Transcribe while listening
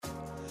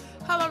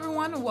Hello,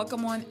 everyone, and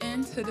welcome on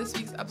into this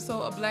week's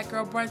episode of Black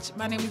Girl Brunch.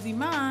 My name is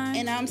Iman.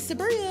 And I'm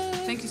Sabria.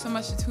 Thank you so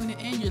much for tuning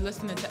in. You're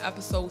listening to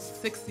episode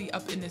 60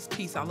 up in this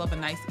piece. I love a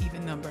nice,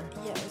 even number.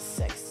 Yes,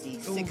 sexy,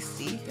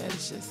 60. That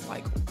is just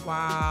like,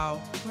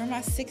 wow. Where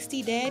my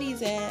 60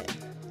 daddies at?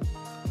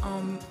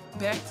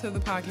 Back to the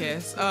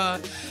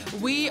podcast.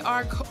 We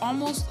are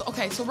almost,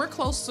 okay, so we're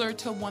closer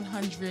to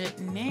 100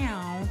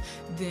 now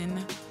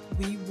than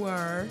we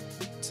were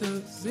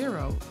to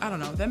 0. I don't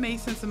know. That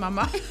made sense in my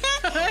mind.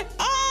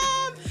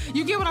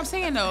 You get what I'm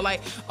saying, though?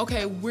 Like,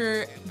 okay,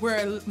 we're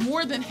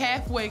more than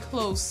halfway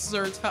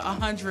closer to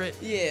 100.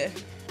 Yeah.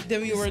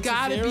 Then we were It's to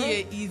gotta 0?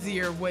 be an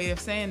easier way of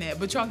saying that.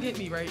 But y'all get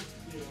me, right?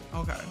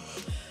 Okay.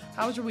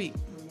 How was your week?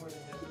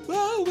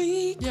 Well,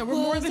 week. Yeah, we're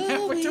more than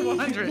halfway to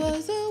 100.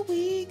 Was a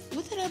week.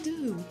 What did I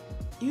do?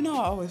 You know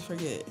I always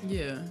forget.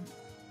 Yeah.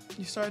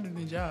 You started a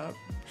new job.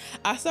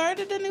 I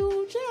started a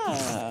new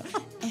job.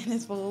 And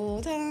it's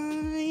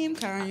full-time,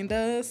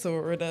 kinda,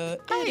 sorta.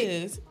 It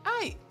is.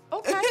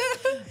 Okay.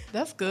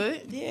 That's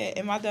good. Yeah,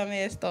 and my dumb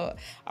ass thought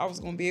I was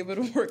going to be able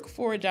to work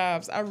 4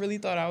 jobs. I really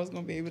thought I was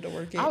going to be able to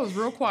work it. I was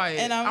real quiet.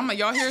 And I'm like,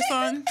 y'all hear,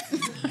 son?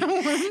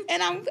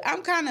 And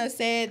I'm kind of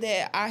sad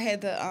that I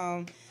had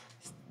to,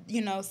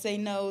 say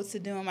no to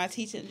doing my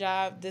teaching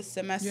job this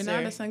semester. You're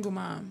not a single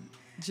mom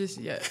just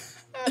yet.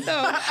 I know.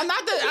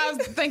 Not that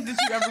I think that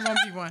you ever going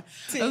to be one.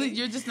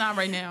 You're just not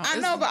right now. I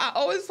know, but I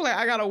always feel like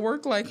I got to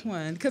work like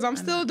one because I'm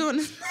still doing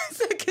this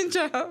second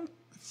job.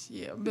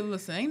 Yeah, but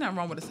listen, ain't nothing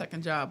wrong with a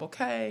second job,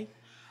 okay?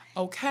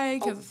 Okay,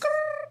 because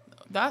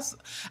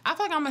I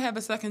feel like I'm going to have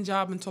a second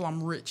job until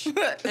I'm rich.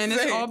 And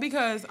it's all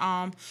because,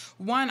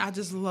 one, I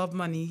just love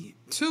money.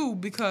 2,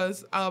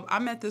 because I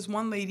met this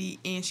one lady,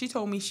 and she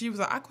told me, she was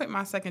like, I quit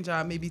my second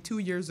job maybe 2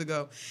 years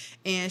ago.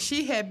 And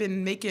she had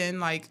been making,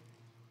 like,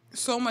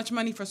 so much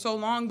money for so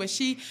long, but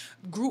she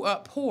grew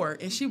up poor,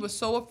 and she was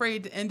so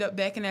afraid to end up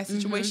back in that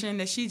situation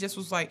that she just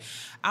was like,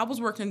 I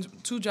was working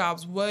 2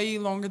 jobs way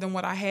longer than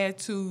what I had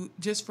to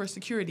just for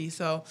security.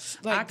 So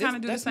like, I kind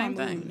of do the same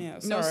thing. Yeah,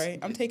 sorry,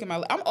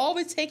 I'm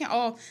always taking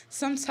off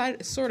some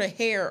sort of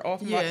hair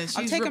off.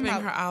 She's ripping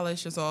her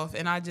eyelashes off,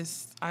 and I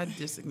just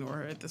ignore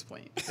her at this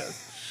point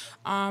because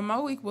my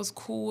week was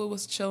cool. It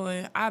was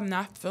chilling. I'm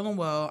not feeling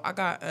well. I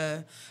got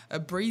a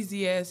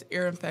brazy ass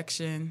ear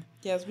infection.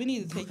 Yes, we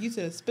need to take you to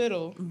the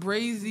hospital.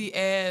 Brazy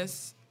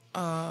ass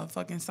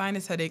fucking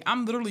sinus headache.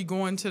 I'm literally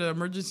going to the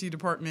emergency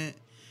department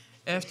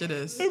after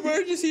this.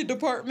 Emergency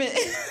department.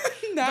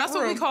 That's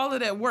what we call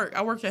it at work.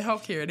 I work at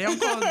healthcare. They don't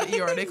call it the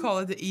ER. They call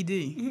it the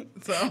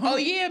ED. So. Oh,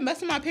 yeah.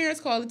 That's what my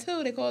parents call it,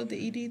 too. They call it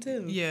the ED,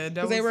 too. Yeah.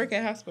 Because they work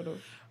at hospital.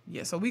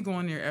 Yeah, so we go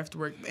in there after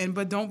work.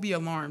 But don't be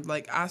alarmed.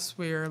 Like, I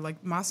swear,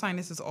 like, my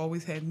sinuses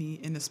always had me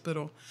in the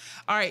spittle.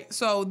 All right,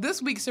 so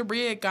this week,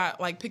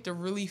 Sabria picked a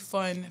really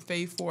fun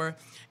fave 4.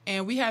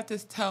 And we have to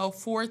tell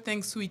 4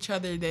 things to each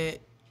other that,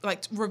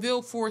 like,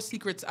 reveal 4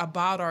 secrets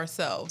about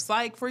ourselves.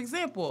 Like, for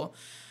example,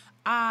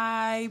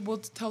 I will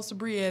tell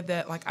Sabria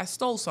that, like, I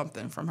stole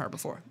something from her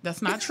before.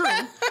 That's not true.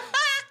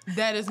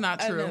 That is not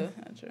true. I know,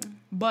 not true.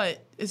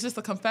 But it's just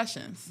the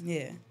confessions.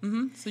 Yeah.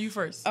 So you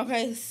first.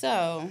 Okay,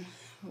 so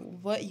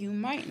what you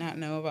might not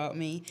know about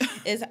me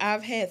is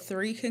I've had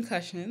 3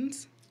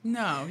 concussions.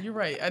 No, you're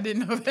right. I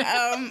didn't know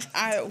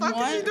that. What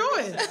are you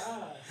doing?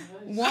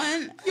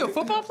 One. You a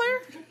football player?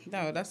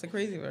 No, that's the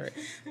crazy word.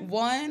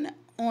 One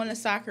on a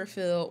soccer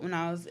field when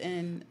I was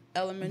in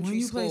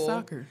elementary school. When you play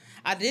soccer?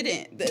 I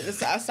didn't.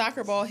 A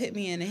soccer ball hit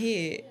me in the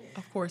head.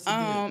 Of course it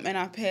did. And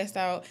I passed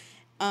out.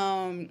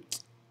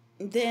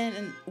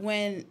 Then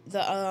when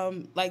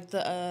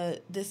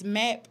this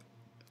map,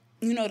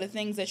 you know, the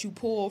things that you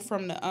pull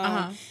from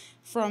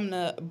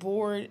the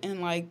board,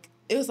 and like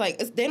it was like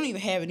they don't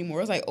even have it anymore.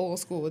 It was like old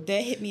school.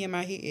 That hit me in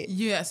my head.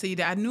 Yeah,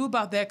 see, I knew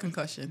about that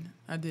concussion.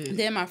 I did.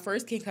 Then my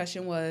first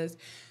concussion was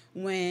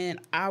when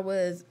I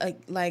was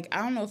like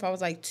I don't know if I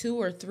was like 2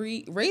 or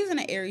 3. Raising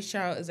an Aries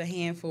child is a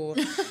handful.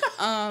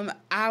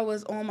 I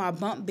was on my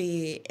bunk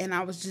bed and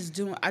I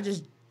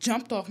just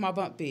jumped off my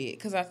bunk bed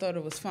because I thought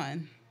it was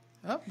fun.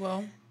 Oh,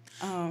 well.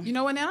 You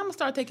know what? Now I'm going to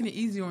start taking it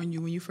easy on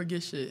you when you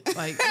forget shit.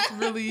 Like, it's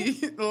really,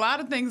 a lot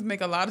of things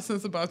make a lot of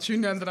sense about you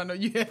now that I know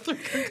you had 3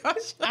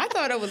 concussions. I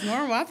thought it was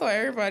normal. I thought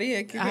everybody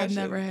had concussions.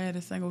 I've never had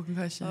a single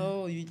concussion.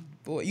 Oh, you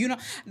boy. You know,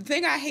 the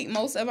thing I hate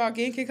most about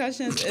getting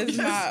concussions is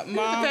my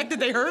mom. The fact that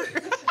they hurt?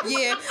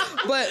 Yeah,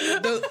 but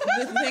the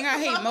thing I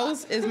hate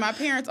most is my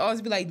parents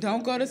always be like,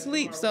 don't go to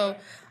sleep. So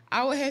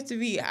I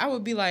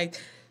would be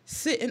like,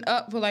 sitting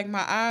up with like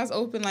my eyes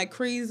open like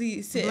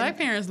crazy. Black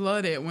parents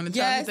love that when the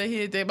child hits their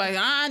head, they like,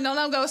 no,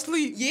 don't go to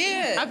sleep.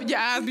 Yeah. Your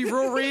eyes be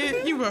real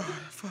red. You were,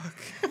 fuck.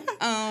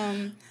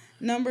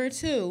 Number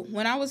 2,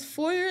 when I was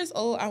 4 years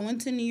old, I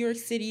went to New York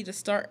City to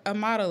start a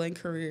modeling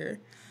career.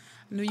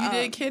 I knew you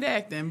did kid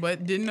acting,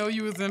 but didn't know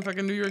you was in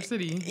fucking New York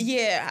City.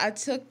 Yeah, I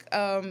took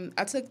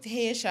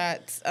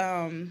headshots,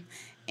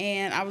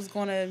 and I was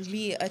gonna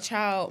be a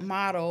child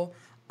model,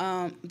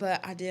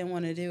 but I didn't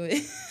want to do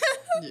it.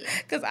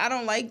 Because I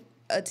don't like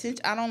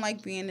attention. I don't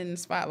like being in the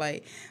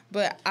spotlight.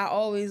 But I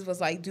always was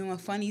like doing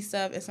funny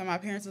stuff, and so my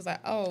parents was like,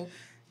 "Oh,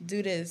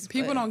 do this.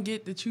 People don't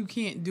get that you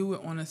can't do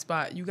it on the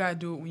spot. You gotta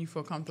do it when you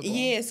feel comfortable.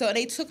 Yeah, so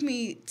they took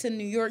me to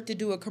New York to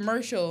do a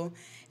commercial.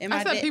 And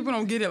I said people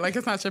don't get it like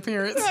it's not your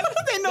parents.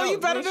 They know you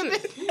better than me.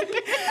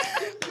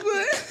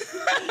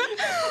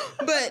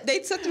 But they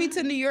took me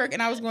to New York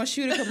and I was going to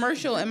shoot a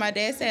commercial and my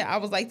dad said I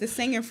was like the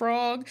singing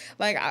frog.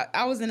 Like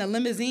I was in a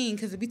limousine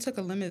because we took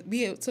a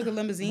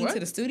limousine to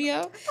the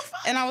studio.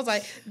 And I was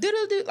like,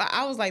 doodle-doo. Like,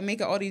 I was like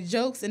making all these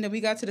jokes and then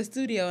we got to the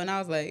studio and I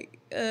was like,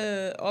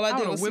 all I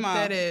did was whip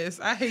smile. that ass.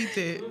 I hate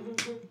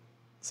that.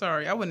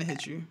 Sorry, I wouldn't have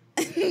hit you.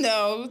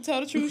 No,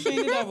 tell the truth,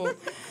 shame the devil.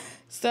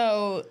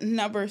 So,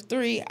 number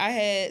 3, I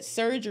had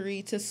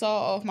surgery to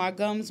saw off my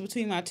gums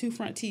between my 2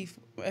 front teeth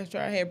after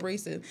I had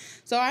braces.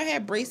 So, I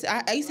had braces.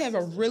 I used to have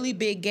a really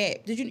big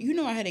gap. Did you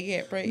know I had a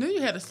gap, right? No, you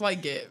had a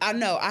slight gap. I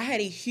know. I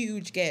had a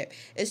huge gap.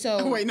 And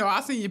so... Wait, no,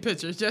 I seen your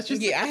pictures.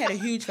 Yeah, I had a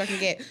huge fucking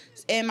gap.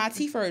 And my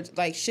teeth are,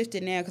 like,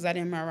 shifted now because I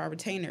didn't wear my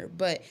retainer.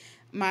 But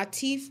my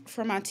teeth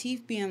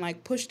being,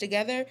 like, pushed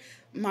together,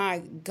 my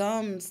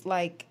gums,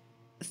 like,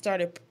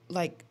 started,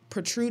 like,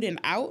 protruding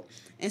out.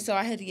 And so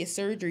I had to get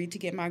surgery to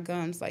get my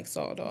gums like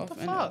sawed off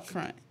in the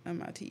front of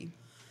my teeth.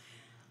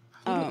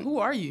 Who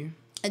are you?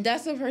 And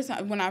that's the first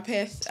time when I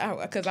passed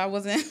out because I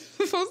wasn't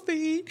supposed to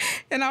eat.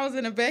 And I was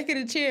in the back of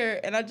the chair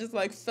and I just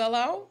like fell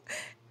out.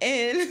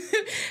 And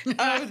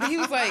he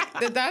was like,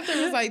 the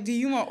doctor was like, do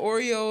you want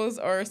Oreos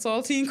or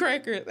saltine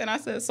crackers? And I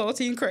said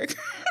saltine crackers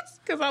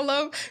because I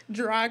love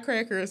dry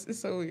crackers. It's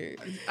so weird.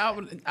 I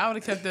would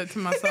have kept that to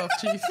myself,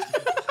 Chief.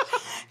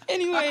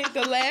 Anyway,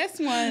 the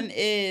last one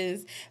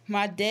is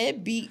my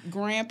deadbeat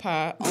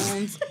grandpa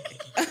owns...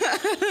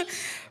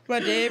 my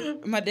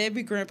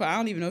deadbeat grandpa, I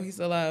don't even know if he's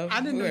still alive.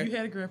 I didn't know you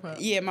had a grandpa.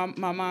 Yeah,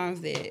 my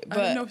mom's dead. But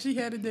I didn't know she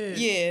had a dad.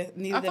 Yeah,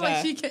 neither did I.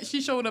 I feel like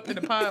she showed up in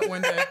the pod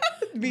one day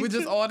with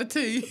just all the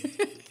tea.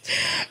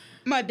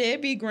 My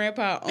deadbeat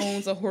grandpa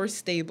owns a horse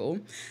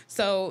stable.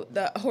 So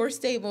the horse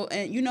stable,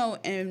 and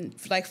in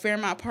like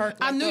Fairmount Park.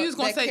 Like I knew you was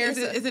going to say,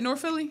 is it North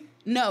Philly?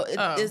 No,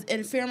 it's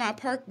in Fairmount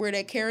Park where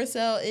that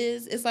carousel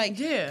is. It's like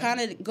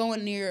kind of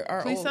going near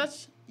our Please old...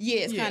 touch? Yeah,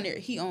 it's kind of...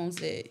 He owns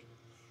it.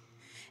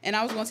 And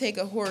I was going to take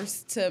a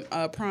horse to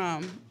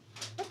prom.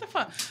 What the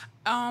fuck?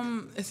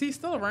 Is he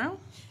still around?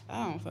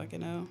 I don't fucking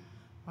know.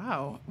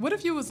 Wow. What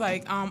if you was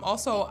like,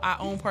 also, I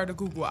own part of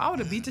Google. I would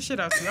have beat the shit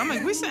out of you. I'm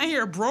like, we sitting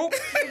here broke.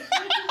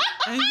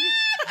 And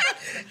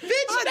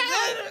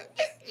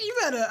you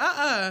better,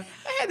 I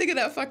had to get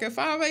up fucking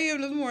 5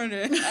 a.m. this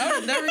morning. I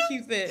would never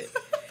keep that.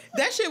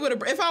 That shit would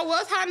have... If I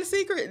was hiding a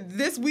secret,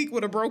 this week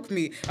would have broke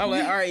me. I'm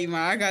like, all right, Iman,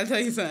 I gotta tell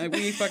you something.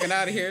 We ain't fucking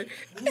out of here.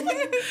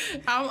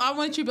 I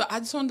want you, but I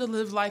just wanted to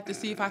live life to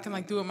see if I can,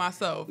 like, do it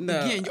myself. No.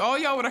 Again, all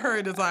y'all would have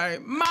heard is,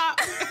 like, Ma...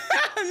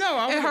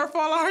 No, and her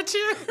fall on her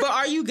chin. But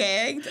are you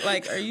gagged?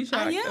 Like, are you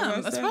shocked? I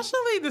am,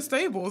 especially the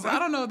stables. I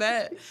don't know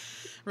that...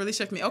 really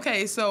shook me.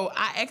 Okay, so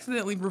I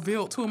accidentally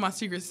revealed 2 of my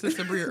secrets to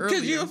Sabria earlier.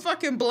 Because you a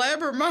fucking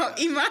blabbermouth,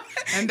 Iman.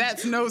 And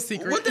that's no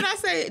secret. What did I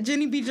say?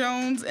 Jenny B.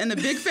 Jones and the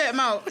big fat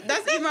mouth.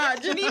 That's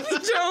Iman. Jenny B.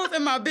 Jones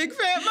and my big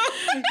fat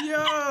mouth. Yo,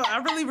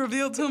 I really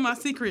revealed 2 of my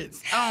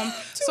secrets. 2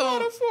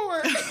 out of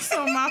 4.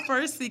 So my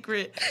first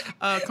secret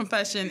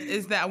confession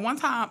is that one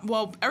time,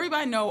 well,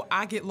 everybody know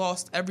I get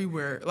lost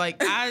everywhere. Like,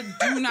 I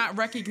do not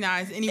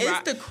recognize any...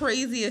 It's the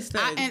craziest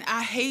thing. And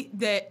I hate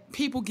that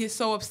people get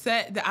so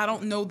upset that I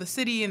don't know the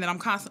city and that I'm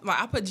constantly...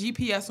 Like, I put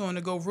GPS on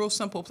to go real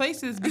simple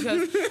places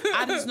because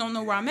I just don't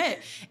know where I'm at.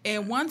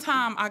 And one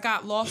time I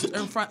got lost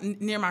in front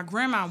near my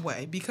grandma's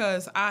way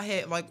because I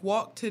had like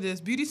walked to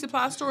this beauty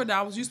supply store that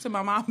I was used to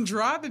my mom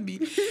driving me.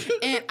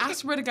 And I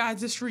swear to God,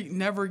 this street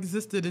never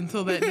existed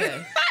until that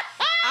day.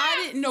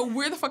 I didn't know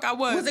where the fuck I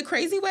was. Was it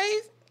Crazy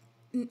Wave?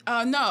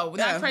 No,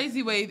 not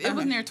Crazy Wave. It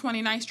was near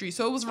 29th Street,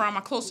 so it was around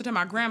closer to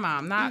my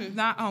grandma, not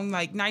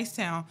like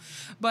Nicetown.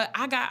 But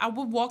I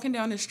was walking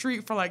down the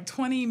street for like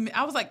 20.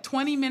 I was like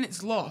 20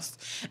 minutes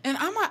lost, and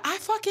I'm like, I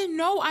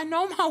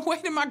know my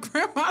way to my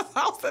grandma's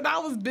house, and I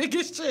was big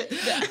as shit.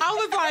 I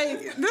was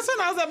like, this one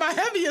I was at my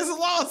heaviest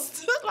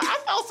lost. Like, I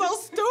felt so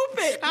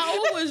stupid. How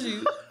old was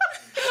you?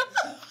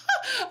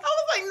 I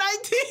was like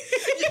 19.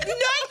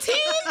 19?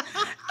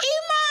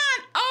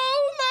 Iman!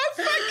 Oh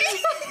my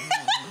fucking...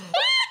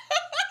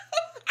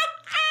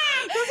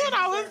 That's what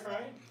I was.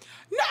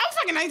 No, I was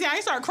fucking 19. I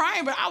ain't started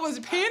crying, but I was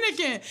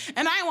panicking,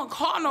 and I ain't want to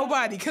call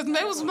nobody because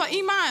they was like,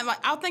 Iman, like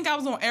I think I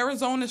was on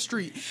Arizona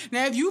Street.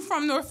 Now, if you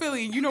from North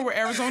Philly and you know where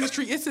Arizona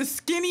Street, it's a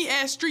skinny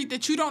ass street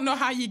that you don't know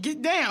how you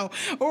get down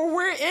or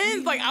where it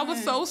ends. Like I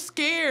was so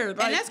scared.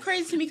 Like, and that's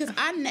crazy to me because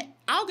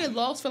I'll get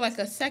lost for like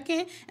a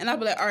second, and I'll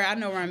be like, all right, I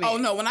know where I'm at. Oh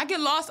no, when I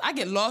get lost.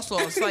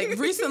 Like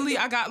recently,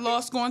 I got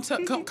lost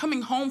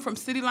coming home from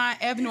City Line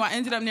Avenue. I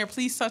ended up near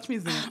Please Touch Me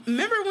Zone.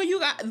 Remember when you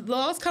got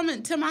lost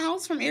coming to my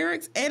house from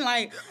Eric's and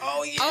like,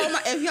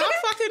 if y'all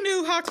fucking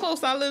knew how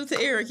close I lived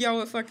to Eric, y'all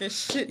would fucking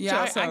shit.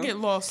 Yeah, I get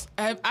lost.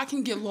 I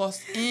can get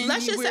lost anywhere.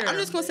 Let's just say, I'm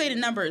just gonna say the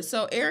numbers.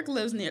 So Eric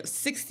lives near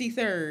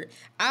 63rd.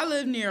 I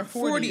live near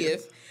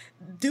 40th.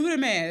 Do the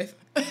math.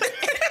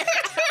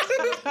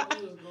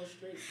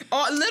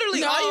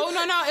 Literally.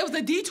 No. It was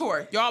a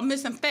detour. Y'all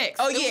missing facts.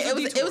 Oh yeah,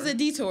 it was a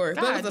detour.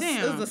 God but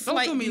damn. It was a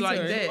slight Don't do me detour.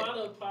 like that. A lot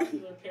of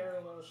popular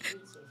parallel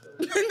streets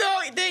in Philly. No,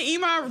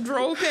 then Iman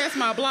drove past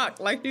my block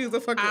like he was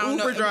a fucking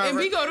Uber driver. And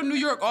we go to New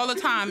York all the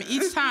time.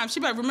 Each time she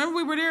be like, "Remember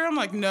we were there?" I'm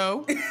like,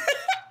 "No."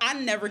 I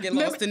never get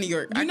lost in New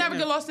York. You never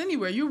get lost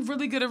anywhere. You're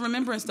really good at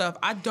remembering stuff.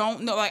 I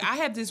don't know. Like I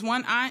have this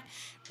one aunt.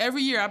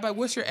 Every year, I'm like,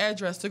 "What's your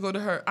address?" To go to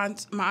her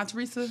my aunt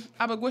Teresa.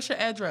 I'm like, "What's your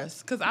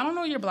address?" Because I don't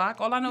know your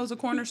block. All I know is a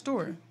corner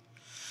store.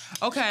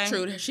 Okay.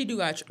 True. She do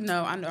got.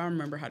 No, I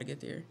remember how to get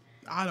there.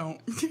 I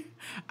don't.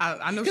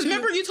 I know. Because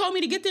remember you told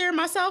me to get there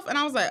myself, and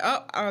I was like,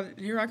 oh,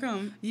 here I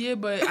come. Yeah,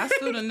 but I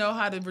still don't know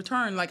how to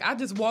return. Like I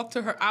just walk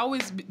to her. I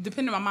always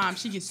depend on my mom.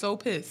 She gets so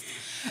pissed.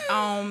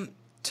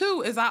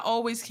 Two is I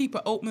always keep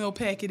an oatmeal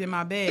packet in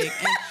my bag.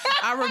 And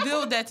I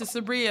revealed that to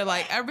Sabria.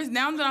 Like,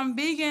 now that I'm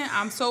vegan,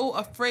 I'm so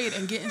afraid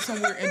of getting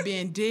somewhere and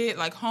being dead,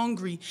 like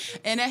hungry.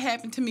 And that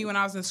happened to me when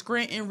I was in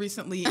Scranton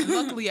recently. And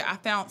luckily, I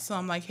found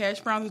some, like,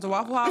 hash browns at the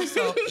Waffle House.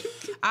 So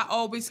I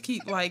always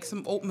keep, like,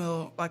 some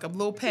oatmeal, like a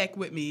little pack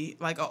with me,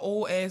 like an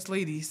old-ass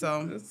lady.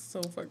 So That's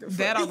so fucking funny.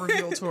 that I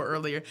revealed to her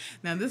earlier.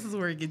 Now, this is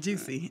where it gets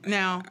juicy.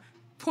 Now,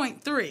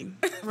 point 3.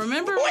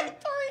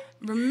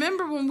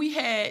 Remember when we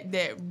had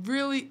that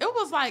really, it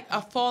was like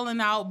a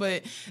falling out,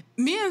 but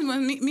me and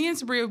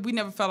Sabria, we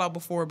never fell out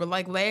before, but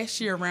like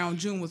last year around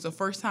June was the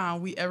first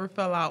time we ever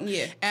fell out.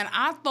 Yeah. And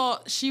I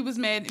thought she was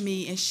mad at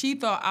me and she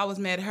thought I was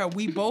mad at her.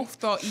 We both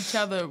thought each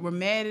other were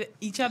mad at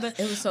each other. It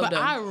was so but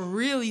dumb. I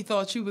really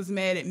thought you was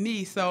mad at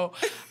me. So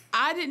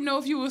I didn't know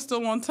if you were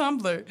still on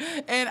Tumblr.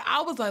 And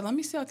I was like, let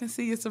me see if I can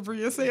see if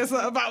Sabria saying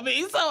something about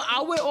me. So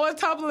I went on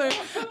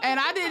Tumblr and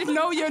I didn't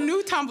know your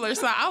new Tumblr.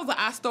 So I was like,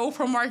 I stole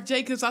from Mark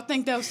Jacobs. I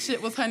think that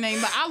shit was her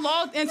name. But I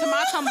logged into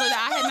my Tumblr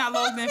that I had not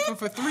logged in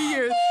for 3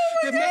 years.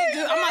 I'm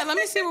like, let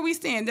me see where we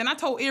stand. Then I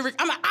told Eric,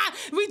 I'm like,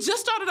 we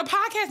just started a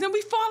podcast and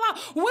we fall out.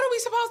 What are we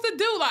supposed to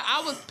do? Like,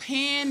 I was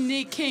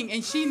panicking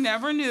and she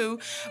never knew.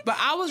 But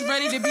I was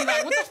ready to be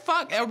like, what the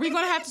fuck? Are we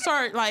going to have to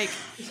start, like,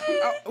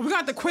 we're going to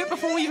have to quit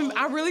before we even,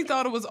 I really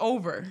thought it was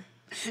over.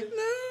 No.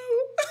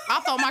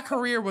 I thought my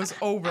career was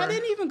over. I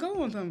didn't even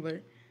go on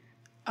Tumblr.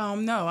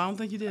 No, I don't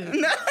think you did. I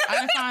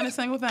didn't find a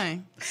single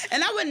thing.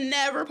 And I would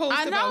never post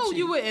I about know you.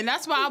 you wouldn't.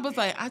 That's why I was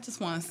like, I just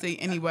want to see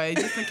anyway,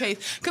 just in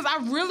case. Because I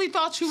really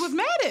thought you was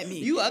mad at me.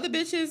 You other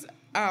bitches,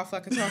 I'll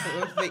fucking talk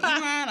about. But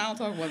Iman, I don't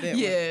talk about that one.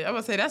 Yeah, I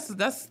would say that's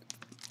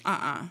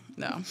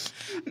no.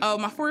 Oh,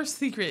 my first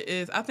secret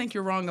is I think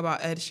you're wrong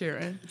about Ed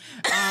Sheeran.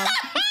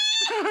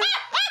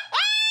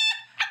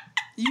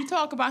 You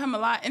talk about him a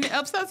lot, and it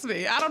upsets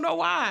me. I don't know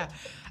why.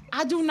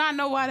 I do not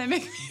know why that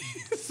makes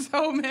me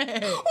so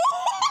mad.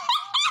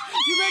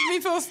 You make me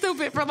feel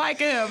stupid for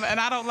liking him, and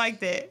I don't like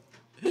that.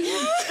 Why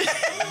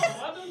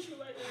don't you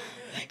like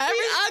that?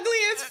 He's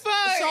ugly as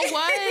fuck. So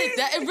what?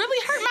 It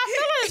really hurt my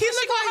feelings. He She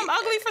look called him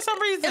ugly for some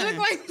reason. It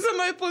looked like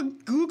somebody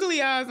put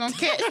googly eyes on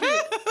cat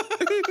shit.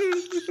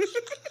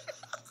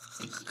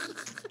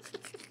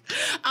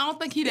 I don't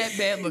think he that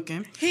bad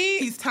looking.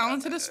 He's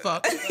talented as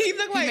fuck. He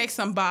look like makes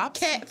some bops.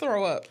 cat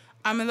throw up.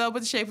 I'm in Love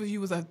with the Shape of You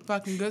was a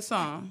fucking good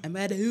song. I'm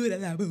at a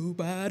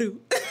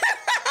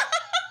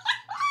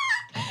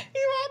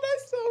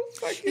That's so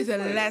fucking He said,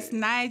 funny. last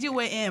night you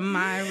were in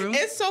my room.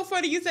 It's so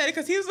funny you said it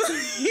because he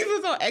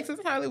was on Access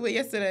Hollywood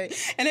yesterday,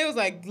 and it was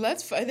like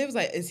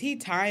is he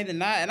tying the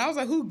knot? And I was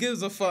like, who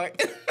gives a fuck?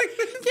 Yeah,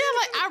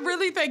 like I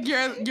really think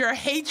your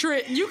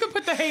hatred. You can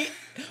put the hate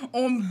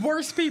on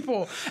worse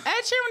people. Ed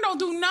Sheeran don't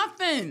do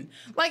nothing.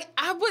 Like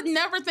I would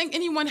never think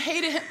anyone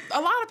hated him. A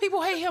lot of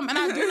people hate him, and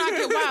I do not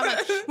get why.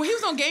 Like when he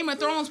was on Game of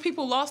Thrones,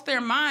 people lost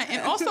their mind.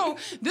 And also,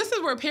 this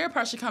is where peer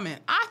pressure come in.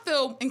 I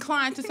feel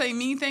inclined to say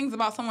mean things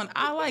about someone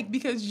I like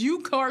because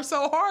you are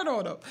so hard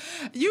on him.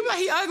 You like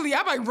he ugly.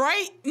 I'm like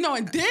right,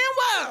 knowing damn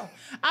well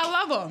I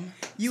love him.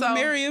 You So, would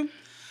marry him?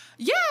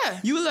 Yeah.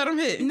 You would let him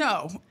hit?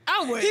 No,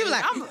 I wouldn't. He was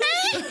like,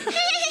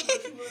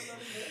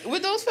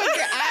 with those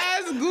fucking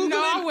eyes googling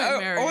No, I wouldn't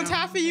marry on him.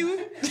 top of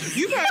you,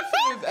 you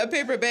probably put a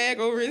paper bag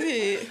over his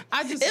head.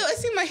 It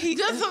seemed like he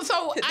Just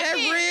so I that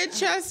can't- red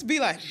chest be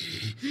like.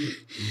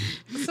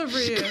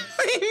 Surreal.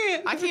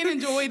 I can't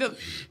enjoy the.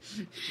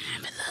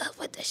 I'm in love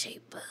with the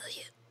shape of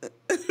you.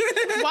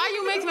 Why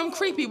you making them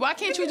creepy? Why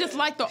can't you just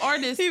like the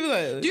artist? He was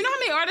like, Do you know how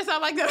many artists I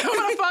like that I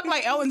want to fuck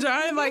like Elton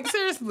John? Like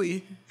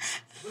seriously,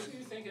 What do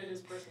you think of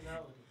his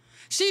personality?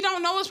 she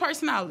don't know his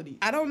personality.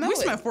 I don't know We it.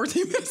 spent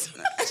 14 minutes.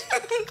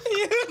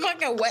 He's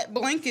like a wet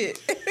blanket.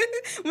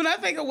 When I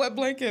think of wet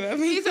blanket, I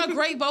mean He's a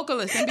great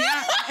vocalist,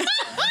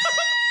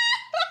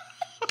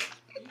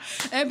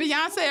 and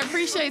Beyonce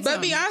appreciates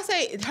But him.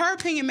 Beyonce, her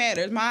opinion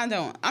matters. Mine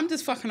don't. I'm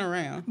just fucking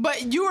around.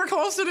 But you were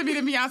closer to me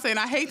than Beyonce, and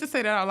I hate to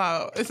say that out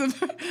loud.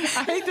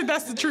 I hate that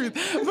that's the truth.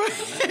 But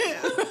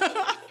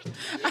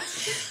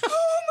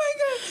Oh my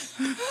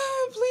god!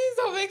 Please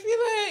don't make me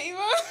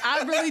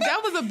laugh,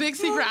 that was a big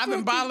secret I've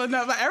been bottling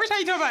up. Like every time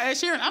you talk about Ed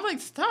Sheeran, I'm like,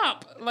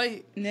 stop.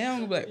 Like, Now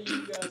I'm Where like, do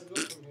you guys go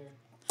from here?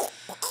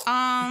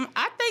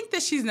 I think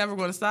that she's never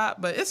going to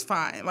stop, but it's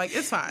fine. Like,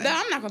 it's fine. no,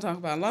 I'm not gonna talk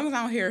about it. As long as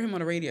I don't hear him on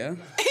the radio.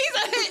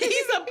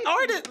 He's an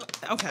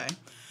artist. Okay.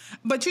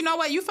 But you know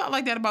what? You felt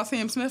like that about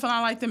Sam Smith, and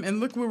I liked him, and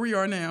look where we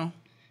are now.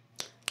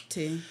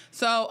 T.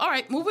 So, all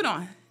right, moving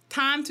on.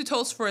 Time to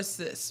toast for a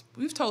sis.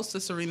 We've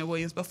toasted Serena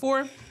Williams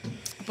before,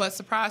 but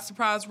surprise,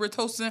 surprise, we're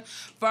toasting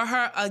for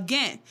her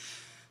again.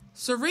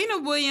 Serena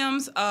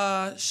Williams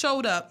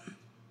showed up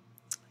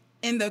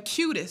in the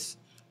cutest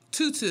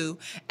tutu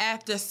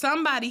after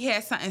somebody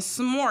had something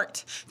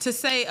smart to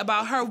say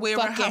about her wearing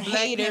Fucking her Black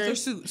haters. Panther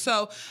suit.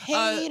 So,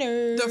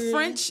 Haters. the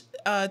French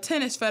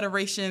Tennis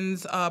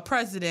Federation's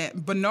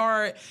president,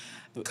 Bernard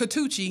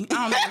Catucci.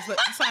 I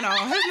don't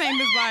know his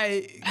name is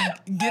like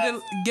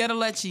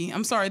Getalechi.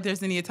 I'm sorry if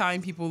there's any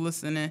Italian people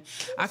listening.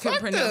 I couldn't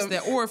pronounce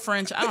that, or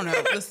French. I don't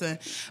know. Listen,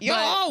 You're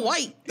all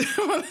white.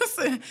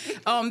 listen,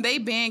 they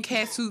banned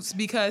cat suits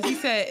because he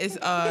said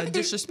it's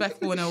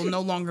disrespectful and it will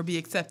no longer be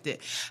accepted.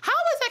 How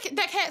is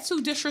that cat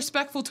suit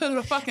disrespectful to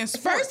the fucking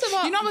sport? First of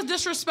all, you know what's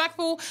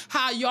disrespectful?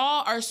 How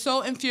y'all are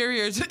so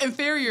inferior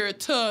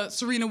to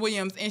Serena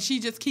Williams, and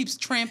she just keeps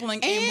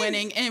trampling and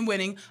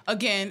winning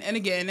again and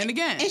again and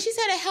again. And she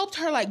said it helped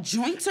her like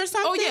joints or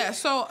something. Oh yeah,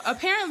 so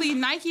apparently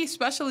Nike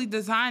specially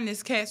designed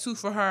this cat suit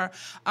for her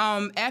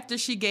after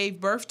she gave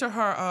birth to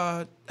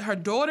her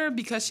daughter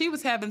because she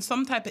was having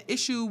some type of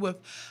issue with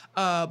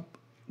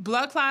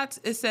blood clots.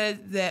 It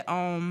said that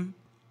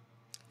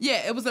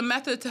it was a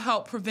method to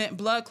help prevent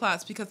blood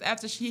clots because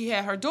after she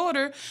had her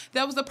daughter,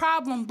 that was a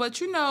problem. But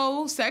you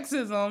know,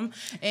 sexism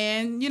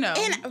and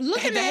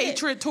looking the at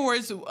hatred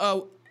towards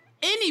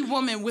any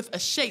woman with a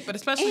shape, but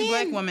especially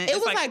Black women. It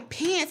was like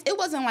pants. It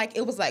wasn't like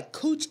it was like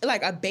cooch,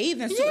 like a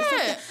bathing suit.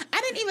 Yeah. I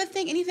didn't even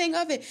think anything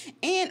of it.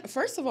 And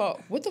first of all,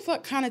 what the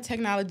fuck kind of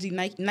technology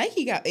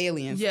Nike got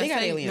aliens? Yes, they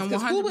got aliens. no,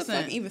 'Cause who would 100%.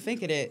 fucking even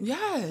think of that?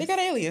 Yes. They got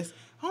aliens.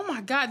 Oh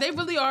my God, they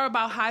really are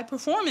about high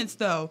performance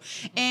though,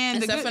 and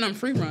Except for them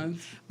free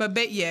runs. But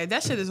that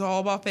shit is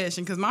all about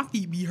fashion because my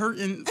feet be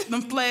hurting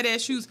them flat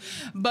ass shoes.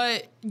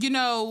 But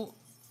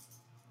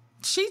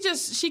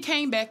she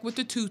came back with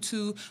the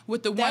tutu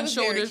with the one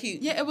shoulder. Very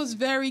cute. Yeah, it was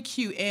very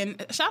cute.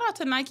 And shout out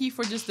to Nike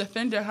for just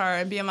defending her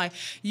and being like,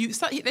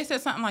 they said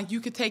something like you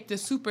could take the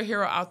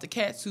superhero out the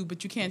cat suit,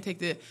 but you can't take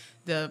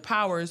the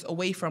powers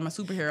away from a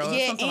superhero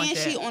or something like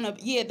that. And she on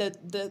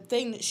the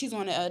thing that she's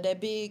on that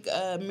big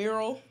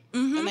mural.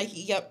 Mm-hmm.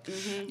 Nike, yep.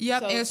 Mm-hmm.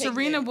 Yep, So and take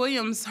Serena that.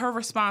 Williams, her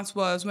response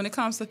was, when it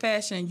comes to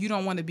fashion, you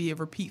don't want to be a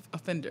repeat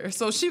offender.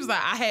 So she was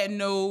like, I had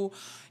no,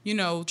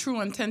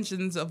 true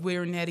intentions of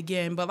wearing that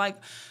again. But like,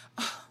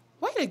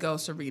 way to go,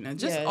 Serena.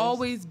 Just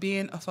always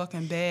being a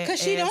fucking bad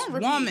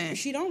woman.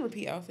 She don't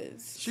repeat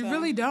outfits. She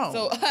really don't.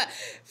 So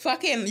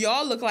fucking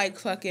y'all look like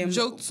fucking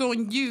jokes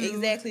on you.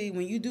 Exactly,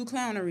 when you do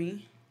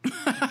clownery.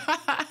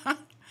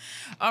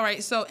 All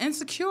right, so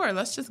Insecure.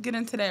 Let's just get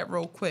into that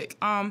real quick.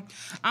 I'm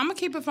gonna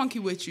keep it funky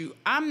with you.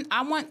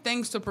 I want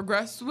things to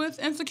progress with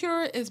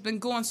Insecure. It's been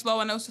going slow.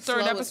 I know it's the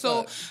third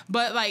episode,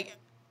 but like,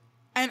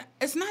 and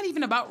it's not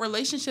even about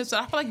relationships.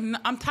 I feel like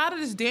I'm tired of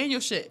this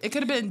Daniel shit. It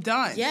could have been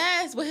done.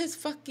 Yes, with his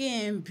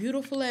fucking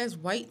beautiful ass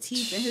white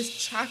teeth and his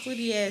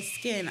chocolatey ass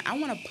skin. I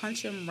want to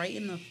punch him right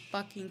in the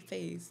fucking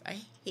face. I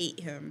hate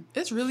him.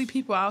 There's really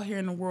people out here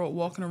in the world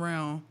walking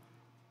around.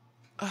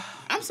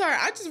 I'm sorry.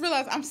 I just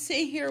realized I'm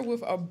sitting here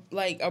with a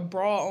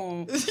bra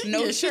on,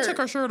 no shirt. She took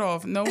her shirt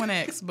off. No one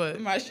asked,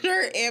 but my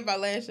shirt and my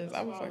lashes.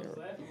 I'm fucking.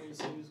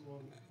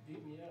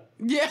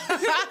 Yeah,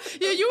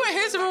 yeah. You in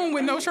his room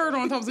with no shirt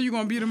on, so you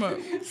gonna beat him up.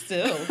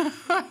 Still.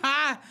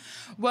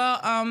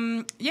 Well,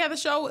 the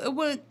show it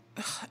went.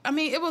 I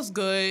mean, it was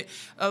good.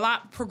 A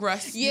lot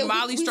progressed. Yeah,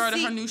 Molly started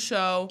her new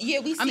show.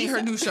 Yeah,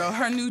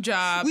 her new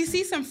job. We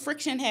see some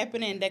friction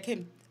happening that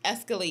can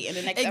escalate in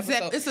the next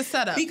episode. It's a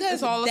setup. Because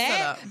it's all a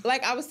setup.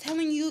 Like I was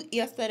telling you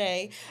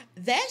yesterday,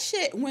 that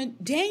shit when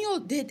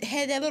Daniel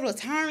had that little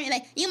tirade,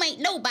 like, you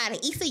ain't nobody.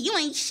 He said you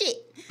ain't shit.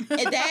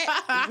 And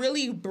that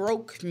really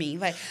broke me.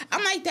 Like,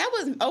 I'm like, that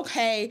was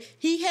okay.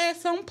 He had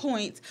some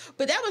points,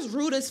 but that was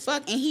rude as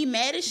fuck. And he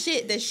mad as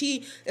shit that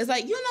she is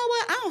like, you know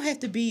what? I don't have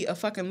to be a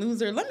fucking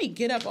loser. Let me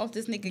get up off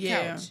this nigga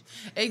couch.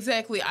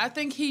 Exactly. I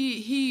think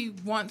he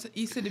wants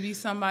Issa to be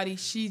somebody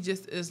she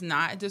just is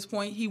not at this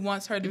point. He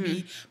wants her to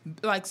be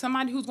like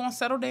somebody who's gonna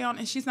settle down,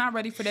 and she's not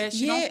ready for that.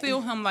 She don't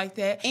feel him like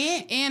that.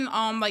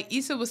 And like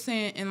Issa was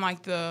saying in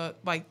like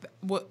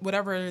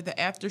whatever the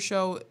after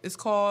show is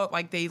called,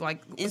 like they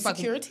like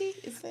Insecurity.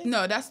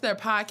 No, that's their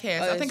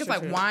podcast. I think it's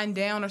like true. Wind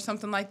Down or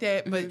something like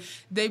that. But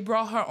they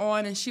brought her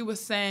on, and she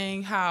was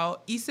saying how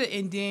Issa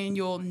and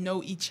Daniel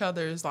know each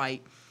other's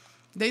like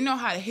they know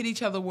how to hit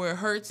each other where it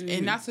hurts,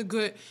 and that's a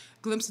good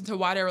glimpse into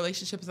why their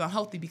relationship is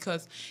unhealthy.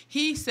 Because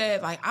he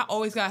said like, I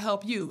always gotta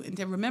help you, and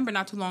then remember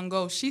not too long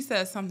ago she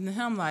said something to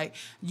him like,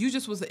 you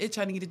just was an itch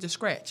I needed to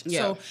scratch.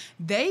 So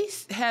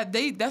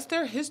that's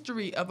their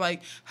history of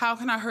like, how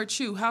can I hurt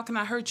you? How can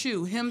I hurt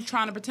you? Him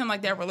trying to pretend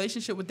like that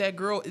relationship with that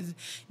girl is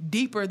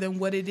deeper than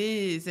what it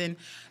is, and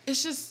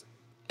it's just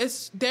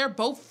they're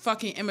both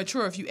fucking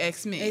immature if you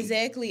ask me.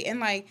 Exactly.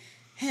 And like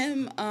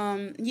him,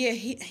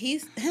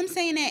 he's him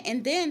saying that,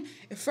 and then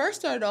it first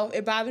started off.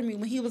 It bothered me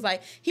when he was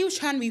like, he was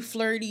trying to be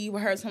flirty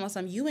with her, talking about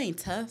something. You ain't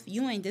tough.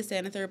 You ain't this, that,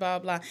 and the third, blah,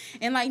 blah, blah.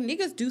 And like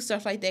niggas do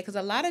stuff like that because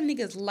a lot of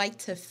niggas like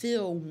to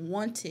feel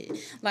wanted,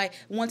 like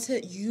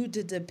wanted you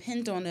to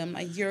depend on them,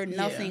 like you're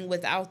nothing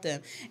without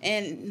them,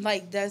 and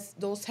like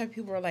those type of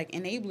people are like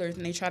enablers,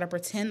 and they try to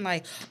pretend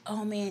like,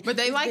 oh man, but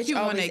they like you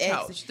on their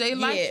couch. They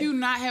like Yeah. you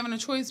not having a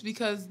choice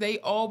because they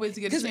always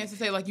get a chance to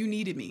say like, you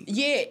needed me.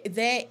 Yeah,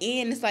 that,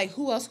 and it's like,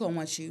 who else gonna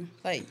want you?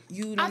 Like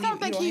you. I don't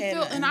think he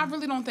felt, and I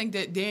really don't think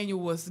that Daniel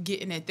was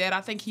getting at that.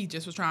 I think he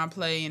just was trying to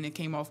play, and it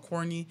came off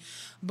corny.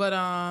 But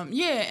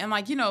yeah, and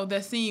like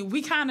that scene,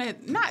 we kind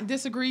of not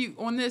disagree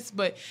on this,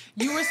 but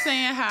you were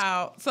saying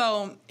how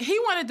so he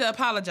wanted to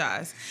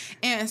apologize,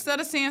 and instead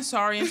of saying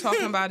sorry and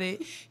talking about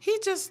it, he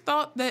just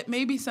thought that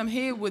maybe some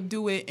head would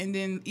do it, and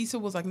then Issa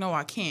was like, no,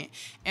 I can't.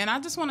 And I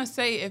just want to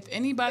say, if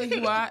anybody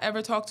who I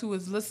ever talked to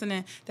is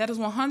listening, that is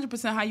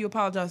 100% how you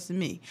apologize to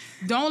me.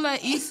 Don't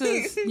let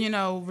Issa's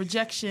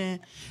rejection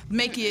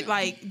make it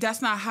like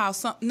that's not how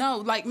some. No,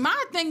 like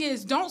my thing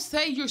is, don't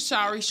say you're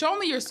sorry. Show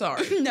me you're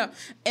sorry. No,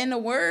 in the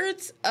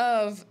words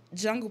of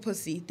Jungle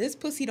Pussy, this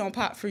pussy don't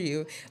pop for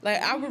you.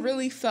 Like I would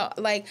really felt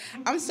like,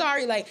 I'm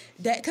sorry, like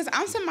that, because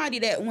I'm somebody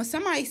that when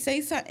somebody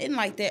say something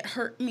like that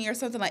hurt me or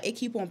something, like it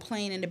keep on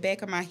playing in the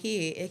back of my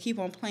head. It keep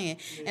on playing,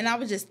 and I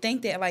would just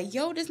think that like,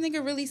 yo, this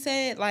nigga really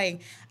said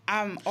like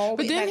I'm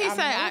always. But then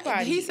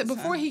like, he said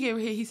before he gave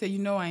her hit, he said,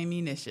 I ain't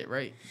mean that shit,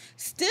 right?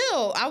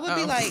 Still, I would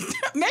be like,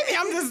 maybe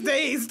I'm just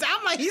dazed.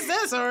 I'm like, he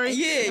said sorry.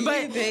 Yeah,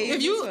 but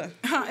if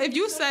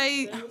you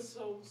say, that was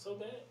so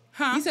bad.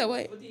 huh? You said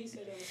what? What did he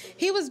say that was so bad?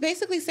 He was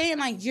basically saying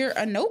like you're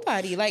a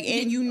nobody, like,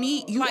 and you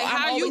need you. Like I'm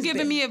how you always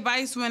giving been. me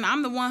advice when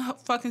I'm the one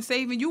fucking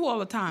saving you all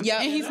the time?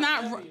 Yeah, and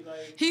Like,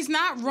 he's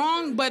not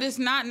wrong, but it's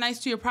not nice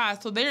to your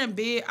pride. So they're in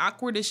bed,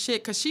 awkward as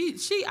shit, because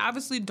she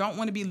obviously don't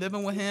want to be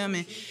living with him,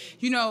 and how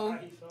he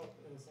felt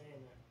in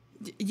saying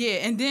that.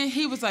 yeah. And then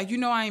he was like,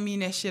 I ain't mean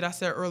that shit I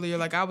said earlier.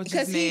 Like I was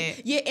just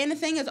mad. And the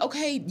thing is,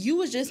 okay, you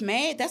was just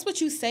mad. That's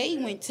what you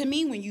say to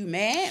me when you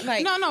mad.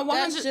 Like No, 100.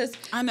 that's just.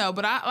 I know,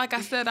 but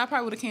I said, I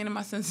probably would have came to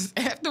my senses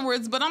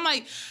afterwards. But I'm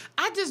like,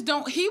 I just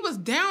don't. He was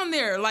down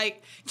there,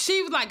 like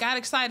she was like got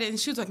excited, and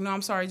she was like, no,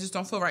 I'm sorry, I just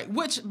don't feel right.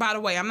 Which, by the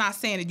way, I'm not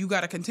saying that you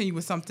got to continue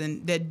with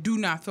something that do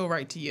not feel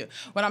right to you.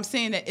 But I'm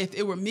saying that if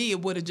it were me,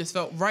 it would have just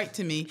felt right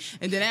to me.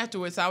 And then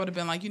afterwards, I would have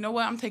been like, you know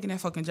what, I'm taking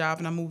that fucking job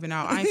and I'm moving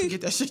out. I ain't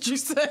forget that shit you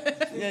said.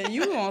 Yeah,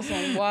 you on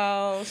some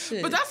wild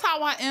shit. But that's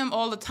how I am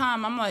all the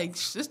time. I'm like,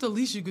 it's the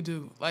least you could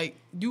do. Like,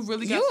 you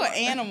really got. You an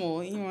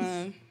animal. You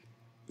want.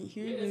 It's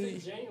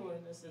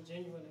a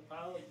genuine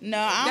apology. No,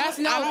 I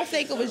don't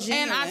think it was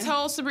genuine. And I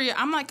told Sabria,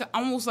 I'm like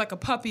almost like a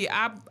puppy.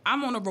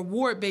 I'm on a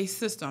reward based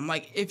system.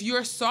 Like if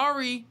you're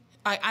sorry,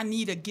 I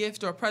need a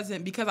gift or a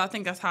present, because I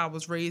think that's how I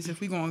was raised.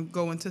 If we're gonna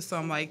go into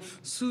some like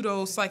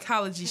pseudo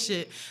psychology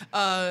shit,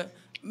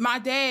 my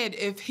dad,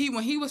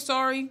 when he was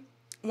sorry.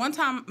 One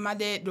time, my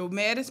dad, the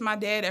maddest my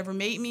dad ever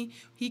made me,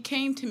 he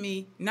came to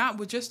me not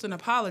with just an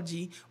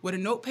apology, with a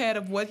notepad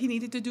of what he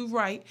needed to do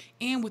right,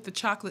 and with the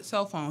chocolate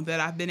cell phone that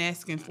I've been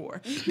asking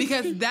for.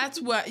 Because that's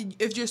what,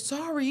 if you're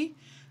sorry,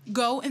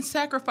 go and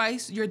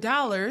sacrifice your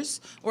dollars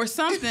or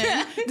something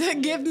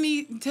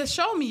to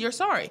show me you're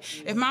sorry.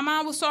 If my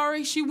mom was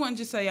sorry, she wouldn't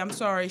just say, I'm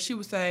sorry. She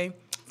would say,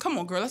 come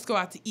on, girl, let's go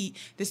out to eat,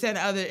 this, that, and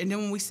the other. And then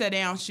when we sat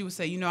down, she would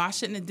say, I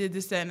shouldn't have did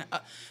this, that, and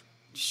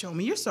show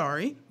me you're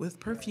sorry with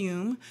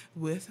perfume,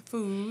 with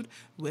food,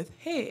 with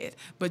head.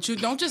 But you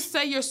don't just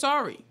say you're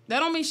sorry. That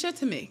don't mean shit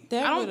to me.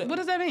 What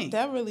does that mean?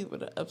 That really would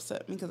have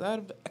upset me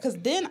because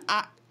then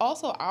I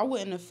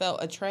wouldn't have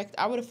felt attracted.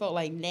 I would have felt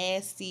like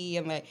nasty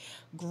and like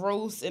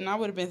gross, and I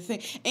would have been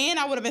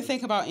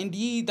thinking about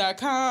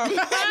Indeed.com.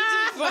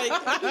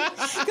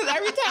 Because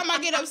every time I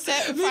get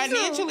upset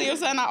financially or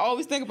something, I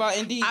always think about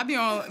Indeed. I be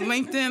on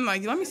LinkedIn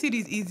like, let me see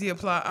these easy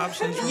apply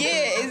options.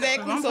 Yeah,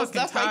 exactly. So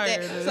stuff like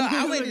that. So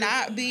I would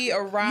not be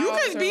around. You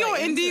can be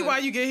on Indeed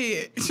while you get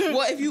hit.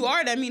 Well, if you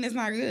are, that means it's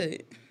not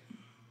good.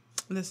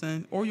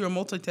 Listen, or you're a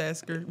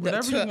multitasker,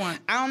 whatever you want.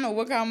 I don't know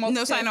what kind of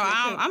multitasker. No,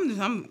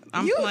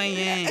 I'm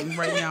playing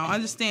right now.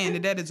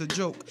 Understand that is a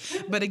joke,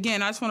 but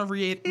again, I just want to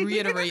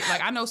reiterate.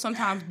 Like I know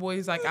sometimes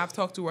boys, like I've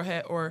talked to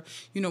or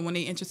when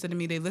they interested in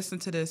me, they listen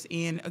to this,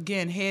 and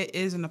again, head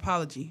is an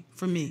apology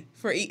for me.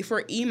 For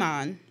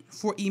Iman.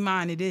 For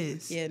Iman, it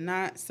is. Yeah,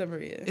 not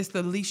Sabria. It's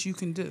the least you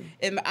can do.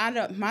 And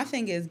my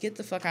thing is, get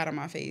the fuck out of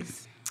my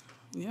face.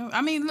 Yeah,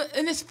 I mean,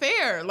 and it's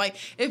fair. Like,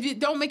 if it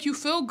don't make you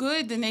feel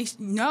good, then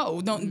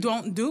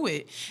don't do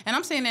it. And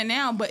I'm saying that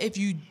now, but if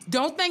you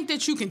don't think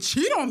that you can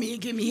cheat on me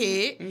and give me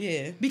head,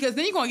 yeah, because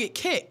then you're gonna get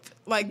kicked.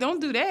 Like,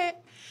 don't do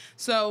that.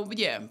 So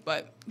yeah,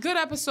 but good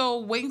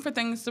episode. Waiting for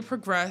things to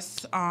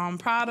progress.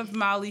 Proud of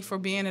Molly for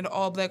being at an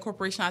all black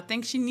corporation. I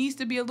think she needs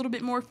to be a little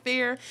bit more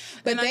fair.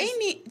 But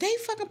they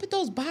fucking put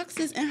those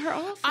boxes in her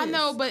office. I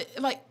know, but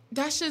like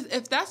that's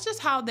just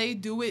how they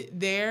do it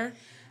there.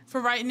 for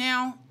right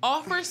now.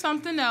 Offer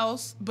something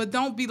else, but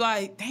don't be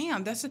like,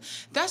 damn, that's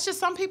just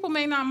some people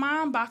may not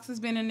mind boxes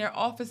being in their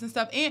office and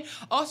stuff. And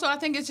also, I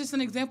think it's just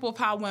an example of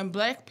how when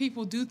black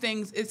people do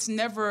things, it's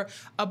never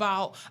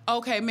about,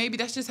 okay, maybe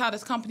that's just how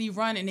this company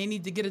run and they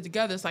need to get it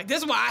together. It's like,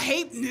 this is why I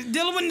hate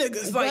dealing with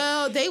niggas. Like,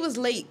 well, they was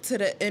late to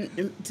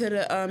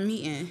the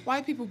meeting.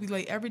 White people be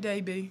late every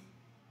day, B.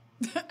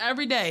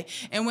 Every day.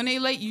 And when they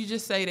late, you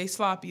just say they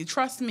sloppy.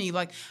 Trust me.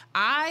 Like,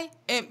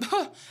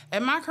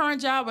 at my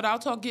current job,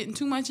 without getting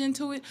too much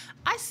into it,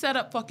 I set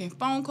up fucking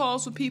phone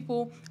calls with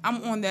people.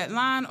 I'm on that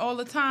line all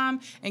the time.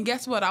 And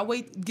guess what? I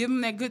give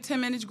them that good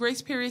 10 minutes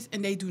grace periods,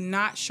 and they do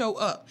not show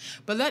up.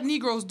 But let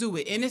Negroes do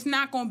it. And it's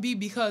not going to be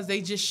because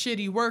they just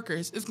shitty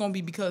workers. It's going to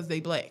be because they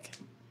black.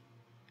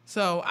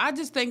 So I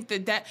just think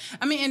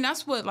and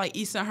that's what like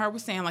Issa and her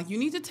was saying. Like, you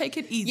need to take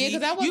it easy. Yeah,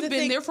 because you've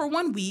been there for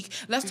 1 week.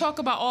 Let's talk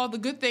about all the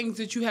good things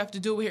that you have to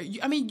do here.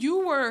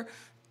 You were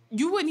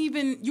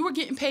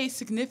getting paid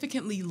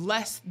significantly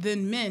less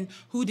than men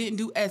who didn't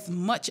do as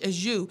much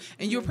as you,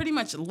 and you're pretty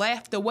much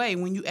laughed away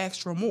when you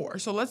asked for more.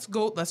 So let's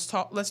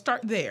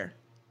start there.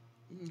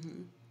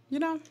 Mm-hmm. You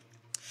know,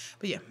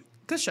 but yeah,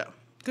 good show.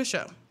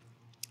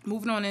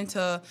 Moving on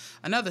into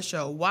another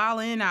show,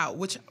 Wildin' Out,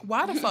 which,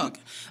 why the fuck?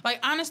 Like,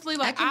 honestly,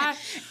 like, I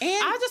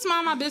just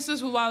mind my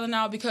business with Wildin'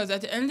 Out because at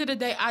the end of the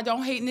day, I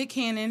don't hate Nick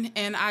Cannon,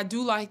 and I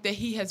do like that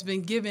he has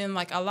been given,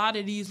 like, a lot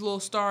of these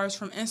little stars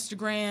from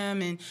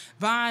Instagram and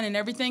Vine and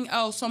everything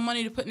else some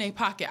money to put in their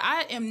pocket.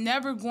 I am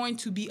never going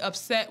to be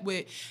upset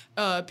with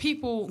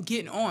people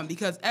getting on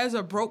because as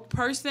a broke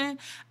person,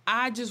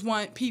 I just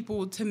want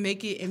people to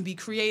make it and be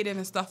creative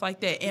and stuff like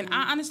that. And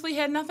I honestly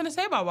had nothing to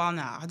say about Wild 'N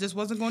Out. I just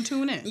wasn't going to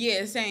tune in.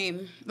 Yeah,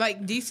 same.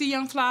 Like DC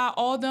Young Fly,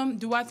 all of them,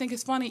 do I think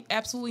it's funny?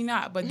 Absolutely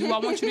not. But do I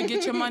want you to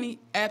get your money?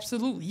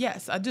 Absolutely.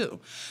 Yes, I do.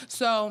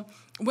 So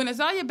when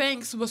Azealia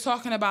Banks was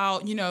talking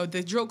about,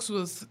 the jokes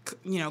was,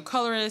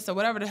 colorist or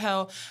whatever the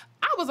hell,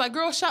 I was like,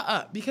 girl, shut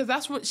up. Because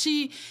that's what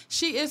she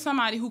is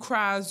somebody who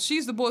cries.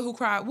 She's the boy who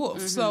cried wolf.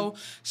 Mm-hmm. So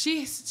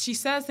she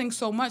says things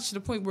so much to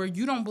the point where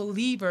you don't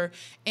believe her.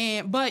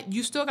 But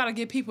you still got to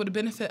give people the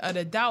benefit of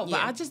the doubt. Yeah.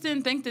 But I just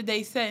didn't think that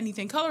they said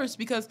anything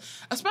colorist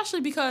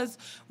especially because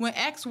when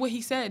asked what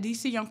he said,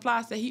 DC Young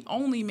Fly said he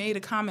only made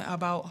a comment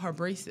about her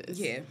braces.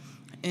 Yeah.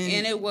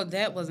 And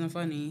that wasn't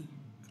funny.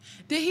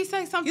 Did he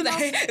say something else?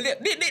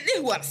 This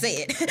is what I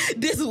said.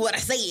 This is what I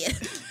said.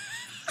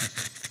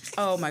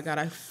 Oh my God,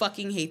 I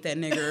fucking hate that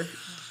nigger.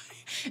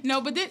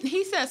 No, but then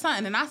he said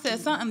something, and I said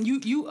something.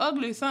 You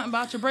ugly, something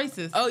about your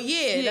braces. Oh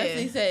yeah, that's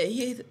what he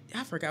said.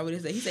 I forgot what he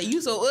said. He said, "You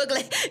so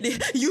ugly,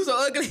 you so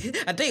ugly."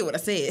 I tell you what I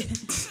said.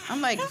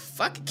 I'm like,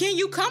 fuck. Can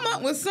you come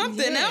up with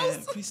something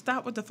else?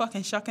 Stop with the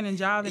fucking shucking and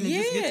jiving and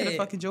just get to the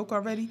fucking joke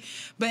already.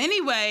 But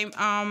anyway,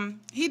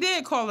 he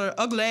did call her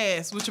ugly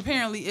ass, which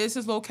apparently is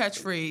his little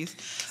catchphrase.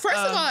 First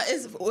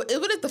of all,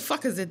 what the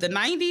fuck is it? The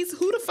 90s?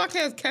 Who the fuck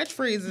has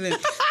catchphrases in?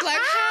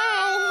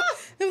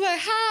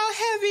 How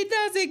heavy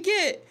does it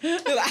get?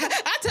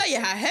 I tell you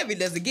how heavy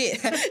does it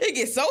get. It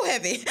gets so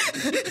heavy.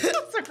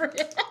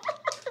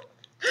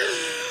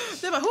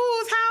 They're like,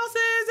 whose house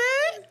is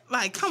it?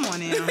 Like, come on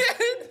now.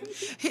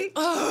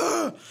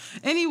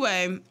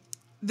 Anyway,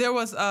 there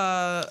was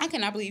I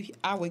cannot believe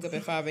I wake up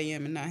at 5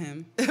 a.m. and not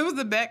him. It was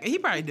he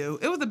probably do.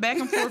 It was a back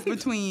and forth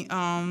between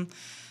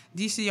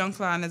DC Young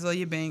Fly and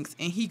Azealia Banks,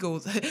 and he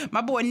goes,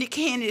 my boy Nick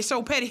Cannon is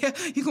so petty.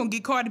 He gonna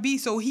get Cardi B,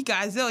 so he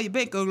got Azealia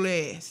Banks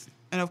ugly ass.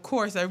 And of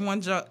course, everyone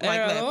like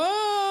that.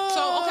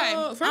 So, okay,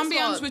 I'm be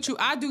honest with you.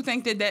 I do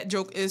think that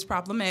joke is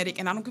problematic,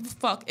 and I don't give a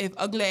fuck if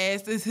ugly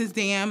ass is his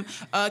damn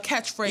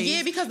catchphrase.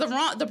 Yeah, because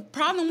the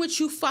problem with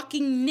you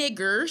fucking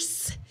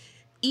niggers,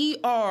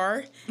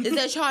 ER, is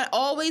that y'all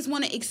always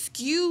want to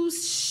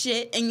excuse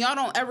shit, and y'all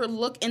don't ever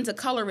look into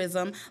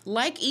colorism.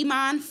 Like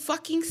Iman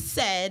fucking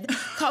said,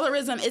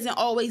 colorism isn't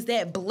always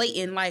that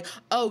blatant. Like,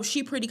 oh,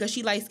 she pretty because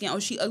she light skin. Oh,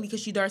 she ugly because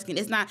she dark skin.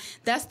 It's not.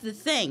 That's the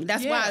thing.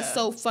 That's why it's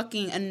so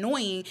fucking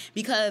annoying,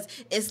 because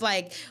it's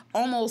like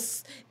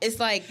almost. It's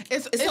so like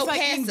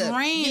passive.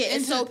 Ingrained. Yeah,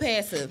 it's so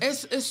passive.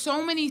 It's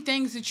so many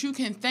things that you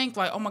can think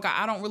like, oh my God,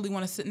 I don't really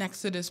want to sit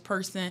next to this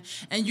person,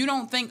 and you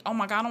don't think, oh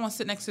my God, I don't want to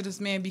sit next to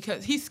this man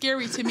because he's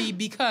scary to me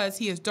because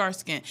he is dark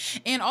skinned.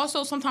 And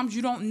also sometimes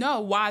you don't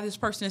know why this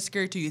person is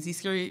scary to you. Is he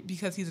scary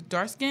because he's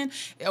dark skinned,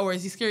 or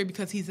is he scary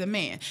because he's a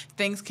man?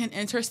 Things can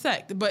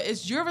intersect, but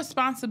it's your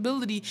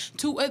responsibility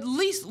to at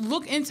least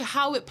look into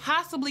how it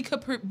possibly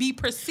could be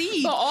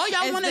perceived. But all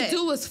y'all want to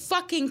do is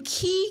fucking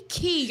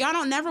key. Y'all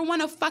don't never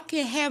want to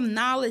fucking have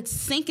knowledge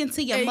sink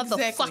into your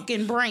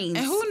motherfucking brains.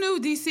 And who knew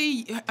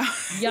DC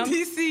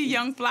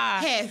Young Fly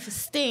has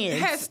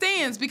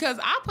stands? Because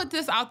I put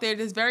this out there,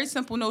 this very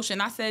simple notion.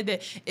 I said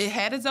that it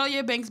had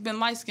Azealia Banks been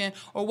light skinned,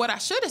 or what I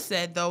should have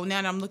said though,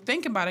 now that I'm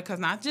thinking about it, because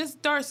not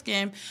just dark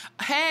skinned,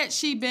 had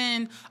she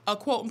been a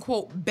quote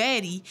unquote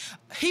baddie,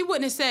 he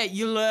wouldn't have said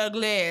you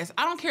ugly ass.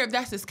 I don't care if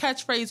that's his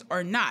catchphrase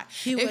or not.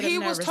 If he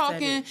was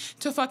talking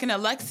to fucking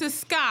Alexis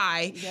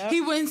Sky,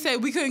 he wouldn't say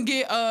we couldn't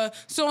get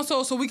so and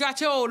so we got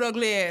your old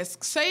ugly ass.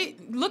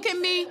 Look at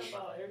me.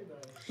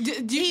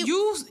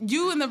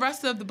 You and the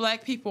rest of the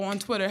black people on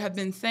Twitter have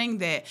been saying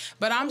that,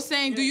 but I'm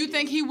saying, do you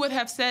think he would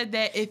have said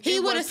that if he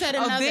would have said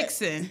a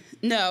vixen?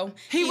 No,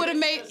 he would have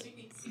made.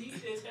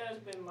 It has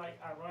been like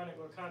ironic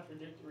or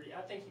contradictory.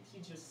 I think he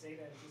just say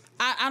that.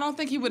 I don't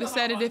think he would have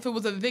said it if it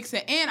was a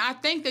vixen. And I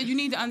think that you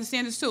need to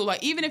understand this too.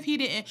 Like, even if he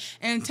didn't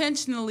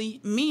intentionally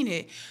mean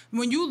it,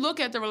 when you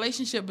look at the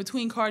relationship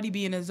between Cardi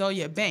B and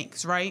Azealia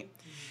Banks, right?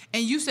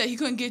 And you said he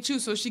couldn't get you,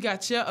 so she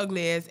got your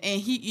ugly ass.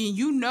 And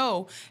you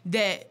know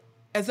that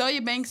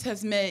Azealia Banks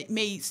has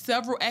made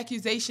several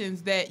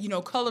accusations that,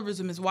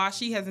 colorism is why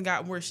she hasn't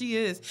gotten where she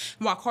is,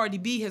 why Cardi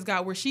B has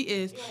got where she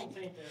is. You don't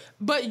think that.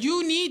 But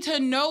you need to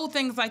know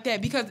things like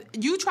that, because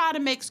you try to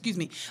make,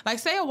 like,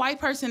 say a white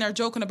person are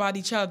joking about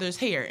each other's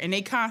hair and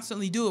they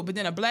constantly do it, but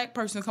then a black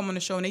person come on the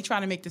show and they try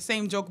to make the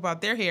same joke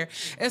about their hair.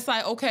 It's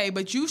like, okay,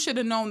 but you should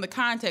have known the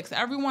context.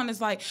 Everyone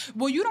is like,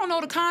 well, you don't know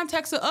the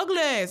context of ugly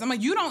ass. I'm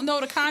like, you don't know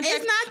the context.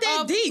 It's not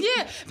that deep.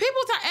 Yeah,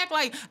 people act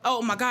like,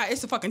 oh my God,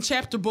 it's a fucking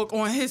chapter book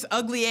on his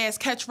ugly ass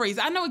catchphrase.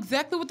 I know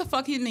exactly what the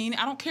fuck he mean.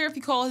 I don't care if he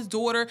call his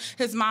daughter,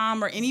 his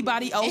mom, or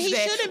anybody else he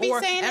that, shouldn't be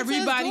or saying everybody.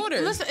 it to his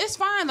daughter. Listen, it's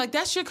fine. Like,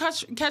 that's your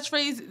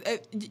catchphrase.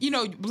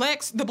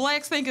 The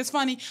blacks think it's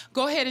funny.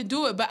 Go ahead and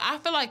do it. But I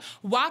feel like,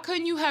 why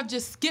couldn't you have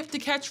just skipped the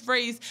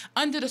catchphrase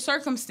under the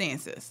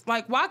circumstances?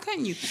 Like, why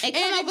couldn't you? And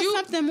come up with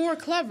something more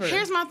clever.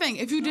 Here's my thing.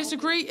 If you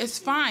disagree, it's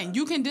fine.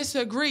 You can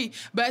disagree.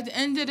 But at the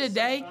end of the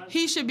day,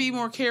 he should be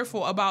more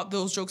careful about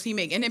those jokes he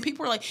make. And then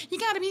people are like, you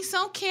got to be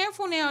so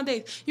careful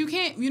nowadays. You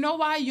can't. You know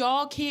why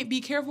y'all can't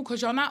be careful?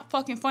 Because y'all not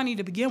fucking funny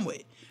to begin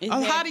with.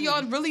 Exactly. A lot of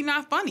y'all really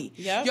not funny.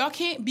 Yep. Y'all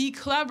can't be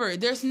clever.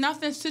 There's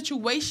nothing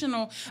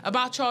situational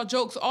about y'all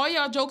jokes. All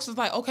y'all jokes is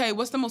like, okay,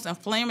 what's the most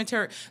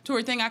inflammatory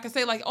thing I can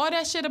say? Like, all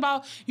that shit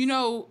about,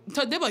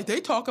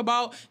 they talk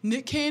about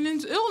Nick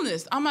Cannon's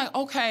illness. I'm like,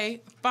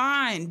 okay,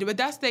 fine. But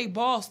that's their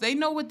boss. They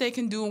know what they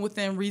can do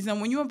within reason.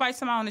 When you invite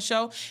someone on the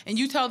show and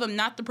you tell them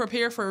not to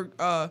prepare for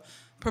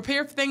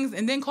things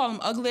and then call them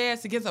ugly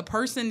ass against a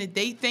person that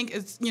they think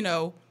is,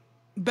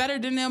 better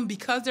than them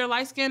because they're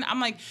light skinned,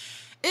 I'm like,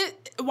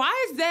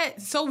 why is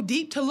that so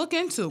deep to look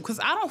into? Because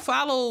I don't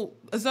follow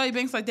Azealia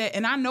Banks like that,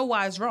 and I know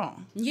why it's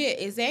wrong. Yeah,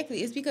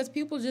 exactly. It's because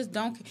people just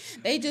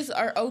they just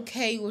are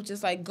okay with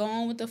just like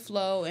going with the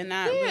flow and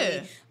not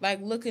really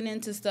like looking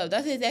into stuff.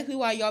 That's exactly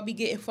why y'all be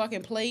getting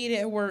fucking played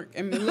at work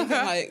and be looking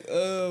like,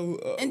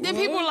 and then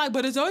people are like,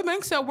 but Azealia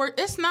Banks at work.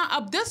 It's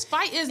not. This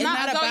fight is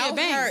not about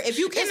Banks. Her. If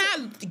you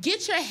cannot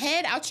get your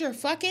head out your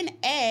fucking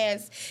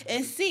ass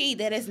and see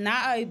that it's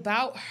not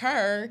about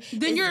her,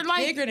 then you're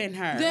like bigger than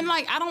her. Then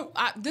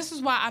this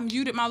is why I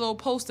muted my little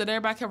post that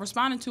everybody kept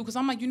responding to, because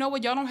I'm like, you know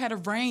what? Y'all don't have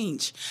a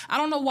range. I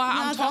don't know why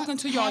I'm talking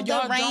to y'all.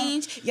 Y'all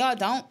range. Y'all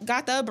don't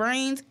got the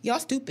brains. Y'all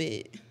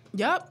stupid.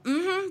 Yep.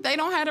 Mm-hmm. They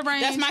don't have the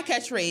range. That's my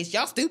catchphrase.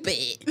 Y'all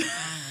stupid.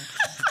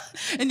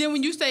 And then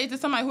when you say it to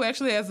somebody who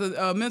actually has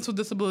a mental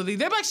disability,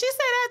 they're like, she said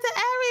that to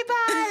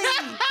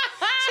everybody.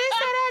 She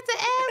said that to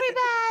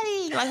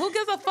everybody. Like, who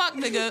gives a fuck,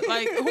 nigga?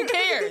 Like, who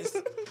cares?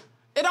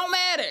 It don't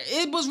matter.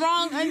 It was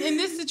wrong in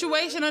this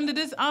situation under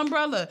this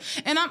umbrella.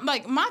 And I'm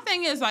like, my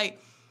thing is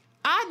like,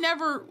 I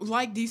never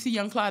liked DC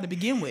Young Fly to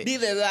begin with.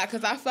 Neither did I,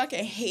 because I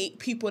fucking hate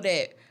people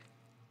that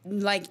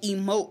like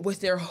emote with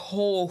their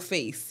whole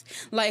face.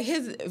 Like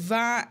his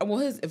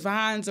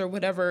vines or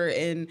whatever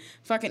and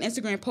fucking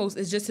Instagram post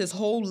is just his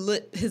whole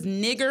lip, his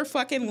nigger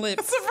fucking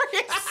lips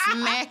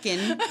smacking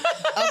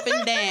up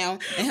and down,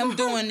 and him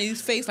doing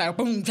these face like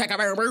boom chicka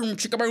boom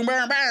chicka boom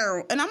boom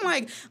boom. And I'm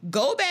like,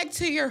 go back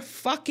to your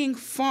fucking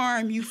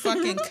farm, you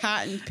fucking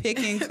cotton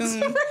picking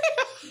coon.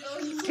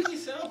 You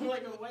sound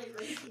like a white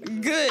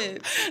racist.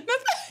 Good.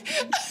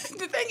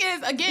 The thing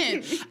is,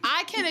 again,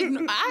 I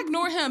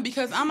ignore him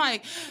because I'm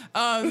like,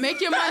 make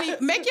your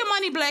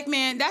money, black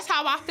man. That's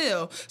how I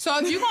feel. So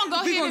if you're gonna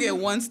go ahead, gonna get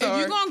 1 star. If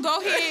you're gonna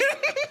go ahead,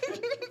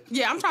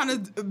 yeah, I'm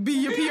trying to be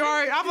your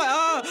PR. I'm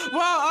like,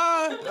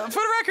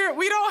 for the record,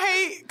 we don't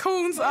hate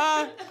coons.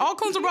 All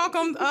coons are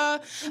welcome.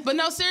 But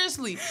no,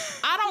 seriously,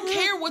 I don't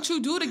care what you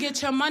do to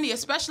get your money,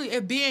 especially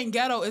if being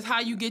ghetto is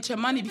how you get your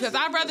money. Because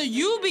I'd rather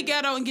you be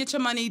ghetto and get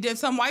your money than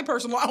some white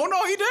person. Like, oh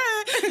no, he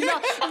did.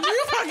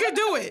 You fucking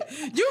do it.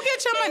 You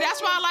get your money.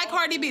 That's why I like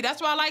Cardi B.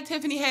 That's why I like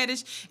Tiffany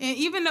Haddish. And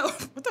even though,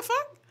 what the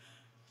fuck?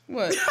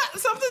 What?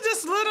 Something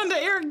just slid under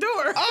Eric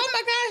door. Oh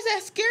my gosh,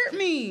 that scared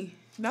me.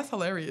 That's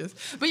hilarious.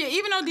 But yeah,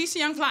 even though DC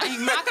Young Fly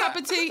ain't my cup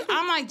of tea,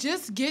 I'm like,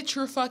 just get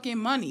your fucking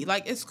money.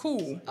 Like, it's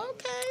cool.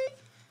 Okay.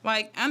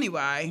 Like,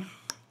 anyway.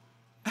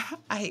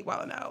 I hate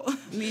Wild 'N Out.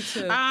 Me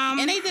too.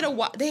 And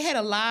they had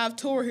a live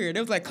tour here.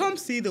 They was like, come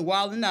see the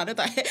Wild 'N Out. They're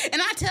like,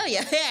 and I tell you,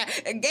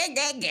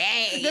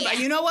 They're like,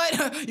 you know what?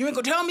 You ain't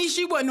gonna tell me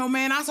she wasn't no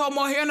man. I saw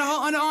more hair on her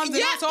underarms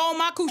than I saw on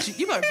my coochie.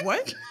 You like,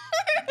 what?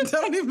 That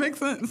don't even make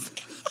sense.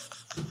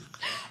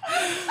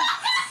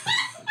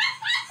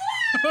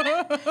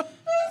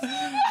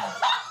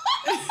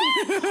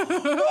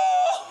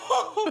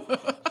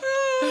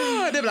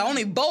 They're like,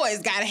 only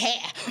boys got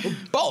hair.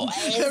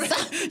 Boys. Your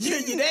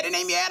daddy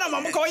named you Adam.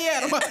 I'm gonna call you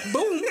Adam.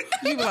 Boom.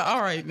 You be like,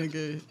 all right,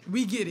 nigga.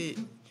 We get it.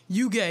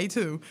 You gay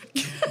too.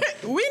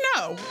 We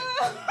know.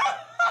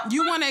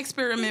 You want to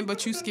experiment,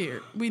 but you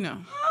scared. We know.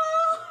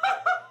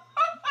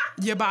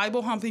 Your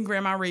Bible humping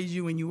grandma raised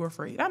you and you were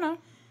afraid. I know.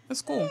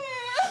 It's cool.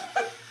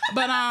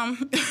 But all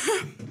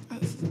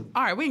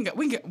right,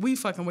 we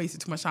fucking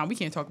wasted too much time. We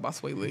can't talk about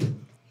Sway Lee.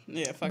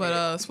 Yeah, fuck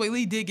But Sway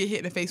Lee did get hit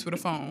in the face with a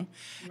phone,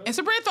 and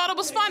Sabrina thought it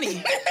was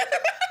funny.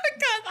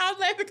 Because I was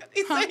laughing because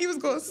he said he was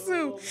going to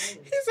sue.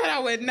 He said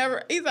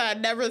I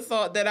never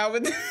thought that I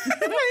would. I'm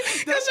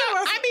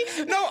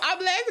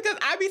laughing because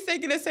I be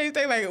thinking the same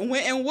thing. Like,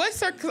 in what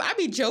circle? Because I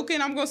be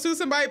joking, I'm going to sue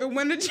somebody, but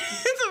when the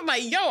chance is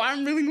like, yo,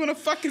 I'm really going to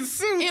fucking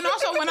sue. And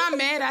also, when I'm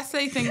mad, I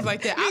say things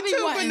like that. I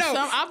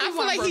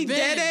feel like he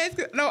dead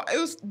ass. No, it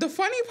was the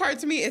funny part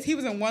to me is he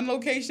was in one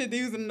location, then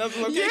he was in another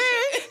location.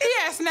 Yeah, he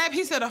had snap.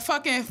 He said a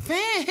fucking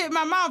fan hit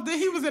my mouth. Then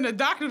he was in the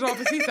doctor's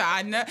office. He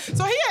said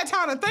so he had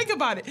time to think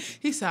about it.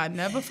 He said I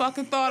never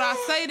fucking thought I'd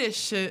say this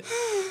shit,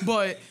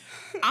 but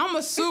I'm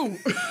a sue.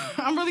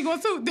 I'm really going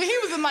to sue.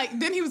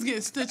 Then he was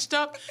getting stitched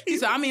up. He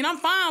said, I mean, I'm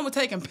fine with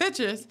taking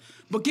pictures,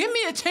 but give me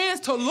a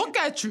chance to look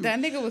at you. That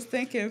nigga was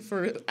thinking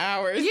for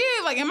hours.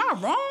 Yeah, like, am I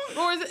wrong?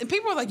 Or is it,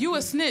 people are like, you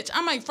a snitch.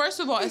 I'm like, first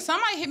of all, if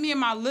somebody hit me in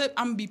my lip,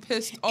 I'm going to be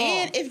pissed off.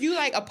 And if you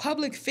like a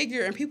public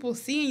figure and people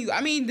seeing you,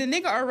 I mean, the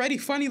nigga already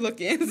funny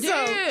looking. So.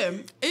 Yeah,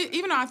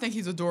 even though I think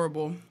he's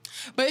adorable.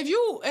 But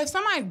if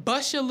somebody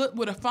busts your lip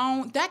with a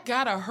phone, that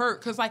gotta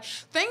hurt. Cause like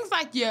things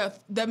like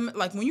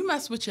like when you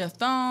mess with your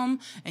thumb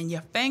and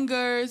your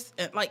fingers,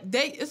 and like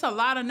it's a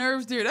lot of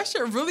nerves there. That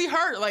shit really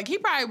hurt. Like he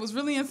probably was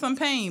really in some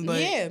pain.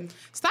 But yeah,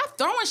 stop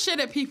throwing shit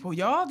at people,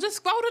 y'all.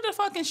 Just go to the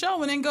fucking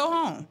show and then go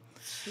home.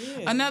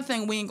 Yeah. Another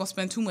thing we ain't gonna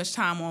spend too much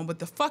time on, but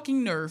the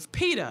fucking nerve,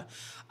 PETA.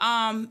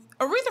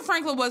 Aretha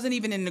Franklin wasn't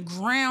even in the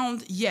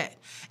ground yet.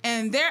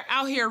 And they're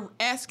out here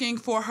asking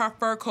for her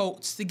fur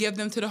coats to give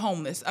them to the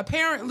homeless.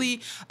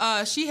 Apparently,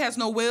 she has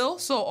no will,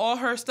 so all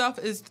her stuff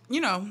is,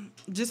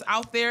 just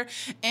out there.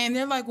 And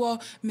they're like,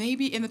 well,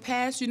 maybe in the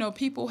past,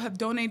 people have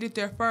donated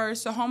their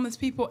furs to homeless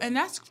people, and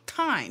that's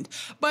kind.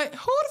 But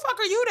who the fuck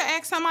are you to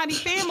ask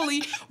somebody's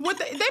family what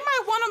they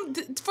might want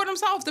them for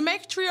themselves? The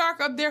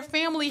matriarch of their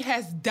family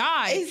has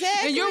died.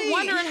 Exactly. And you're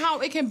wondering how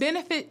it can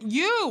benefit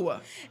you.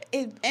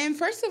 And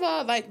first of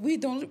all, like,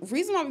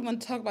 reason why we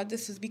want to talk about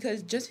this is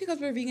because just because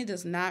we're vegan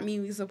does not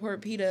mean we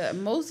support PETA.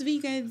 Most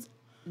vegans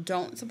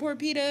don't support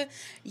PETA.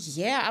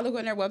 Yeah, I look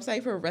on their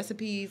website for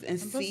recipes and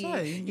see,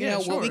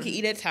 what we can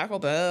eat at Taco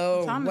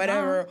Bell,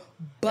 whatever.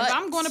 But if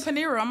I'm going to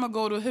Panera, I'm going to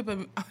go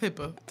to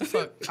HIPAA. The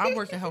fuck? I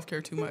work in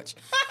healthcare too much.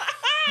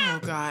 Oh,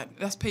 God.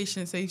 That's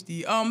patient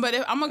safety. But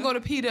if I'm going to go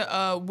to PETA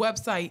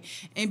website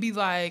and be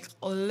like,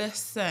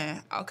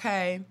 listen,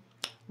 okay,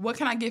 what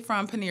can I get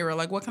from Panera?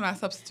 Like, what can I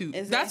substitute?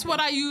 Exactly. That's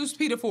what I use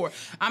PETA for.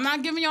 I'm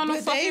not giving y'all no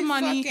fucking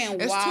money.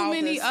 There's too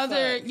many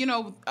other,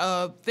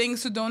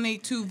 things to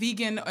donate to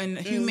vegan and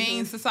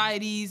humane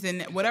societies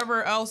and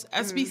whatever else,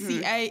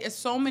 SPCA. It's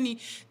so many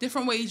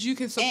different ways you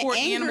can support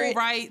animal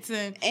rights.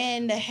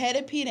 And the head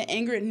of PETA,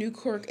 Ingrid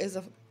Newkirk, is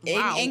a...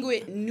 Wow.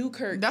 Ingrid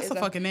Newkirk. That's a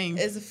fucking name.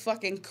 Is a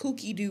fucking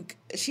kooky duke.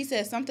 She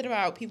said something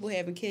about people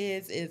having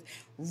kids is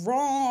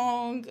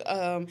wrong,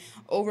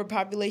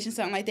 overpopulation,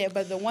 something like that.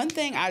 But the one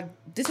thing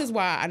this is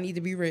why I need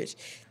to be rich.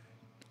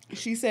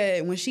 She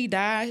said when she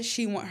dies,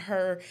 she want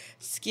her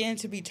skin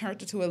to be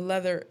turned into a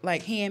leather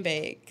like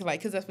handbag,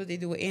 like because that's what they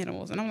do with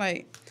animals. And I'm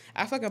like,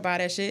 I fucking buy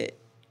that shit.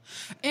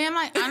 And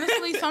like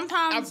honestly,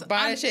 sometimes I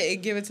buy that shit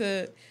and give it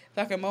to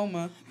fucking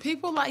MoMA.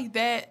 People like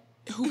that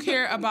who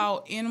care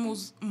about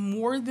animals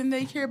more than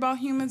they care about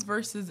humans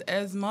versus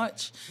as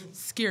much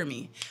scare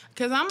me.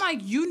 Because I'm like,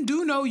 you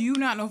do know you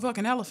not no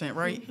fucking elephant,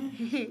 right?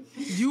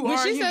 You when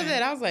are she human. said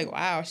that, I was like,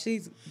 wow,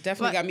 she's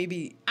definitely got me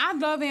beat. I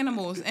love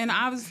animals, and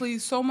obviously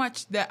so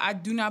much that I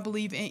do not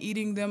believe in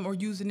eating them or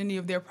using any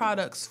of their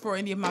products for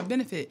any of my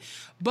benefit.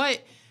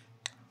 But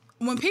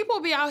when people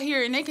be out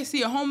here and they can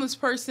see a homeless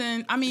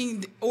person,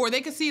 or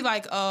they can see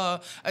like a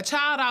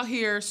child out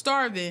here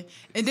starving,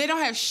 and they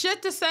don't have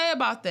shit to say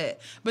about that,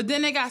 but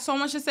then they got so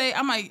much to say,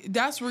 I'm like,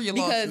 that's where you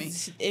lost me.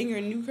 Because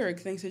Ingrid Newkirk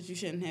thinks that you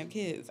shouldn't have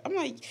kids. I'm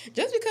like,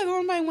 just because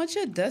nobody wants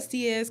your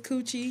dusty ass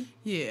coochie.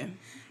 Yeah.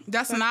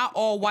 That's not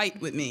all white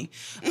with me.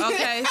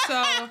 Okay,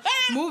 so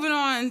moving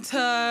on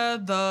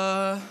to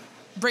the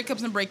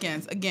breakups and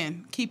break-ins.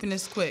 Again, keeping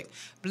this quick.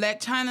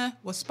 Blac Chyna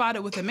was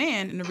spotted with a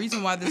man, and the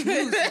reason why this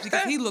news is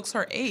because he looks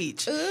her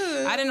age.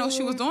 Ooh. I didn't know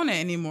she was doing that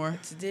anymore.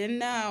 Didn't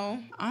know.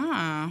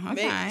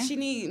 Okay. She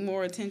need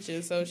more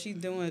attention, so she's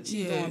going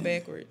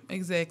backward.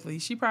 Exactly.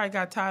 She probably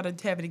got tired of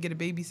having to get a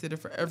babysitter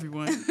for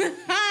everyone.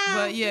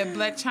 But yeah,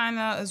 Blac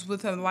Chyna is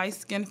with a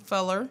light-skinned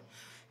feller.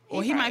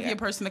 Or he might be a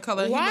person of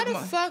color. Why the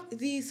fuck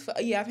these...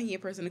 Yeah, I think he a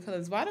person of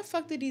color. Why the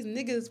fuck do these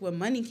niggas with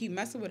money keep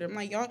messing with him?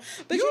 Like, y'all...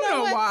 But you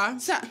know what? Why.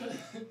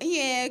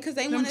 Yeah, because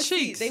they want to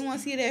see... They want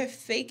to see that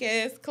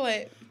fake-ass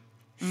clip.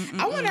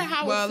 I wonder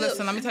how Well,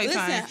 listen, let me tell you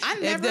something.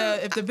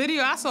 If the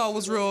video I saw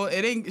was real,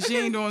 she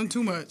ain't doing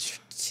too much.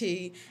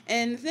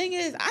 And the thing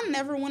is, I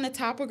never want to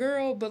top a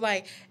girl, but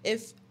like,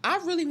 if I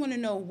really want to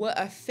know what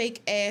a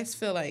fake ass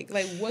feel like.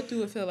 Like, what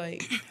do it feel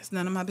like? It's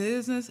none of my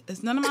business.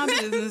 It's none of my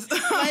business.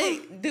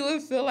 Like, do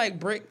it feel like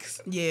bricks?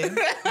 Yeah,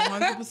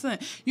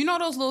 100%. You know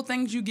those little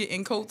things you get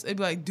in coats? It'd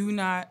be like, do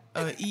not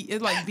eat.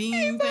 It's like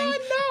bean thing. No.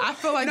 I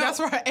feel like that's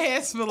what her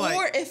ass feel like.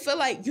 Or it feel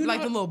like, you like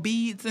know, the little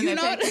beads in you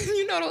that know, thing.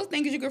 you know those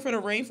things you get from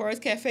the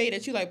Rainforest Cafe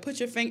that you like put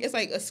your finger. It's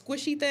like a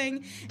squishy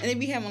thing, and they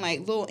be having like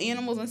little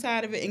animals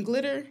inside of it and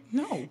glitter.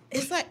 No.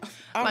 It's like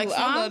I Like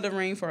love the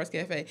Rainforest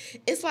Cafe.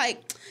 It's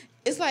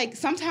like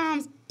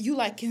sometimes you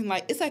like can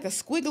like it's like a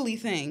squiggly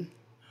thing.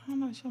 I don't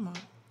know what you're talking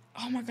about.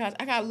 Oh my gosh,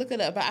 I gotta look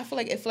it up, but I feel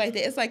like it feel like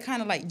that. It's like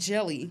kind of like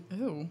jelly.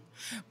 Ew.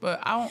 But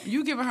I don't.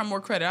 You giving her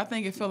more credit. I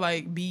think it feel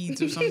like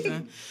beads or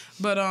something.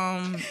 But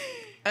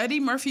Eddie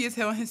Murphy is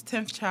having his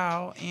 10th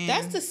child, and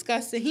That's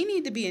disgusting. He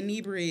need to be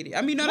inebriated.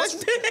 I mean, no, that's.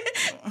 Damn.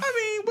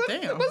 What's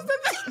the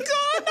thing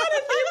going on?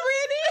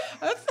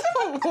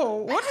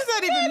 Inebriated? What does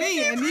that even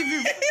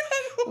mean?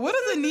 What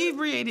does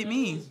inebriated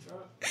mean?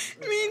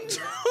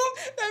 Drunk.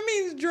 That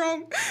means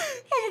drunk.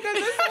 Oh my god,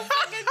 that's so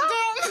fucking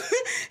dumb.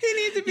 He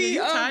needs to be.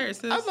 Yeah, you tired,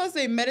 sis. I was about to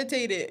say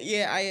meditated.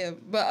 Yeah, I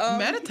am. But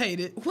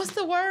Meditated. What's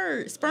the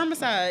word?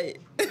 Spermicide.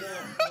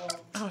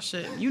 Oh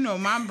shit! You know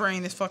my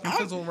brain is fucking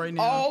fizzled right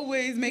now.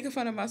 Always making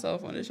fun of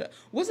myself on this show.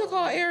 What's it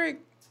called,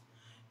 Eric?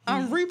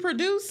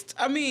 Reproduced.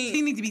 I mean,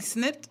 He need to be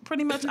snipped,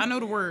 pretty much. I know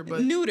the word,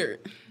 but neutered.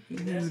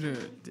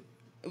 neutered.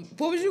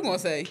 What was you gonna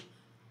say?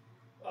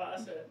 I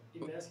said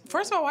emasculated.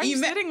 First of all, why are you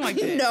sitting like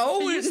that? No.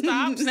 Can you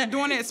stop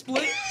doing that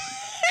split?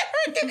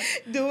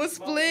 Do a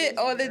split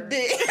on the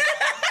dick.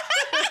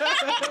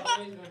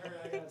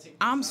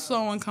 I'm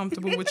so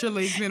uncomfortable with your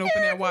legs being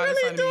open that wide in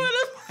really front of me. doing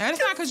And it's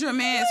not because you're a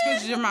man, it's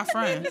because you're my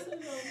friend. He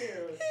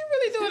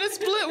really doing a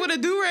split with a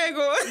do-rag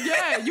on.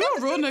 Yeah, you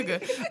a real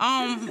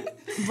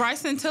nigga.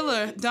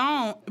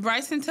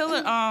 Bryson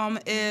Tiller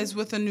is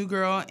with a new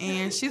girl,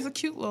 and she's a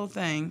cute little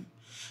thing.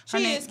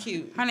 She is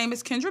cute. Her name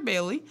is Kendra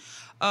Bailey.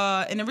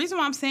 And the reason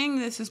why I'm saying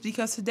this is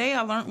because today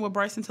I learned what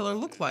Bryson Tiller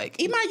looked like.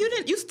 Iman,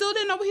 you still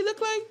didn't know what he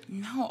looked like?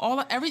 No, He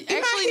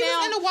now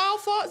was in the Wild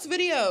Thoughts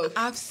video.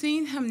 I've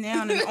seen him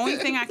now, and the only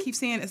thing I keep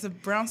seeing is a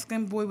brown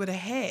skinned boy with a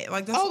hat.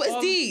 Like that's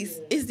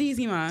It's these,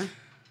 Iman.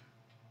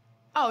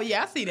 Oh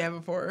yeah, I see that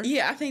before.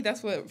 Yeah, I think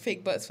that's what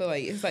fake butts feel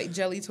like. It's like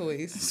jelly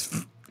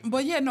toys.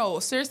 But yeah, no,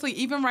 seriously,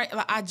 even like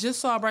I just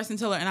saw Bryson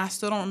Tiller and I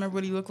still don't remember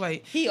what he looked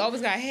like. He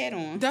always got a hat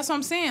on. That's what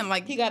I'm saying.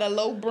 Like He got a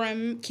low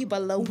brim. Keep a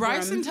low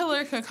Bryson brim.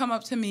 Tiller could come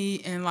up to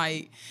me and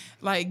like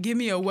give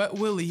me a wet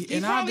willy,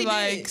 and I'd be probably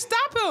like, did.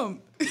 stop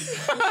him.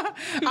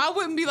 I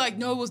wouldn't be like,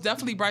 no, it was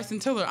definitely Bryson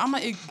Tiller. I'm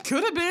like, it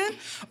could have been,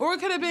 or it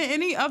could have been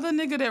any other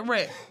nigga that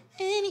rap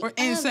or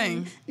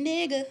insane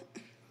nigga.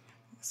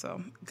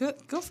 So good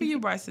for you,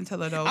 Bryson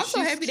Tiller. Though I'm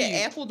so She's happy cute.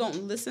 that Apple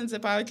don't listen to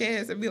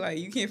podcasts and be like,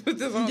 you can't put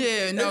this on.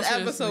 Yeah, no, this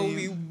episode will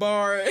be seriously.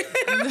 barred.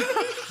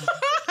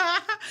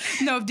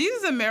 No, if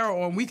Jesus and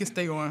Meryl on, we can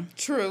stay on.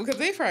 True, because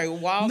they probably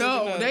wild.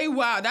 No, they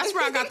wild. That's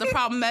where I got the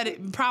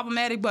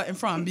problematic button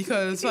from,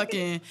 because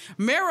fucking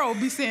Meryl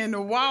be saying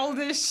the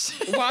wildest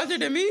shit. wilder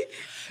than me.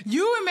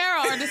 You and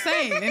Meryl are the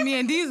same, and me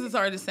and Jesus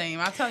are the same.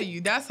 I tell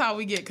you, that's how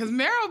we get. Because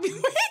Meryl be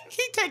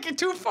he take it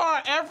too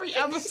far every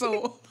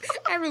episode.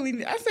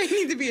 I say he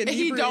need to be a.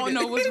 He don't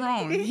know what's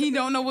wrong. He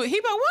don't know what he.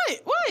 But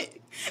what?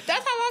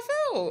 That's how I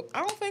feel. I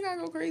don't think I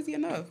go crazy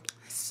enough.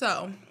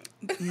 So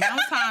now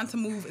it's time to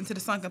move into the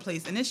sunken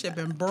place, and this shit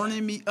been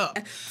burning me up.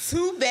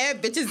 Two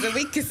bad bitches and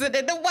we kissing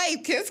in the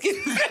white kiss.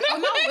 Oh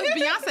no,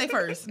 it's Beyonce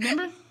first.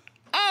 Remember?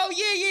 Oh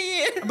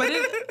yeah.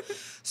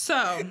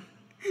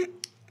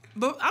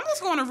 But I'm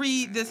just going to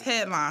read this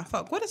headline.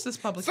 Fuck, what is this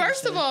publication?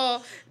 First of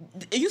all,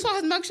 you saw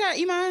his mugshot,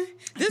 Iman?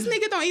 This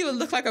nigga don't even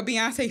look like a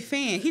Beyonce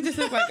fan. He just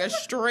looks like a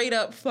straight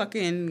up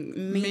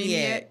fucking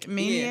maniac.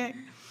 Maniac.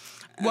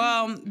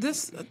 Well, I'm going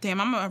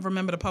to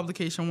remember the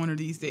publication one of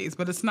these days,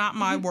 but it's not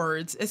my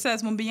words. It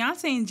says, when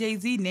Beyonce and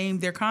Jay-Z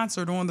named their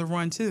concert On the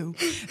Run 2,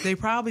 they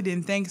probably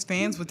didn't think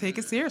fans would take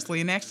it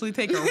seriously and actually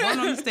take a run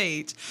on the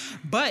stage.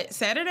 But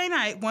Saturday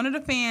night, one of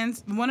the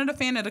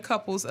fan of the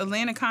couple's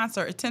Atlanta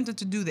concert attempted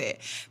to do that.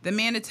 The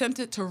man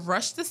attempted to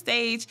rush the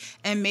stage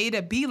and made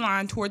a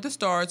beeline toward the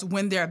stars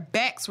when their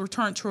backs were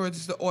turned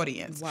towards the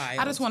audience. Wild.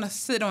 I just want to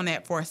sit on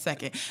that for a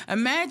second.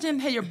 Imagine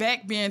your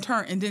back being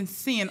turned and then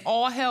seeing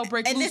all hell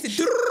break loose.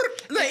 This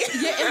like,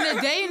 Yeah, in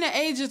the day and the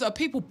ages of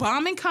people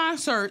bombing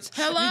concerts,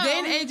 Hello? the day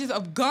and the ages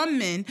of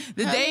gunmen,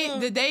 the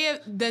Hello?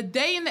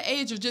 day and the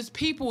age of just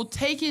people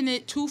taking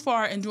it too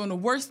far and doing the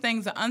worst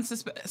things in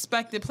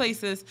unsuspected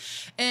places,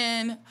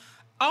 and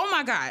oh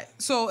my God!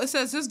 So it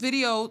says this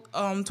video.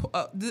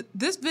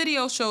 This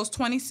video shows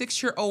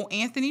 26-year-old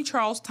Anthony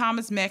Charles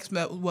Thomas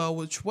Maxwell,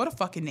 which what a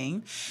fucking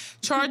name,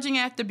 charging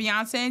after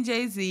Beyonce and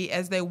Jay-Z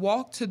as they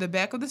walked to the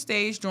back of the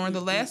stage during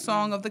the last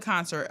song of the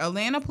concert.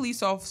 Atlanta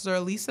police officer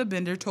Lisa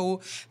Bender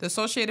told the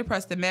Associated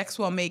Press that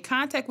Maxwell made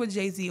contact with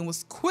Jay-Z and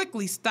was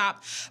quickly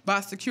stopped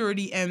by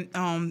security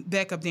and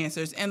backup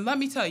dancers. And let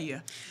me tell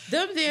you,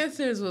 them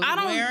dancers was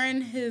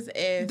wearing his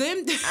ass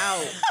them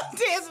out.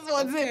 dancers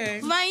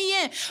wasn't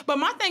playing. But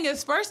my my thing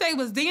is, first they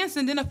was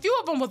dancing, then a few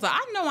of them was like,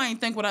 I know I ain't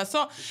think what I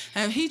saw.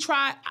 And he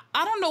tried,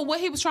 I don't know what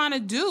he was trying to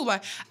do.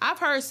 Like, I've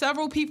heard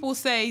several people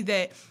say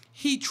that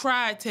he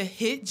tried to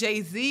hit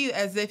Jay-Z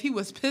as if he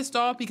was pissed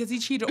off because he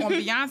cheated on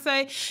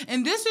Beyonce.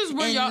 And this is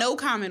where y'all... no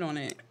comment on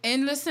it.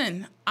 And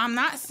listen, I'm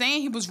not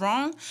saying he was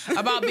wrong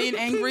about being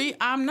angry.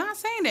 I'm not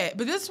saying that.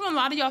 But this is when a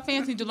lot of y'all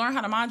fans need to learn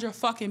how to mind your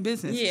fucking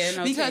business. Yeah,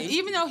 no Because tea.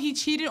 even though he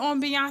cheated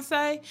on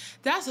Beyonce,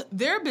 that's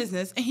their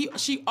business. And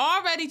she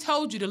already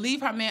told you to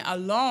leave her man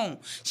alone.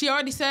 She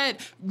already said,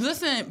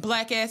 listen,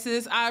 black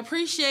asses, I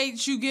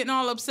appreciate you getting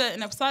all upset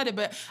and excited,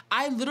 but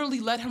I literally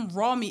let him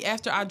raw me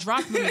after I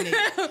dropped Lemonade.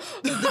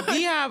 The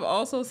Beehive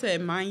also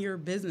said, mind your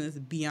business,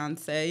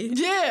 Beyonce.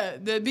 Yeah,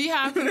 the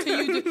Beehive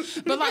continued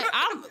to, but like,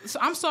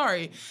 I'm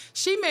sorry.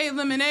 She made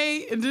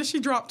Lemonade and then she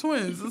dropped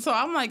Twins. So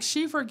I'm like,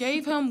 she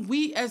forgave him.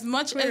 As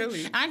much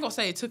Clearly. as, I ain't gonna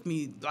say it took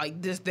me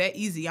like that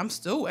easy. I'm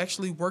still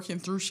actually working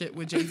through shit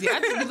with Jay-Z. I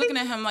just be looking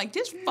at him like,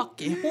 this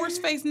fucking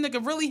horse-faced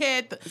nigga really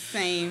had the...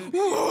 Same.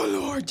 Oh,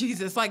 Lord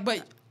Jesus. Like,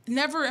 but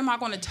never am I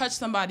going to touch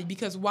somebody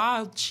because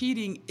while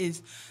cheating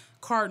is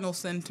cardinal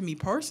sin to me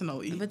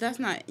personally. But that's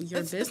not your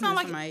business. It's not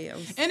like somebody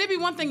else. And it'd be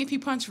one thing if he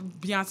punched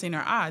Beyonce in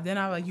her eye. Then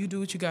I'm like, you do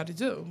what you got to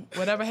do.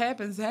 Whatever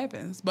happens,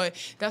 happens. But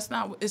that's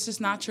not. It's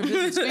just not your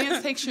business.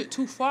 Fans take shit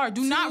too far.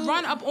 Do not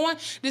run up on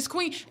this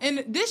queen.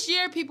 And this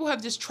year, people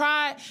have just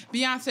tried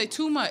Beyonce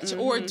too much,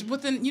 or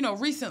within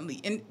recently.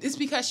 And it's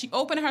because she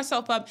opened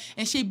herself up,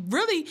 and she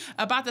really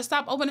about to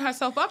stop opening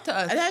herself up to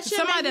us. That shit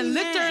Somebody made me done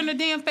licked her mad. in the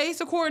damn face,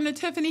 according to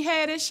Tiffany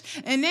Haddish.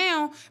 And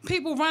now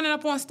people running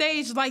up on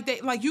stage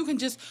like you can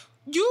just.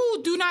 You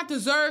do not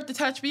deserve to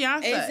touch Beyonce.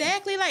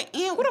 Exactly. Like,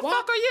 and Who the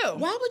fuck are you?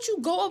 Why would you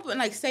go up and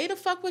like say the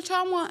fuck what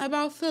y'all want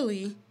about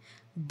Philly,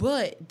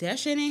 but that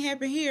shit ain't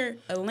happen here?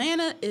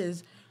 Atlanta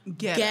is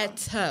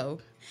ghetto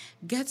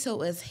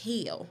as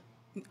hell.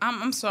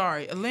 I'm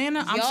sorry,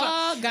 Atlanta. I'm Y'all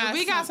sorry. got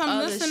We got some some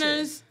other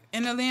listeners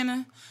in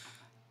Atlanta.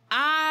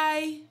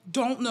 I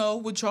don't know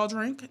what y'all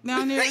drink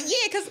down there. Yeah,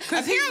 because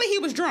apparently he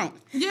was drunk.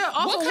 Yeah,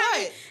 off of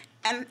what?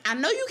 And I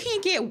know you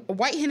can't get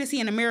white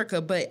Hennessy in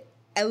America, but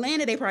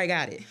Atlanta, they probably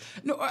got it.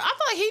 No, I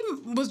feel like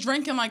he was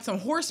drinking like some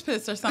horse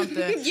piss or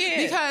something.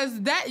 Yeah.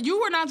 Because that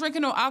you were not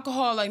drinking no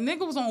alcohol. Like,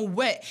 nigga was on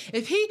wet.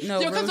 If he, because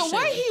the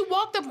way he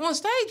walked up on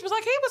stage was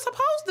like he was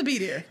supposed to be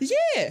there.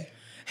 Yeah.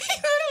 He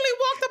literally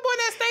walked up on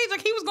that stage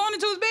like he was going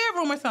into his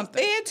bedroom or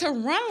something. And to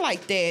run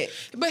like that.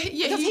 But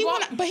yeah, he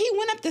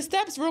went up the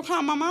steps real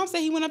calm. My mom said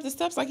he went up the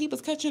steps like he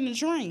was catching a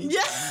train. Yeah.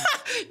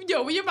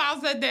 Yo, when your mom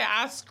said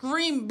that, I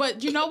screamed.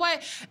 But you know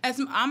what? As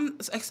I'm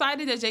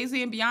excited that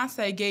Jay-Z and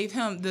Beyonce gave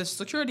him the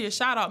security a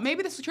shout out.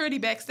 Maybe the security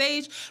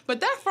backstage, but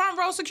that front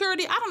row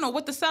security, I don't know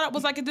what the setup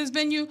was like at this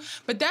venue,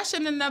 but that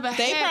shouldn't have never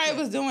happened. They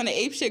probably was doing the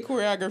ape shit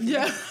choreography.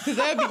 Yeah. Because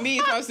that'd be me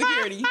if I was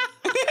security. Me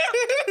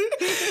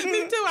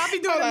too. I be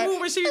doing the move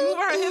where she move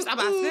her hips. I'm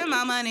about to spend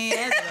my money.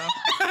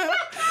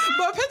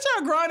 But picture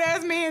a grown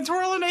ass man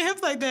twirling their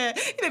hips like that.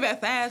 He live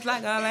fast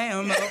like a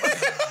Lambo.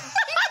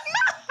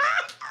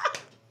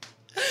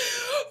 Ooh,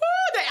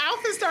 the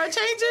outfits start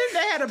changing.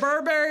 They had a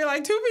Burberry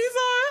like 2-piece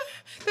on.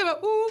 They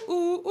like ooh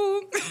ooh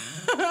ooh.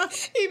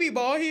 He be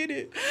bald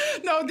headed.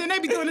 No, then they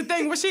be doing the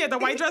thing where she had the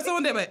white dress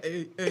on. They like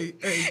hey hey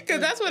hey. Because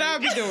that's what I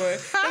be doing.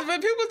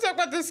 When people talk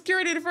about the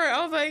security at first,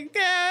 I was like,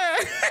 yeah.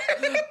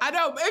 I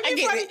know. It'd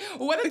be I funny. get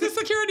What if the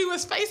security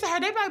was facing her?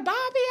 They be like, Bobby,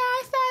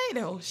 I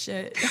say. Oh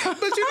shit.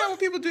 But you know when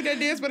people do that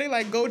dance where they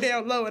like go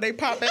down low and they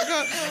pop back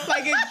up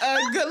like in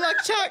Good Luck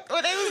Chuck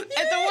when they was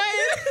at the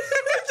wedding.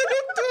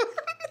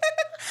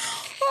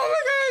 Oh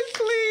my gosh,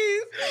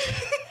 please.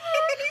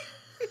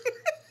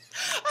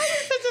 I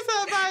just picture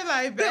somebody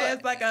like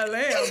fast like a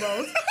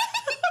Lambo.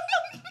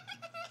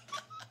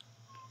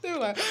 They were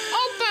like,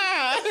 oh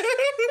God.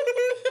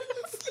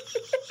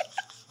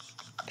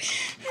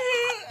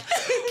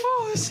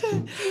 Oh shit.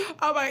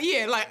 I'm like,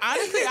 yeah, like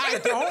honestly, I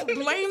don't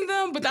blame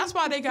them, but that's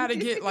why they gotta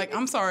get like,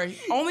 I'm sorry,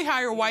 only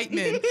hire white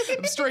men,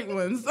 straight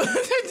ones,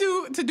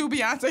 to do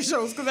Beyonce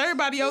shows because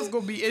everybody else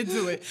gonna be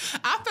into it.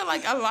 I feel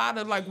like a lot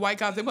of like white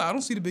guys, they like, I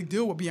don't see the big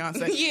deal with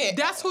Beyonce. Yeah.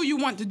 That's who you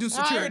want to do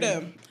security.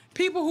 Hire them.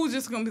 People who's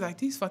just gonna be like,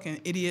 these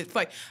fucking idiots,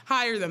 like,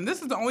 hire them.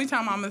 This is the only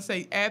time I'm gonna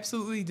say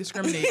absolutely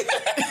discriminate.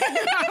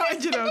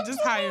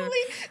 Just hire.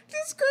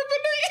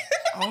 Discriminate.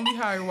 Only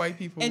hire white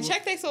people. And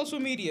check their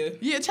social media.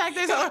 Yeah, check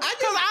this out.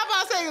 Because I'm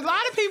about to say, a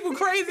lot of people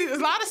crazy. A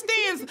lot of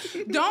stands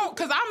don't.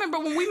 Because I remember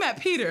when we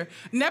met Peter,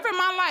 never in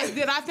my life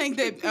did I think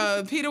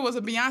that Peter was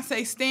a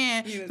Beyonce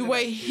stan the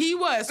way he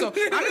was. So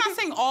I'm not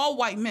saying all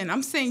white men.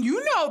 I'm saying,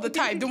 you know the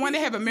type, the one that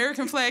have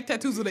American flag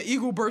tattoos with an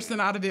eagle bursting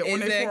out of it on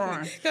their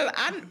forearm.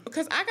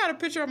 Because I got a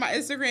picture on my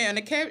Instagram, and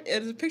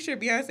it's a picture of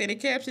Beyonce, and the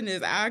caption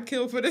is, I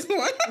kill for this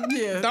one.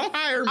 Yeah. Don't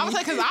hire me. I was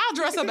like, because I'll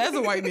dress up as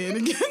a white man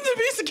to be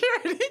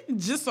security,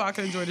 just so I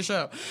can enjoy the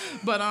show.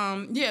 But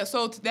yeah,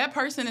 so that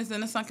person is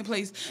in a sunken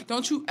place.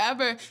 Don't you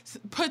ever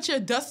put your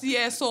dusty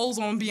ass souls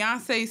on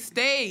Beyonce's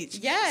stage.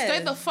 Yes.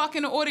 Stay the fuck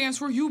in the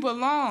audience where you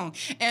belong.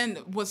 And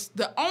was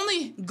the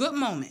only good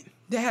moment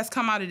that has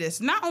come out of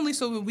this. Not only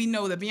so we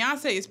know that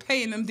Beyonce is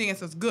paying them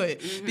dancers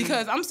good,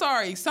 because I'm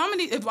sorry, I feel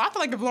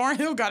like if Lauryn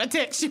Hill got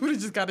attacked, she would have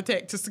just got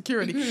attacked to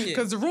security.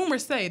 Because the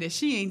rumors say that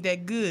she ain't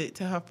that good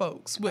to her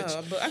folks. Which,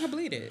 but I can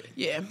believe it.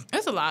 Yeah,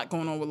 there's a lot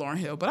going on with Lauryn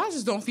Hill, but I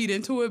just don't feed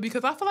into it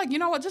because I feel like, you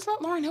know what, just let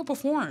Lauryn Hill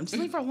perform.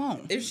 Just leave her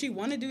alone. If she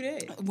want to do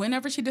that.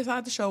 Whenever she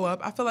decides to show up,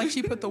 I feel like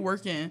she put the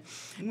work in.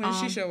 When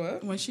she show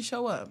up? When she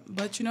show up.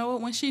 But you know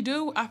what, when she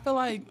do, I feel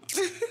like...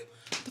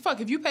 The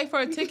fuck, if you pay for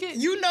a ticket,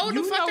 you know what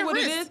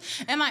risk. It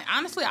is. And like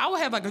honestly, I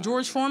would have like a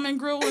George Foreman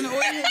grill in the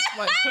audience.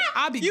 Like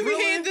I'll be grilling. You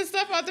be handing this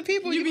stuff out to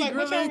people. You be like,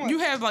 grilling. You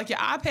have like your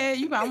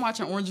iPad. I'm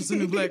watching Orange is the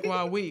New Black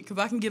while I wait because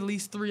I can get at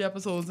least 3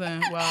 episodes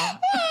in. Wow.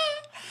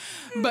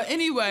 But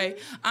anyway,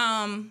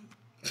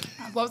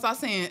 what was I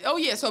saying? Oh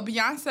yeah, so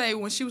Beyonce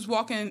when she was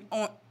walking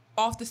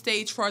off the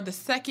stage for the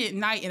second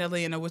night in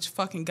Atlanta, which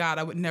fucking God,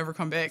 I would never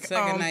come back.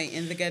 Second night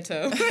in the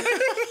ghetto.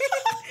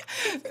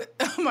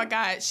 Oh my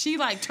God, she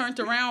like turned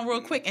around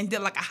real quick and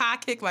did like a high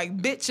kick, like,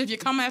 bitch, if you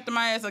come after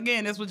my ass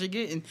again, that's what you're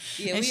getting.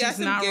 Yeah, and we got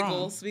some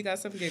giggles. We got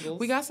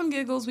some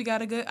giggles. We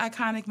got a good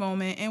iconic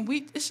moment, and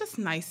it's just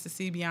nice to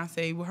see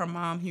Beyonce with her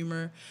mom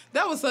humor.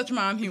 That was such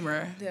mom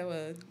humor. That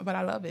was. But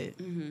I love it.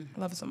 I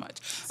love it so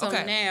much. So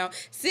now,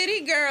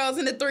 City Girls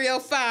in the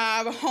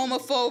 305,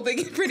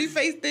 homophobic, pretty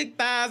face, thick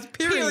thighs,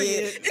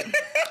 period.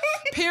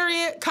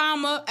 Period,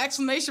 comma,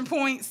 exclamation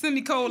point,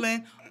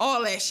 semicolon,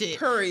 all that shit.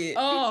 Period.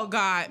 Oh,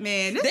 God,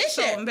 man. This is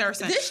so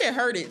embarrassing. This shit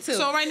hurt it, too.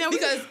 So right now,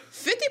 because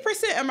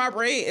 50% of my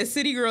brain is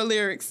City Girl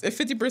lyrics, and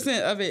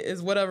 50% of it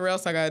is whatever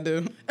else I gotta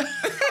do.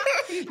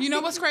 You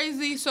know what's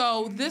crazy?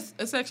 So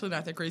it's actually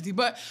not that crazy,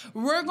 but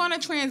we're going to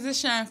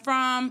transition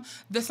from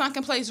the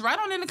sunken place right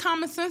on into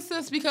common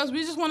census because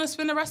we just want to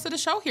spend the rest of the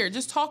show here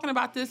just talking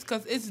about this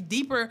because it's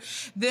deeper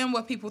than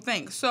what people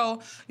think.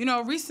 So,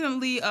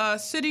 recently,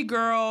 City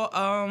Girl,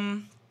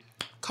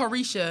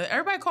 Carisha,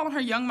 everybody calling her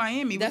Young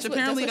Miami, that's which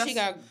apparently that's what she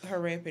got her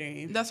rapping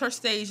name. That's her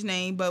stage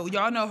name, but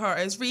y'all know her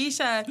as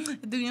Risha.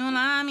 Do you know what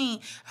I mean?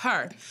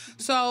 Her.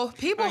 So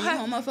people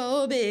have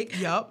homophobic.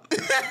 Yup.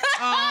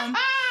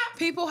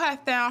 People have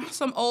found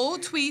some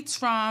old tweets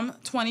from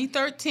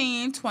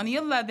 2013,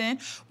 2011,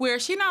 where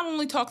she not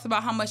only talks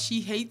about how much she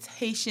hates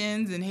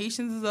Haitians and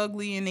Haitians is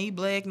ugly and they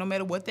black, no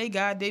matter what they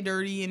got, they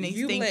dirty and they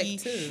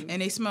stinky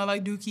and they smell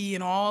like dookie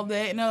and all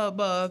that and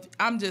above.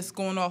 I'm just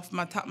going off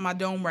my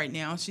dome right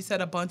now. She said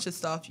a bunch of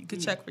stuff. You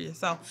could check for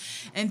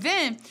yourself. And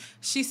then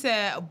she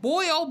said,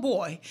 boy, oh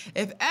boy,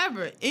 if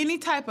ever any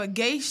type of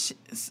gay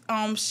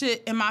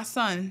shit in my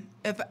son,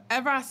 if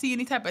ever I see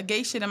any type of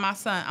gay shit in my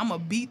son, I'm going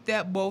to beat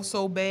that boy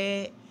so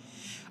bad.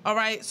 All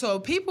right? So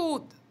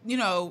people,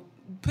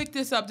 picked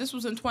this up. This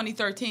was in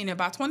 2013. And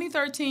by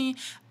 2013,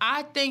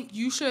 I think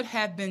you should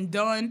have been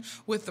done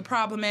with the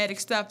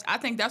problematic stuff. I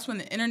think that's when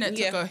the internet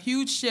took a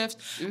huge shift.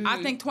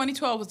 I think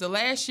 2012 was the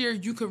last year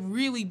you could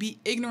really be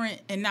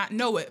ignorant and not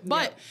know it.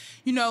 But,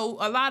 a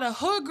lot of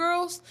hood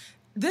girls...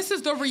 This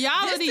is the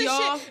reality,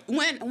 y'all.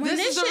 When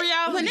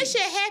this shit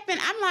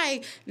happened, I'm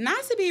like,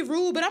 not to be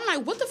rude, but I'm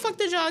like, what the fuck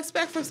did y'all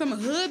expect from some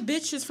hood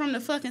bitches from the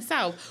fucking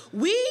South?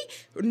 We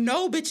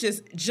know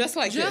bitches just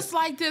like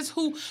this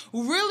who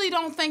really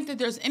don't think that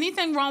there's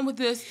anything wrong with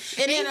this.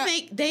 And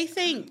they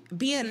think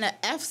being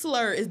the F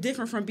slur is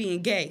different from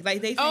being gay.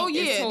 Like they think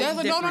it's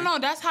totally different. No.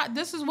 That's how.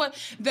 This is what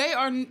they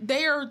are.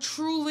 They are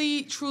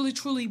truly, truly,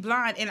 truly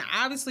blind. And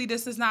obviously,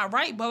 this is not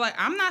right. But like,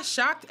 I'm not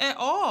shocked at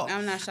all.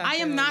 I'm not shocked. I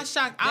am not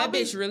shocked. That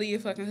bitch really a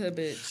fucking hood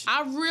bitch.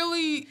 I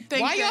really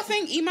think. Why y'all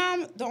think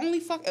Iman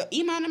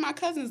Iman and my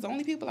cousins the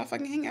only people I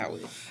fucking hang out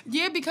with?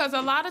 Yeah, because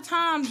a lot of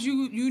times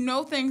you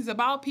know things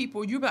about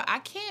people. You I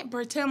can't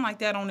pretend like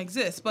that don't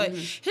exist. But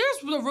here's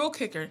the real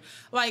kicker.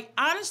 Like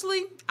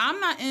honestly,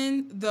 I'm not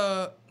in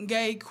the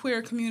gay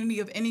queer community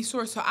of any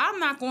sort, so I'm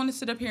not going to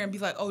sit up here and be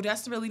like, oh,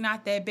 that's really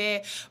not that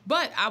bad.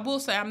 But I will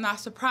say I'm not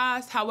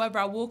surprised. However,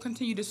 I will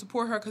continue to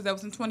support her because that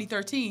was in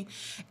 2013.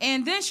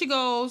 And then she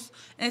goes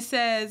and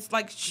says,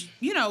 like,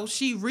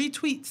 she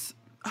retweets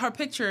her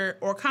picture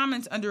or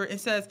comments under it and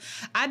says,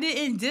 I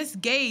didn't diss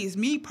gays.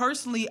 Me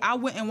personally, I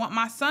wouldn't want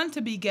my son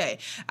to be gay.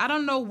 I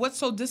don't know what's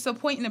so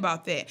disappointing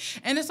about that.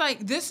 And it's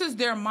like, this is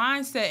their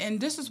mindset. And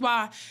this is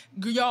why,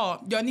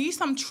 y'all need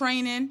some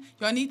training.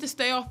 Y'all need to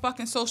stay off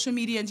fucking social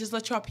media and just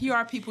let y'all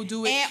PR people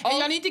do it. And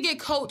y'all need to get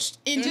coached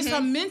in just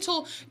a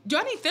mental,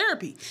 y'all need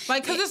therapy.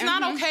 Like, because it's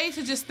not okay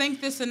to just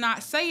think this and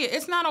not say it.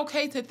 It's not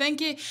okay to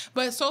think it,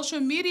 but social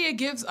media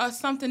gives us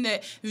something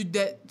that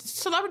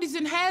celebrities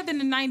didn't have in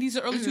the 90s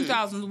or early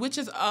 2000s. Which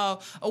is a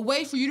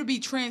way for you to be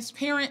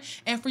transparent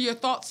and for your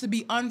thoughts to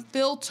be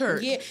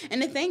unfiltered. Yeah,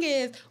 and the thing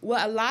is,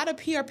 what a lot of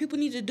PR people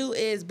need to do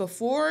is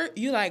before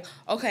you like,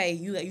 okay,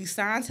 you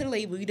sign to the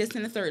label, you this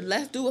and the third,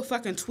 let's do a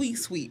fucking tweet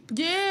sweep.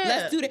 Yeah.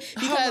 Let's do that.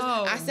 Because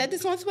I said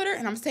this on Twitter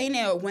and I'm saying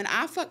that when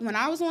I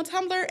was on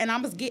Tumblr and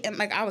I was getting,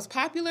 like, I was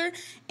popular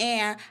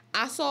and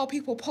I saw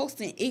people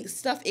posting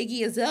stuff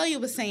Iggy Azalea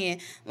was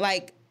saying,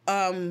 like,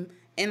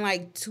 in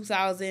like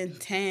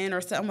 2010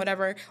 or something,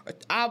 whatever,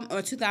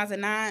 or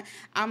 2009,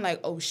 I'm like,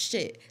 oh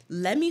shit,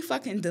 let me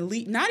fucking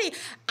delete. I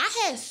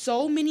had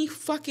so many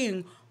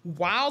fucking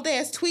wild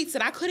ass tweets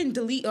that I couldn't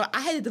delete, or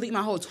I had to delete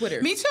my whole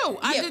Twitter. Me too.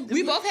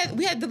 We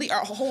had to delete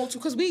our whole,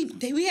 because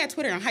we had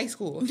Twitter in high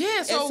school.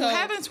 Yeah, so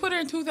having Twitter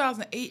in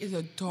 2008 is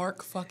a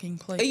dark fucking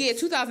place. Yeah,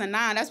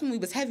 2009, that's when we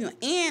was heavy on,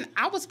 and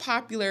I was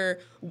popular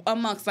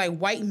amongst like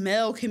white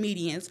male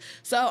comedians.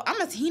 So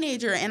I'm a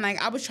teenager, and like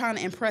I was trying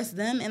to impress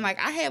them, and like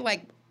I had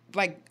like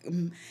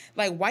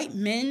white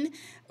men,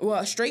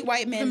 well, straight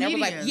white men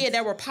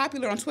that were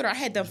popular on Twitter. I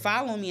had them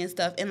follow me and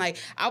stuff, and like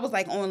I was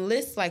like on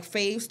lists, like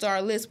fave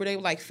star lists, where they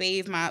would like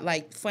fave my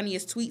like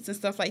funniest tweets and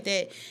stuff like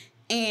that.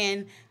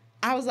 And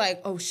I was like,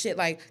 oh shit,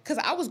 like, because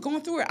I was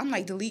going through it. I'm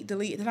like, delete.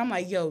 And I'm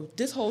like, yo,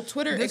 this whole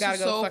Twitter, it gotta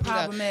go fucking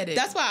problematic.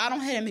 That's why I don't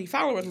have that many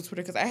followers on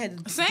Twitter, because I had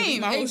to delete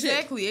my whole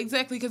shit.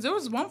 Exactly. Because there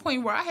was one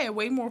point where I had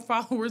way more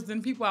followers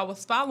than people I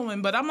was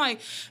following, but I'm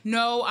like,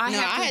 I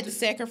had to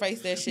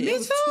sacrifice that shit. Me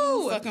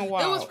too. Fucking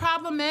wild. It was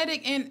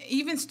problematic, and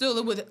even still,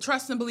 it was,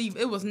 trust and believe,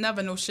 it was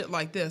never no shit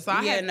like this.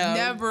 I had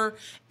never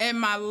in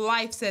my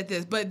life said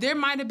this, but there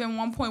might have been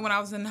one point when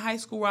I was in high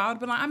school where I would have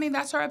been like, I mean,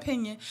 that's her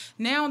opinion.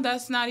 Now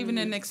that's not even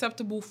an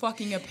acceptable fucking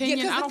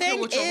opinion. I don't care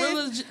what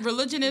your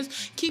religion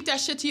is. Keep that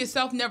shit to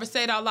yourself. Never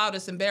say it out loud.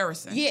 It's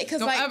embarrassing. Yeah, because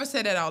don't ever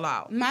say that out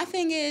loud. My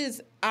thing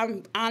is,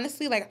 I'm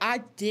honestly, like,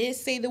 I did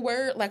say the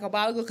word like a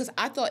while ago because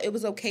I thought it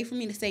was okay for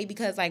me to say,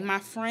 because like my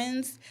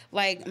friends,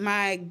 like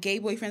my gay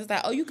boyfriends,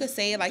 like, oh, you could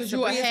say it like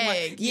you a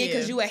hag. Yeah,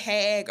 because you a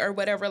hag or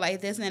whatever,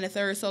 like this and the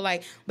third. So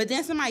like, but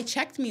then somebody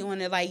checked me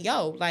on it, like,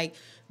 yo, like.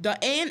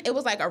 And it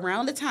was like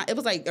around the time, it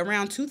was like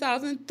around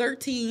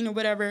 2013 or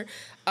whatever,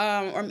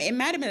 or it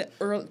might have been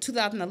early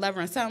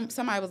 2011. And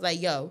somebody was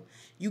like, "Yo,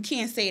 you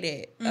can't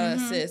say that,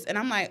 sis." And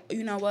I'm like,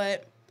 you know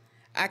what?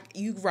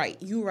 You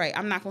right.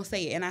 I'm not gonna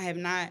say it, and I have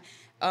not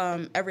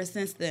ever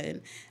since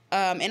then.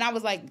 And I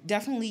was like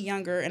definitely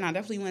younger, and I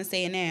definitely wouldn't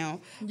say it now.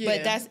 Yeah.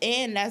 But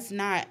that's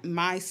not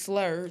my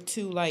slur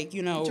to like,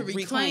 you know, to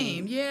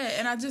reclaim. Yeah,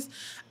 and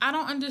I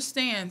don't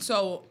understand.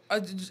 So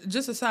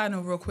just a side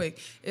note real quick.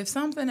 If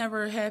something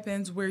ever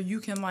happens where you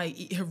can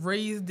like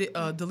erase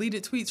the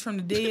deleted tweets from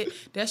the dead,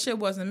 that shit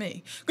wasn't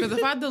me. Because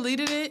if I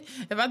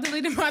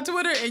deleted my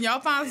Twitter and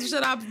y'all found some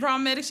shit,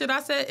 problematic shit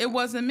I said, it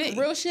wasn't me.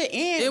 Real shit.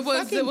 And it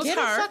was get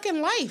her. A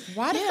fucking life.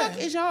 Why the fuck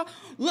is y'all...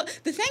 Look,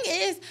 the thing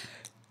is,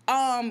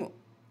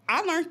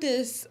 I learned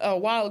this a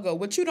while ago.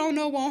 What you don't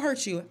know won't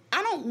hurt you.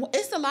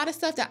 It's a lot of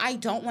stuff that I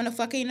don't want to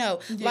fucking know.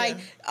 Yeah. Like,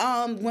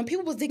 when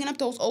people was digging up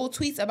those old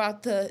tweets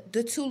about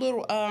the two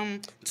little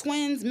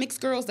twins,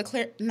 mixed girls,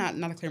 not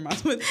a Claire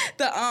Moss, but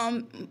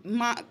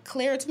the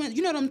Claire twins.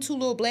 You know them two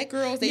little black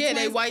girls?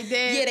 They white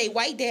dad. Yeah, they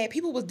white dad.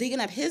 People was digging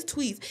up his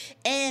tweets,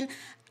 and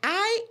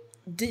I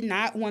did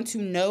not want to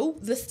know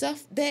the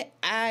stuff that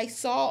I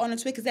saw on the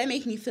Twitter, because that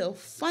made me feel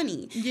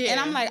funny. Yeah. And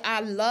I'm like,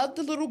 I love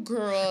the little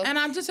girl. And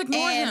I just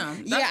ignore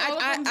him.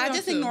 I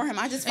just ignore him.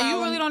 I just follow him. And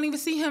you really don't even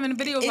see him in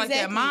the videos like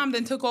that. Mom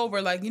then took over,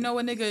 like, you know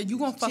what, nigga, you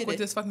gonna fuck with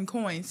this fucking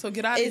coin, so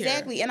get out of here.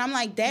 Exactly. And I'm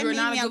like, that made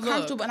me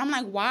uncomfortable. And I'm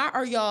like, why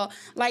are y'all,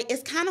 like,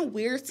 it's kind of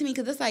weird to me,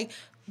 because it's like,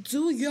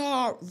 do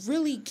y'all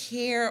really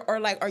care,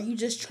 or like, are you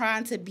just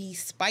trying to be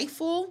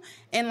spiteful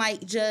and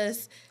like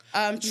just...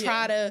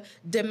 try to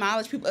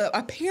demolish people.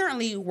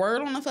 Apparently,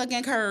 word on the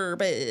fucking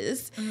curb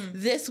is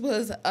this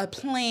was a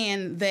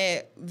plan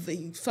that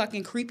the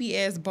fucking creepy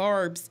ass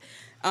Barbs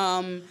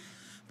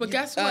but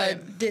guess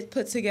what? Did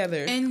put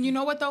together. And you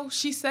know what though?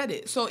 She said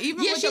it. So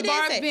even with the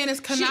Barbs being as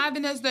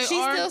conniving as they she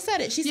are, still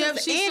said it. She still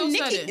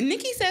said it.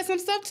 Nikki said some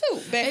stuff too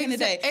back in the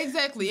day.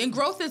 Exactly. And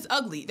growth is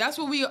ugly. That's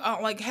what we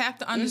like have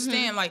to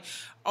understand. Like,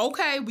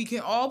 okay, we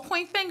can all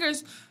point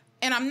fingers.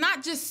 And I'm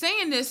not just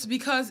saying this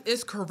because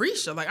it's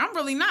Carisha. Like, I'm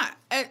really not.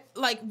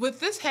 Like, with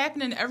this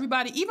happening to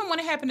everybody, even when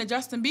it happened to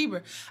Justin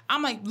Bieber,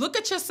 I'm like, look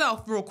at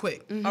yourself real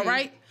quick, all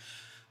right?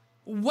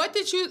 What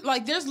did you,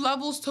 like, there's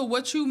levels to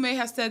what you may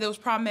have said that was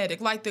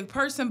problematic. Like, the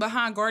person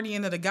behind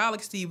Guardian of the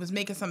Galaxy was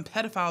making some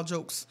pedophile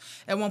jokes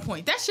at one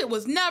point. That shit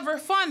was never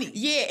funny.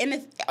 Yeah, and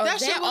that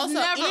shit was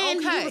never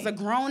okay. He was a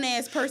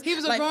grown-ass person. He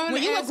was a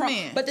grown-ass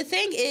man. But the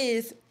thing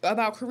is,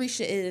 about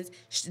Carisha is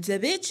the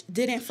bitch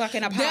didn't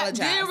fucking apologize.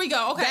 There we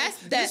go. Okay.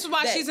 This is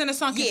why she's in a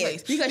sunken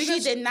place. Because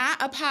she did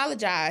not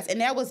apologize, and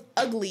that was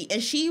ugly.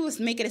 And she was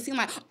making it seem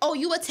like, oh,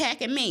 you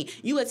attacking me.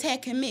 You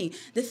attacking me.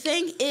 The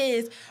thing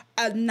is,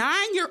 a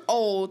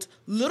 9-year-old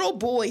little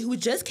boy who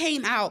just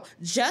came out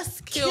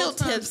just killed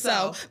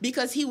himself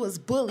because he was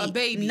bullied. A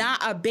baby.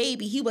 Not a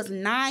baby. He was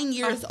 9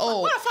 years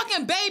old. What a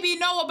fucking baby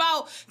know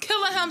about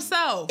killing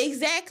himself?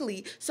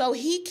 Exactly. So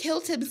he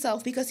killed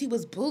himself because he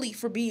was bullied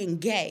for being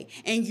gay.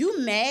 And you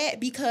mad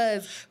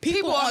because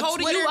people are on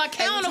holding Twitter you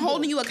accountable.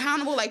 Holding you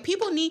accountable. Like,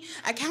 people need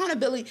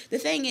accountability. The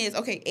thing is,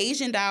 okay,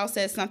 Asian Doll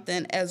said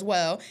something as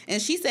well.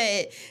 And she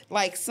said,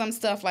 like, some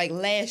stuff like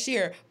last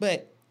year,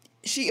 but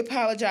she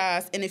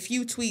apologized in a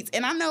few tweets.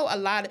 And I know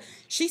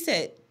she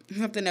said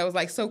something that was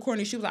like so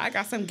corny. She was like, I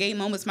got some gay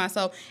moments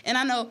myself. And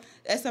I know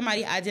as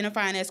somebody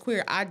identifying as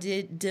queer, I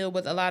did deal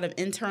with a lot of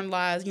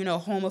internalized,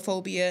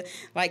 homophobia.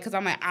 Like, because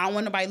I'm like, I don't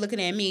want nobody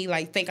looking at me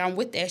like think I'm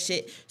with that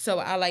shit. So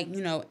I like,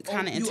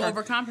 kind of you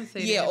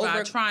overcompensated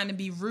by trying to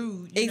be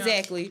rude.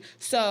 Exactly.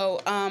 So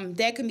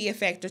that can be a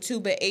factor too.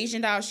 But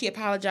Asian Doll, she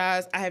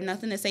apologized. I have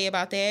nothing to say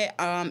about that.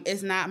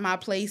 It's not my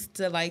place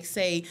to like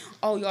say,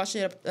 oh, y'all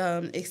should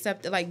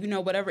accept it. Like,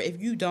 whatever.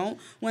 If you don't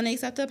want to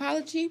accept the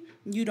apology,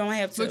 you don't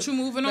have to. But you're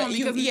moving on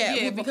because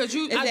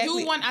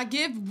exactly. I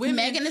give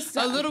women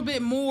a little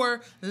bit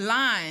more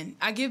line.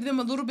 I give them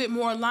a little bit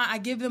more line. I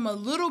give them a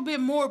little bit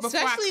more before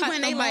especially I cut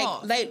when them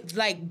they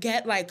off.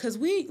 get because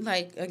we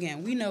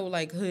again we know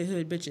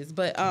hood bitches,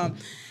 but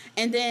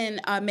and then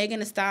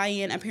Megan Thee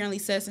Stallion apparently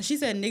says, she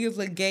said niggas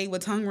look gay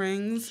with tongue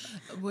rings.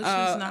 Which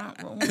is not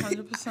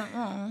 100%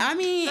 wrong. I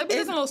mean, maybe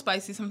it's a little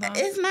spicy sometimes.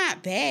 It's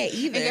not bad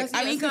either.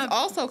 I mean,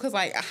 because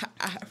like,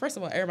 first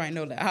of all, everybody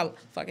know that I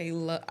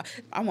fucking love,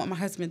 I want my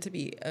husband to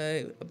be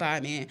a bi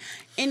man.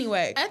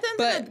 Anyway.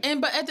 But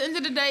at the end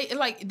of the day,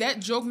 like, that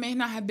joke may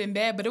not have been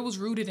bad, but it was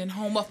rooted in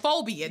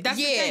homophobia. That's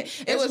the thing.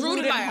 It was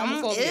rooted in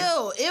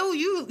homophobia.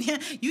 Ew,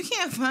 you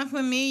can't fuck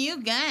with me,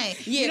 you gay.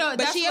 Yeah,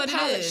 but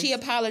she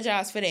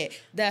apologized for that.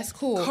 That's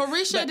cool.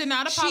 Carisha did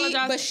not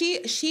apologize. But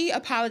she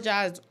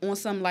apologized on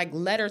some like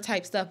letter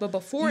type stuff. But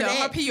before that,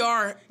 her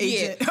PR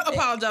agent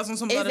apologized on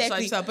some letter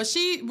type stuff. But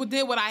she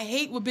did what I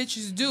hate what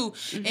bitches do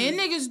and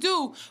niggas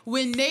do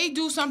when they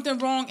do something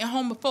wrong and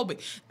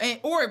homophobic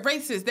or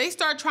racist. They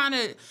start trying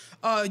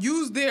to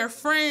use their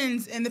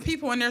friends and the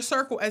people in their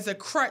circle as a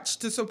crutch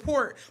to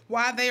support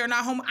why they are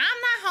not homo.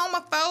 I'm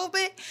not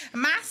homophobic.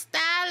 My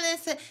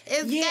stylist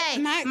is gay.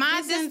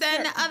 My this, that,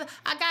 and the other.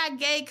 I got a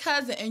gay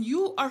cousin, and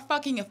you are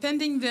fucking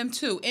offending them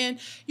too. And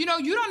you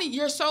don't need.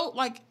 You're so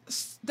like.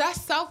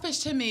 That's selfish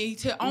to me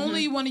to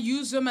only want to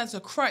use them as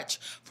a crutch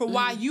for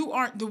why you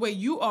aren't the way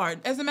you are.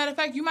 As a matter of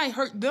fact, you might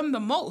hurt them the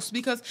most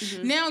because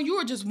now you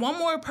are just one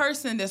more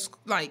person that's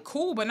like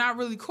cool but not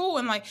really cool.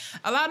 And like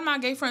a lot of my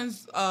gay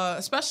friends,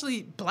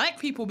 especially black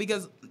people,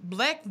 because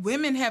black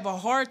women have a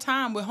hard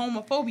time with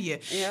homophobia.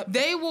 Yep.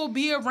 They will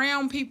be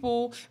around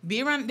people,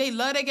 they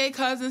love their gay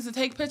cousins to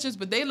take pictures,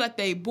 but they let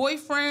their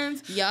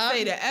boyfriends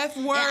say the F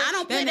word. And I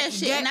don't play that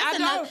shit.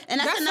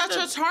 That's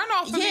such a turn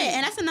off for me. Yeah,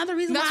 and that's another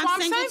reason why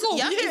I'm single.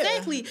 Yep,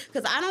 exactly.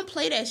 Because I don't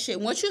play that shit.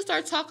 Once you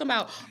start talking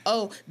about,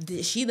 oh,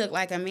 she look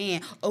like a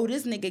man. Oh,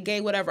 this nigga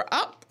gay, whatever.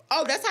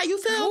 Oh, that's how you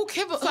feel?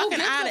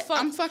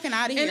 I'm fucking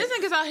out of here. And this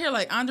nigga's out here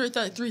like Andre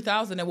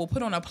 3000 that will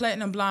put on a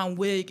platinum blonde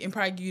wig and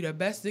probably give you the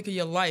best dick of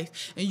your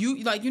life. And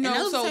you like, and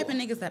those type of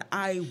niggas that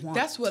I want.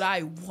 That's what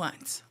I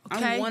want.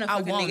 Okay? I want a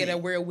fucking nigga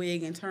that wear a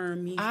wig and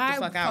turn me the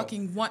fuck out. I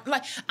fucking want,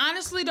 like,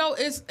 honestly though,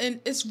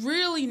 it's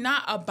really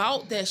not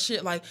about that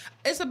shit. Like,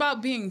 it's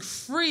about being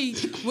free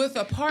with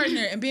a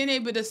partner and being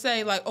able to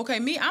say like, okay,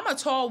 I'm a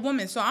tall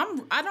woman, so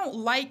I don't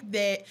like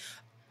that.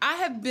 I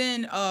have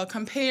been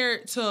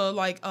compared to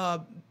like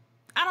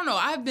I don't know.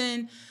 I've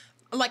been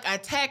like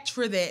attacked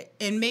for that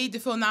and made to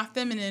feel not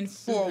feminine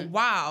for a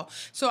while.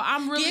 So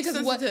I'm really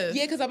sensitive.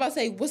 Because I'm about to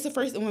say,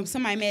 when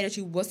somebody mad at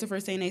you, what's the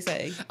first thing they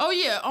say? Oh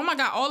yeah, oh my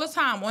God, all the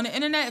time on the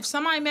internet. If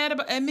somebody mad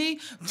at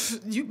me,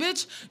 you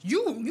bitch,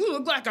 you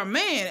look like a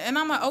man, and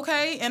I'm like,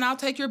 okay, and I'll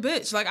take your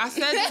bitch. Like I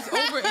said this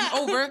over and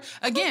over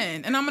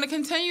again, and I'm gonna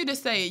continue to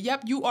say it.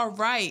 Yep, you are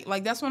right.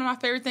 Like that's one of my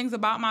favorite things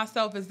about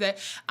myself is that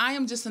I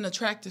am just an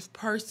attractive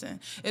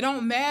person. It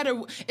don't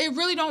matter. It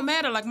really don't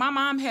matter. Like my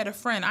mom had a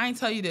friend. I ain't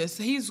tell you this.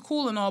 He's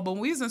cool and all, but when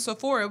we was in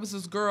Sephora, it was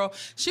this girl.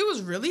 She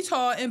was really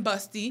tall and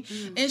busty,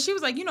 and she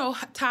was like,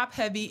 top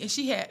heavy, and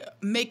she had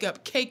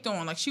makeup caked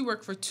on. Like she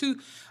worked for Too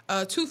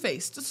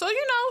Faced, so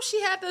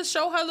she had to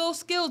show her little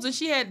skills, and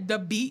she had the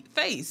beat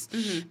face.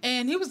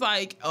 And he was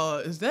like,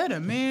 "Is that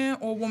a man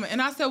or a woman?"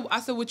 And I said,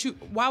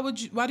 why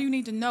do you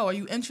need to know? Are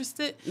you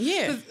interested?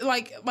 Yeah.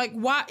 Like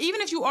why?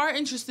 Even if you are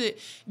interested,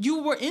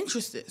 you were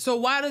interested. So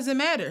why does it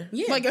matter?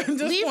 Yeah. Like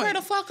leave her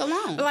the fuck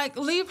alone. Like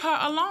leave her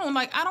alone.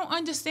 Like I don't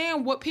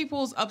understand what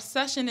people's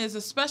obsession is,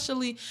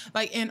 especially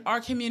like in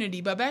our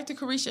community. But back to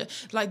Carisha,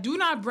 like do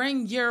not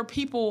bring your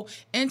people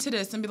into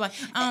this and be like,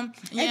 and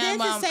then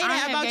to say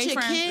that about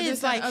your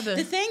kids. Like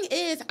the thing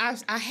is,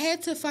 I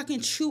had to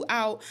fucking chew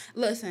out.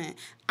 Listen,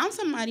 I'm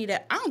somebody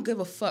that I don't give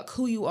a fuck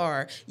who you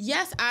are.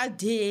 Yes, I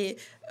did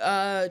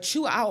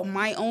chew out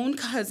my own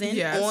cousin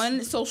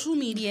on social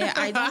media.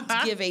 I don't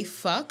give a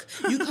fuck.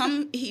 You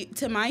come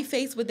to my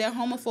face with that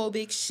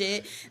homophobic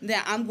shit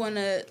that I'm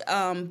gonna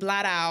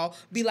blot out.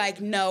 Be like,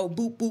 no,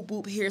 boop, boop,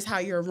 boop. Here's how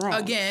you're wrong.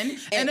 Again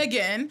and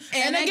again.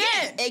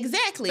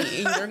 Exactly.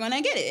 And you're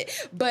gonna get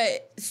it.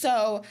 But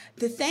so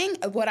the thing,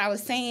 what I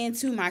was saying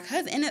to my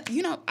cousin,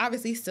 and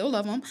obviously still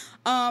love him.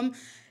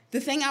 The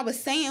thing I was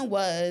saying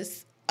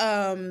was,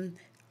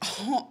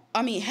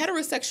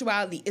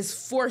 heterosexuality is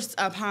forced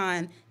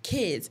upon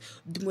kids.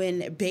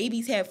 When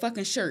babies have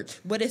fucking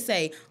shirts, what it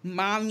say?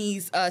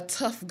 Mommy's a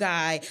tough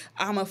guy.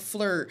 I'm a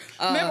flirt.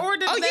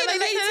 The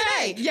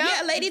lady today.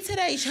 Yeah, lady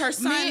today. Her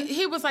son.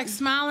 He was like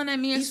smiling at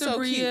me and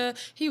Sabria.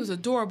 So he was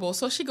adorable.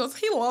 So she goes,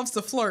 he loves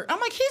to flirt. I'm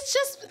like,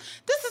 this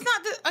is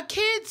not a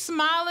kid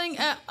smiling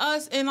at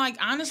us. And like,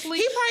 honestly,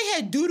 he probably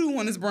had doo-doo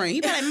on his brain.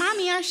 He probably like,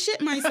 mommy, I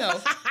shit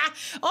myself.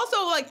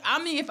 Also, like,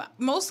 I mean, if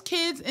most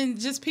kids and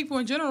just people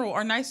in general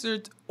are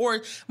nicer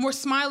or more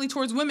smiley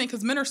towards women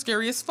because men are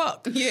scary as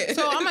fuck. Yeah.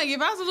 So I'm like,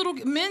 if I was a little,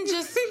 men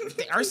just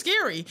are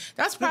scary.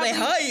 That's probably. Like,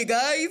 hi, you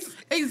guys.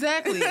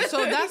 Exactly.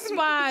 So that's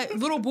why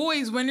little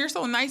boys, when they're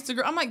so nice to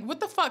girls, I'm like, what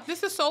the fuck?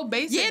 This is so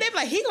basic. Yeah, they're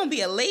like, he gonna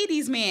be a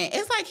ladies' man.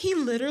 It's like he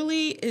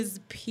literally is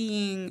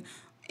peeing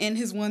in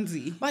his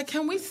onesie. Like,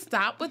 can we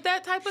stop with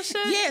that type of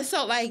shit? Yeah,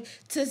 so, like,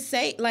 to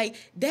say, like,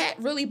 that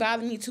really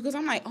bothered me, too, because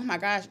I'm like, oh, my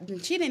gosh,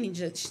 she didn't even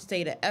just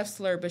say the F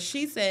slur, but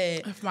she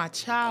said, if my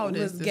child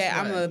is gay,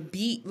 I'm going to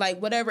beat, like,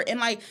 whatever.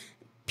 And, like,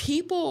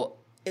 people,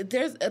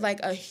 there's, like,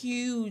 a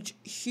huge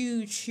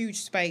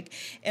spike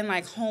in,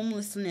 like,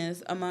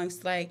 homelessness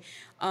amongst, like,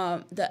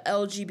 the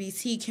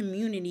LGBT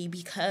community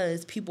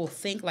because people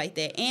think like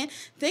that. And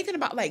thinking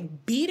about,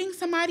 like, beating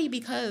somebody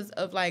because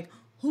of, like,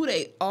 who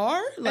they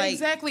are, like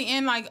exactly.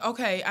 And like,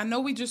 okay, I know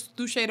we just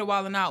threw shade a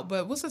while and out,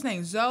 but what's his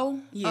name, Zoe?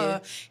 Yeah.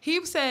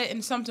 He said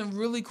in something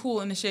really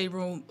cool in the Shade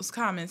Room's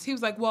comments. He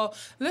was like, "Well,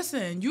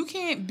 listen, you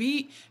can't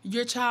beat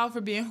your child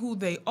for being who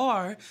they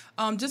are.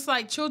 Just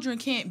like children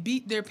can't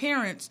beat their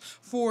parents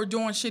for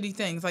doing shitty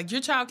things. Like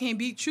your child can't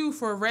beat you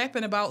for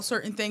rapping about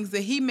certain things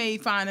that he may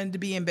find to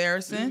be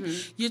embarrassing.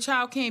 Mm-hmm. Your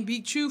child can't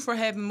beat you for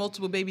having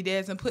multiple baby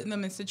dads and putting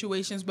them in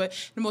situations. But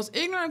the most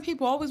ignorant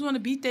people always want to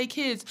beat their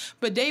kids,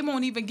 but they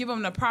won't even give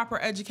them the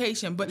proper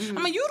education. But I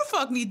mean, you the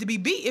fuck need to be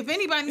beat if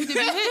anybody needs to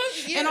be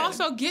hit." Yeah. And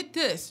also get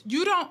this,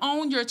 you don't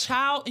own your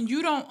child and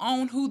you don't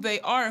own who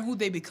they are and who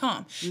they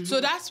become. Mm-hmm.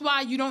 So that's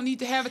why you don't need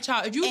to have a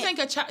child. If you think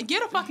a child,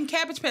 get a fucking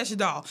Cabbage Patch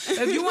doll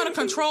if you want to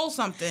control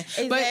something.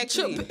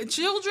 Exactly. But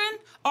children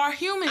are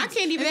humans. I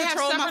can't even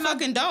control my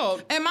fucking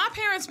dog. And my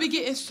parents be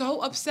getting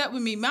so upset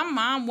with me. My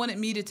mom wanted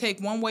me to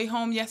take one way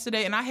home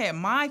yesterday, and I had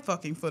my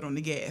fucking foot on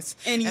the gas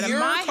and your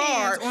my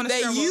car on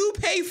that you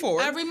pay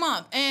for every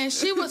month. And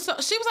she was like,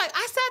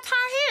 "I sat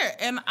tire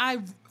here," and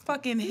I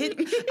fucking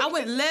I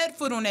went lead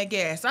foot on that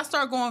gas. I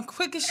started going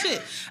quick as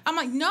shit. I'm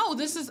like, no,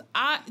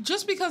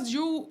 just because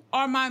you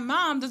are my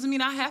mom doesn't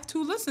mean I have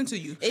to listen to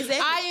you. Exactly.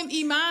 I am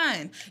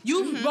Iman.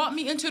 You brought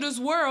me into this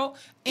world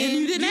and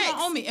you don't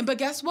own me. But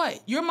guess what?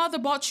 Your mother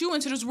brought you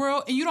into this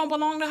world and you don't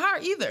belong to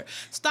her either.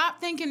 Stop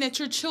thinking that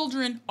your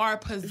children are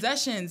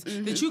possessions,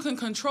 that you can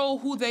control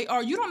who they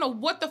are. You don't know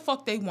what the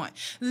fuck they want.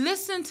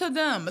 Listen to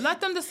them.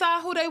 Let them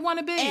decide who they want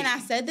to be. And I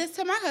said this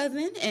to my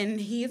husband, and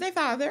he is a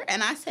father,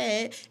 and I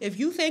said, if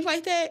you think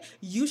like that,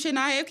 you should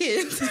not have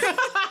kids.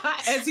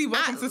 As he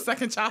welcomes his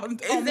second child.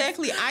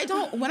 Exactly.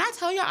 When I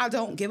tell y'all I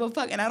don't give a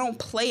fuck and I don't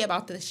play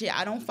about this shit,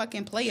 I don't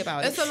fucking play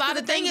about it. It's a lot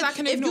of things I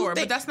can ignore,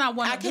 but that's not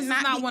one of them. This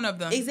is not one of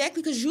them.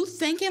 Exactly, because you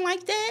thinking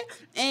like that,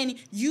 and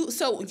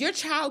so your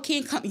child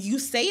can't come. You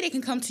say they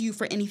can come to you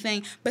for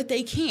anything, but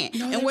they can't.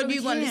 No, and what are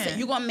you going to say?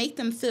 You're going to make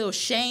them feel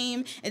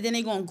shame, and then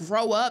they're going to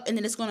grow up, and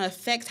then it's going to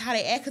affect how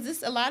they act. Because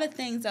it's a lot of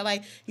things that,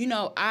 like,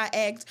 I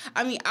act.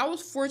 I mean, I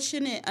was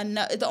fortunate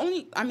enough.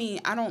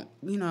 I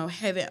don't,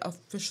 haven't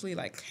officially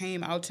like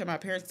came out to my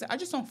parents. I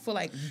just don't feel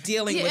like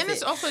dealing with it. Yeah, and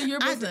it's also your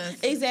business.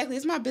 Exactly,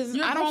 it's my business.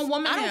 You're a grown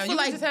woman now. I don't feel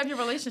like just have your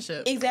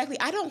relationship. Exactly,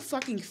 I don't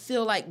fucking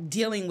feel like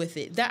dealing with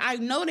it. That I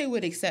know they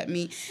would accept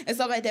me and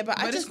stuff like that, but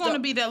I just it's going to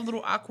be that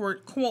little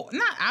awkward quote,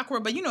 not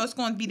awkward, but it's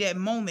going to be that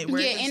moment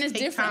where and it's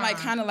different, like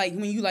kind of like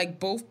when you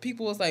like both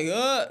people, it's like,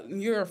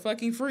 you're a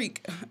fucking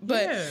freak,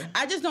 but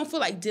I just don't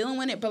feel like dealing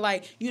with it. But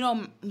like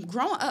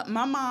growing up,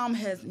 my mom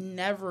has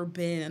never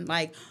been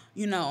like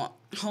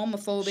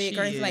homophobic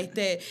or anything like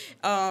that.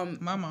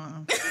 My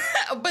mom.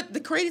 But the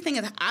crazy thing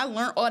is, I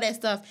learned all that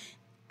stuff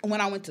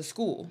when I went to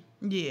school.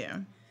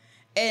 Yeah.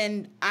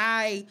 And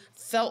I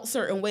felt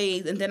certain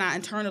ways, and then I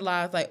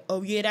internalized, like,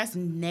 oh, yeah, that's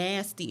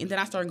nasty. And then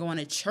I started going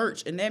to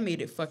church, and that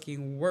made it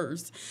fucking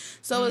worse.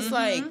 So it's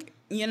like,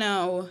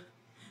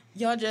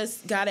 y'all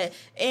just gotta,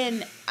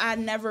 and I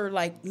never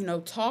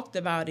talked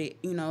about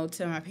it,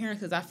 to my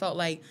parents, because I felt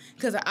like,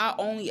 because I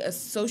only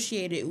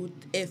associated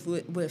it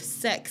with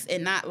sex,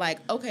 and not like,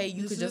 okay,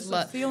 you could just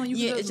love, feeling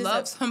you could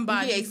love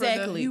somebody,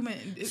 exactly, for the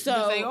human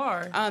that they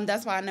are.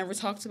 That's why I never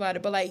talked about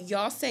it. But like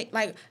y'all say,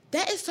 like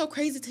that is so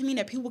crazy to me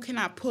that people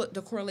cannot put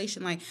the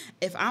correlation. Like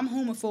if I'm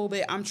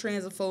homophobic, I'm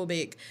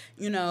transphobic,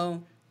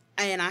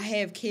 and I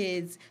have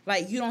kids,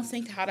 like, you don't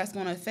think how that's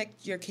going to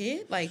affect your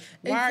kid? Like,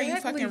 why are you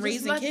fucking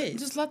raising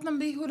kids? Just let them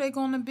be who they're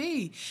going to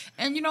be.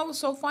 And what's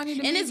so funny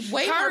to me? And it's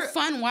way more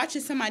fun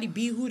watching somebody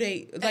be who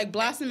they, like,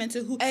 blossom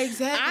into who.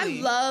 Exactly.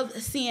 I love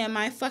seeing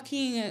my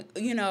fucking,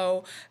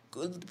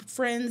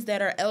 friends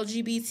that are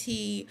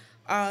LGBT,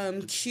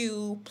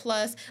 Q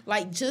plus,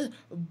 like just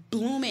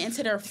blooming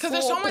into their full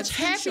they're so much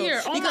potential.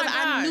 happier. Oh because my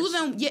I knew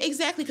gosh. them. Yeah,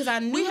 exactly. Because I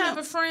knew We them. have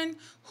a friend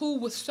who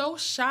was so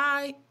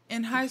shy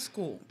in high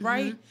school,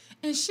 right?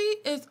 And she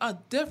is a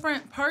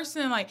different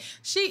person. Like,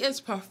 she is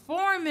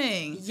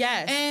performing.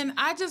 Yes. And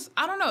I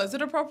don't know. Is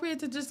it appropriate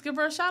to just give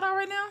her a shout out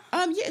right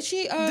now? Yeah,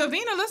 she.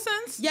 Davina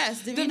listens.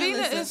 Yes, Davina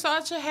listens. is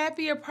such a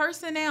happier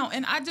person now.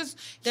 And I just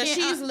that can't,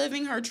 she's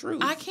living her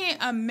truth. I can't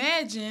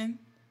imagine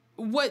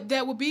what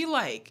that would be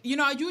like. You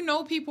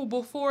know people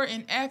before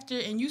and after,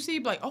 and you see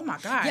like, oh my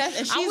God. Yes,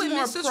 and she's I would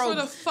more miss this pro for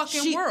the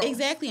fucking world.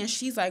 Exactly, and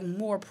she's like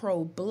more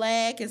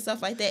pro-black and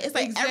stuff like that. It's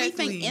like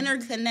everything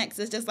interconnects.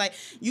 It's just like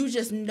you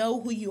just know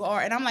who you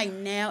are, and I'm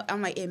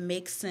like it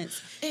makes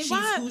sense.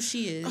 She's who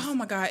she is. Oh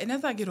my God! And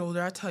as I get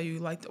older, I tell you,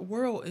 like the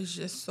world is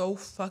just so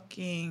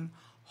fucking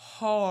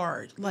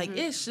hard. Like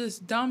it's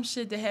just dumb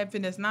shit that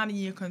happen that's not in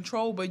your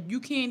control, but you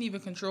can't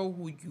even control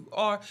who you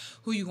are,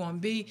 who you gonna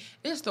be.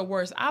 It's the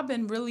worst. I've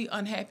been really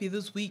unhappy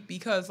this week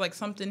because like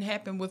something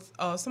happened with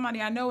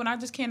somebody I know, and I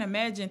just can't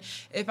imagine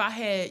if I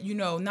had,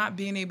 not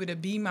being able to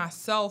be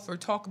myself or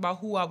talk about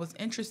who I was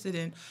interested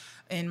in.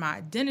 And my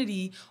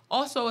identity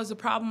also is a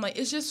problem. Like,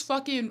 it's just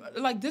fucking,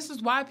 like, this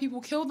is why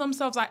people kill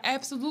themselves. I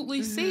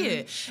absolutely see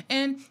it.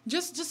 And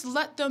just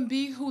let them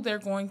be who they're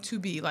going to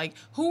be. Like,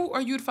 who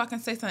are you to fucking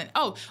say something?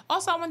 Oh,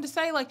 also I wanted to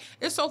say, like,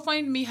 it's so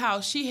funny to me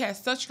how she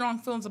has such strong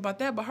feelings about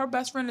that, but her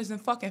best friend is in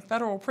fucking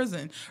federal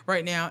prison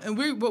right now. And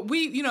we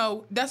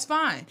that's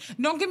fine.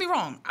 Don't get me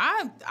wrong.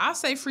 I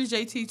say free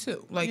JT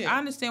too. Like, I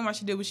understand why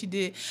she did what she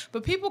did,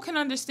 but people can't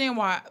understand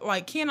why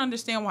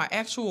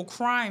actual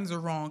crimes are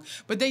wrong,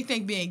 but they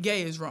think being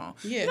gay is wrong.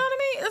 Yeah. You know what I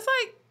mean? It's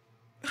like,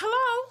 hello?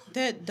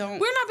 We're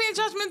not being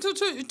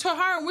judgmental to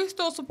her, and we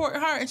still support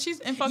her, and she's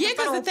in fucking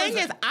federal prison.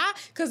 Yeah,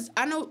 because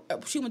I know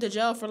she went to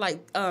jail for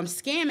like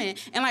scamming,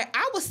 and like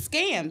I was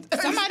scammed.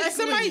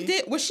 Somebody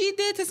did what she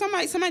did to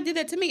somebody. Somebody did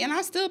that to me, and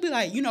I still be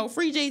like,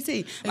 free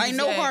JT. Like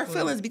no hard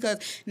feelings, because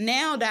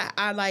now that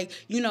I like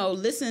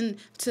listen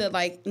to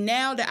like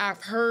now that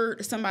I've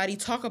heard somebody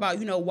talk about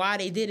why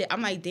they did it,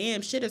 I'm like,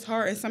 damn, shit is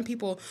hard, and some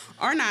people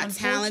are not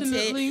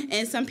talented,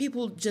 and some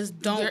people just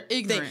don't. They're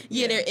ignorant.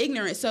 They're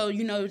ignorant. So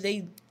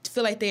they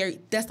feel like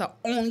that's the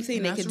only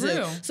thing they can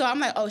do. So I'm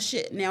like, oh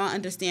shit, now I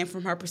understand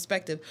from her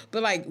perspective.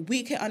 But like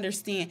we can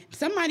understand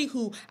somebody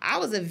who I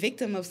was a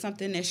victim of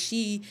something that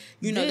she,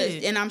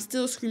 and I'm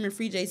still screaming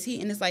free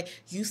JT, and it's like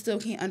you still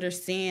can't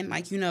understand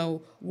like,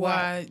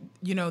 why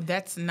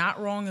that's not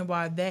wrong and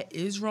why that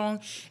is wrong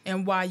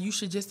and why you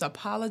should just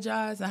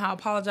apologize and how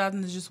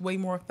apologizing is just way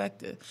more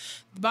effective.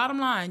 The bottom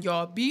line,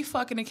 y'all, be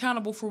fucking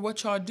accountable for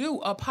what y'all do.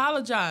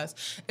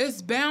 Apologize.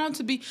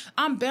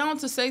 I'm bound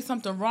to say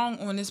something wrong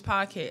on this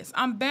podcast.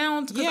 I'm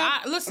bound to,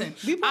 listen.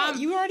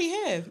 You already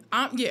have.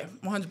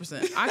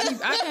 100%.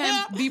 I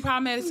can be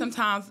problematic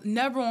sometimes,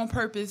 never on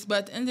purpose, but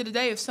at the end of the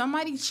day, if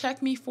somebody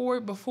check me for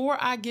it before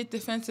I get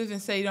defensive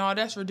and say, no,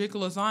 that's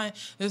ridiculous, no,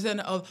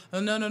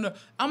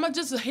 I'm going to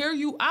just hear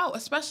you out,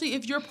 especially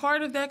if you're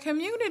part of that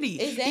community.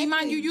 Exactly.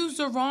 Iman, you used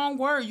the wrong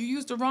word. You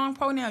used the wrong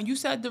pronoun. You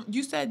said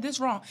this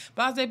wrong.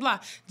 Blah, blah, blah.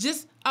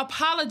 Just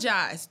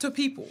apologize to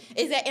people.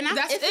 Exactly. And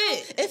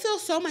it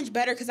feels so much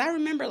better because I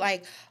remember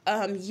like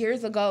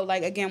years ago,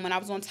 like again when I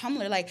was on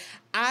Tumblr, like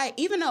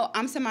even though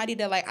I'm somebody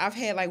that like I've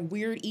had like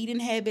weird eating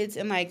habits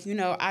and like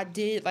I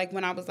did like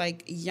when I was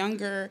like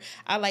younger,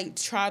 I like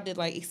tried to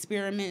like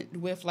experiment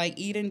with like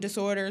eating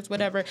disorders,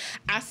 whatever.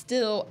 I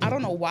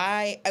don't know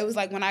why. It was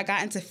like when I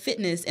got into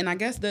fitness and I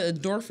guess the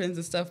endorphins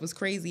and stuff was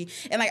crazy,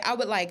 and like I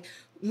would like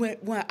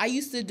when I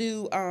used to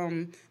do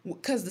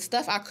because the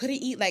stuff I couldn't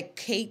eat like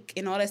cake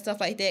and all that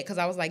stuff like that because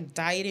I was like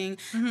dieting,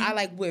 I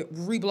like would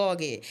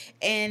reblog it,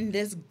 and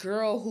this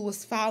girl who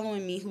was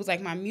following me who was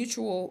like my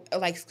mutual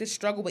like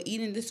struggle with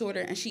eating disorder,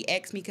 and she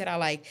asked me could I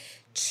like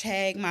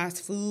tag my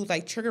food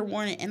like trigger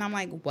warning, and I'm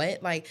like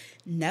what, like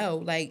no,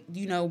 like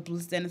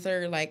bliss and the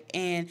third, like,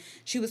 and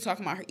she was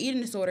talking about her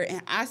eating disorder,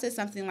 and I said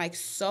something like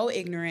so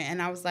ignorant,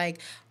 and I was like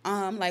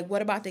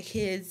what about the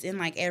kids in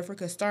like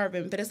Africa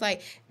starving? But it's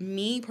like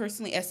me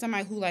personally as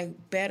somebody who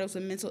like battles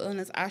with mental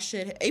illness, I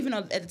should, even though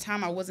at the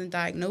time I wasn't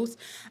diagnosed,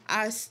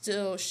 I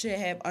still should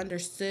have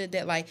understood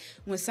that like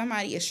when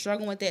somebody is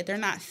struggling with that, they're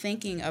not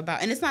thinking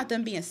about, and it's not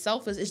them being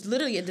selfish, it's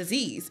literally a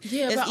disease.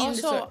 Yeah, but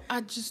also I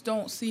just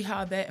don't see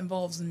how that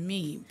involves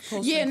me.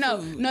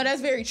 No,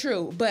 that's very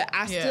true. But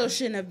I still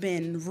shouldn't have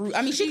been rude.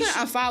 I mean, she couldn't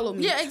unfollow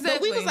me. Yeah, exactly.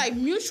 But we was like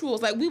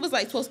mutuals. Like we was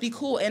like supposed to be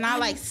cool, and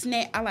I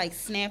snapped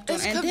on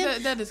her. And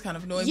then, that is kind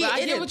of annoying. Yeah,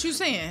 but I get what you're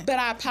saying. But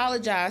I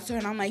apologized to her,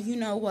 and I'm like, you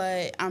know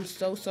what? I'm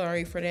so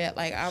sorry for that.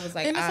 Like I was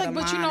like, and it's like,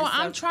 but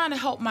I'm trying to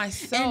help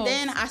myself. And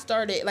then I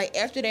started like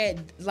after that,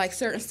 like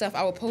certain stuff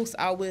I would post,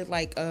 I would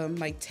like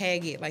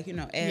tag it, like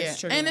as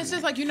trigger. And it's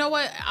just like, you know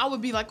what? I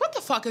would be like, what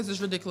the fuck is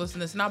this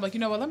ridiculousness? And I'm like, you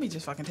know what? Let me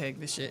just fucking tag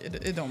this shit.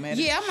 It don't matter.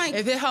 matter. Yeah, I'm like,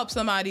 if it helps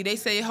somebody, they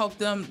say it helped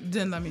them,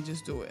 then let me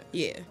just do it.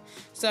 Yeah.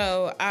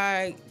 So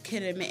I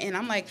can admit, and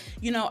I'm like,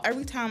 you know,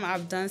 every time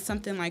I've done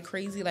something like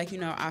crazy, like, you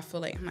know, I feel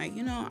like, I'm like,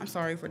 you know, I'm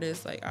sorry for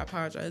this. Like, I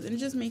apologize. And it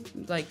just make,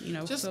 like, you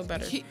know, Just feel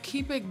better.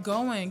 keep it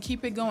going.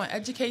 Keep it going.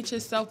 Educate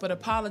yourself, but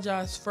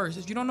apologize first.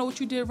 If you don't know what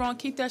you did wrong,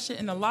 keep that shit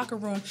in the locker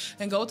room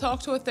and go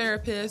talk to a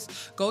therapist.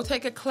 Go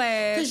take a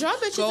class. Because y'all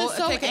bitches are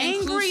so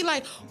angry.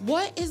 Like,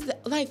 what is the,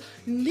 like,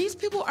 these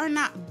people are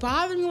not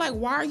bothering you. Like,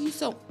 why are you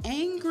so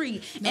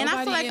angry? Nobody and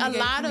I feel like in the a gay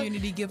lot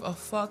community give a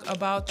fuck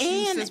about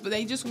you, sis, but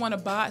they just want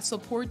to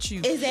support you.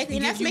 Exactly,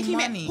 and that's making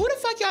me mad. Who the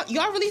fuck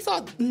y'all really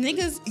thought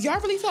niggas? Y'all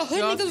really thought hood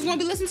niggas was gonna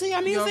be listening to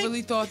y'all music? Y'all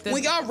really thought that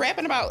when y'all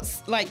rapping about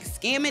like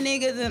scamming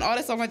niggas and all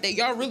that stuff like that?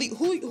 Y'all really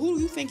who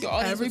you think your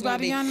audience was gonna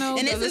be? Everybody I know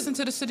and that listen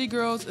to the City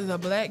Girls is a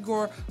black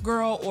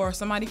girl or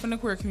somebody from the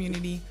queer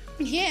community.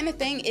 Yeah, and the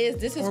thing is,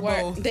 this is Or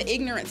where both. the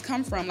ignorance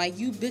come from. Like,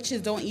 you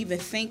bitches don't even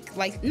think,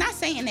 like, not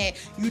saying that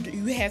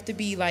you have to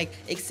be like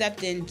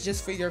accepting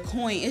just for your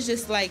coin. It's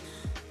just like,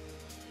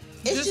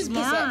 it's just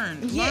learn.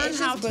 Yeah, Learn it's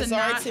how just to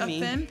bizarre not to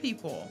me. offend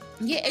people.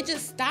 Yeah, it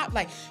just stopped.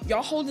 Like,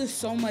 y'all holding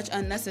so much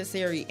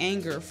unnecessary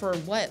anger for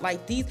what? Like,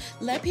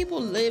 let people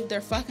live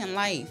their fucking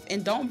life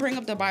and don't bring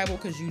up the Bible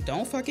because you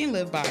don't fucking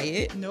live by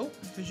it. Nope,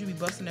 because you be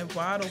busting it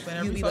wide open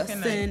every You be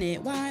fucking busting night.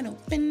 it wide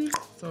open.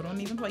 So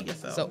don't even play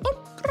yourself. So,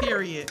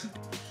 period.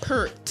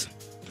 Pert.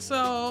 So,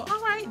 all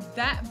right,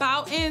 that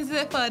about ends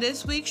it for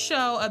this week's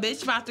show. A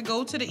bitch about to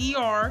go to the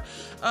ER.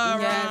 Yes,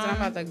 and I'm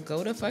about to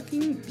go to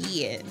fucking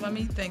bed. Let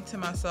me think to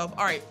myself.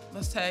 All right,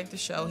 let's tag the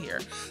show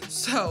here.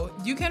 So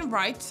you can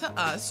write to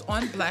us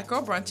on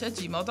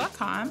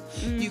blackgirlbrunch@gmail.com.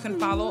 You can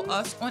follow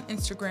us on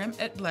Instagram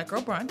at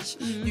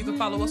blackgirlbrunch. You can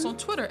follow us on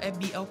Twitter at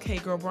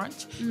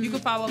BLKgirlbrunch. You can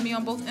follow me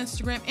on both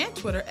Instagram and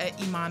Twitter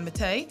at Iman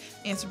Matei.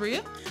 And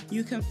Sabria?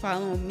 You can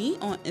follow me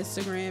on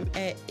Instagram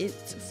at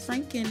It's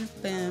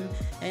Frankenfemme,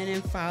 and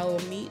then follow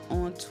me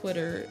on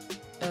Twitter,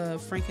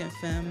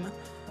 Frankenfemme_.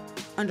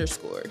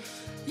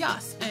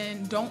 Yes,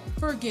 and don't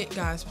forget,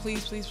 guys,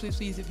 please, please, please,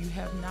 please, if you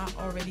have not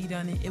already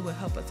done it, it would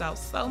help us out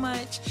so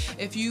much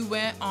if you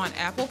went on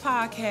Apple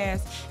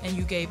Podcasts and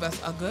you gave us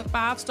a good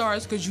 5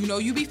 stars, because you know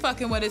you be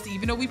fucking with us,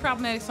 even though we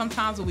problematic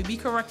sometimes, but we be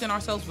correcting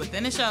ourselves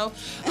within the show.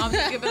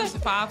 Just give us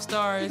 5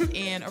 stars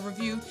and a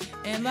review,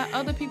 and let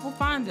other people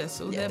find us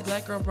so that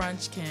Black Girl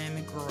Brunch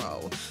can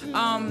grow.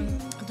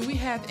 Do we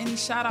have any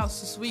shout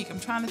outs this week? I'm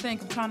trying to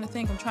think.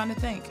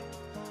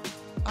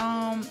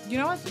 You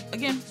know what?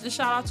 Again, just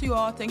shout out to you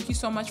all. Thank you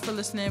so much for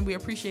listening. We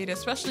appreciate it,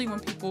 especially when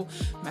people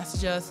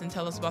message us and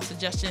tell us about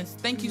suggestions.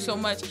 Thank you so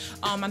much.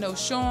 I know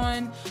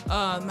Sean,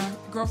 my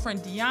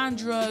girlfriend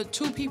Deandra,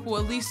 2 people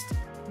at least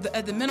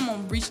at the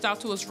minimum reached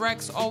out to us.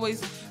 Rex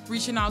always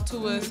reaching out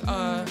to us.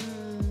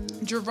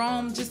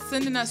 Jerome just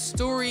sending us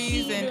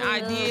stories and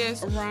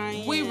ideas.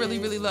 Ryan. We really,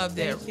 really love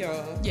that. Thank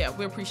y'all. Yeah,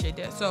 we appreciate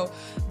that. So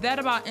that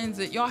about ends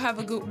it. Y'all have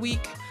a good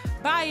week.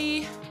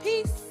 Bye.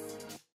 Peace.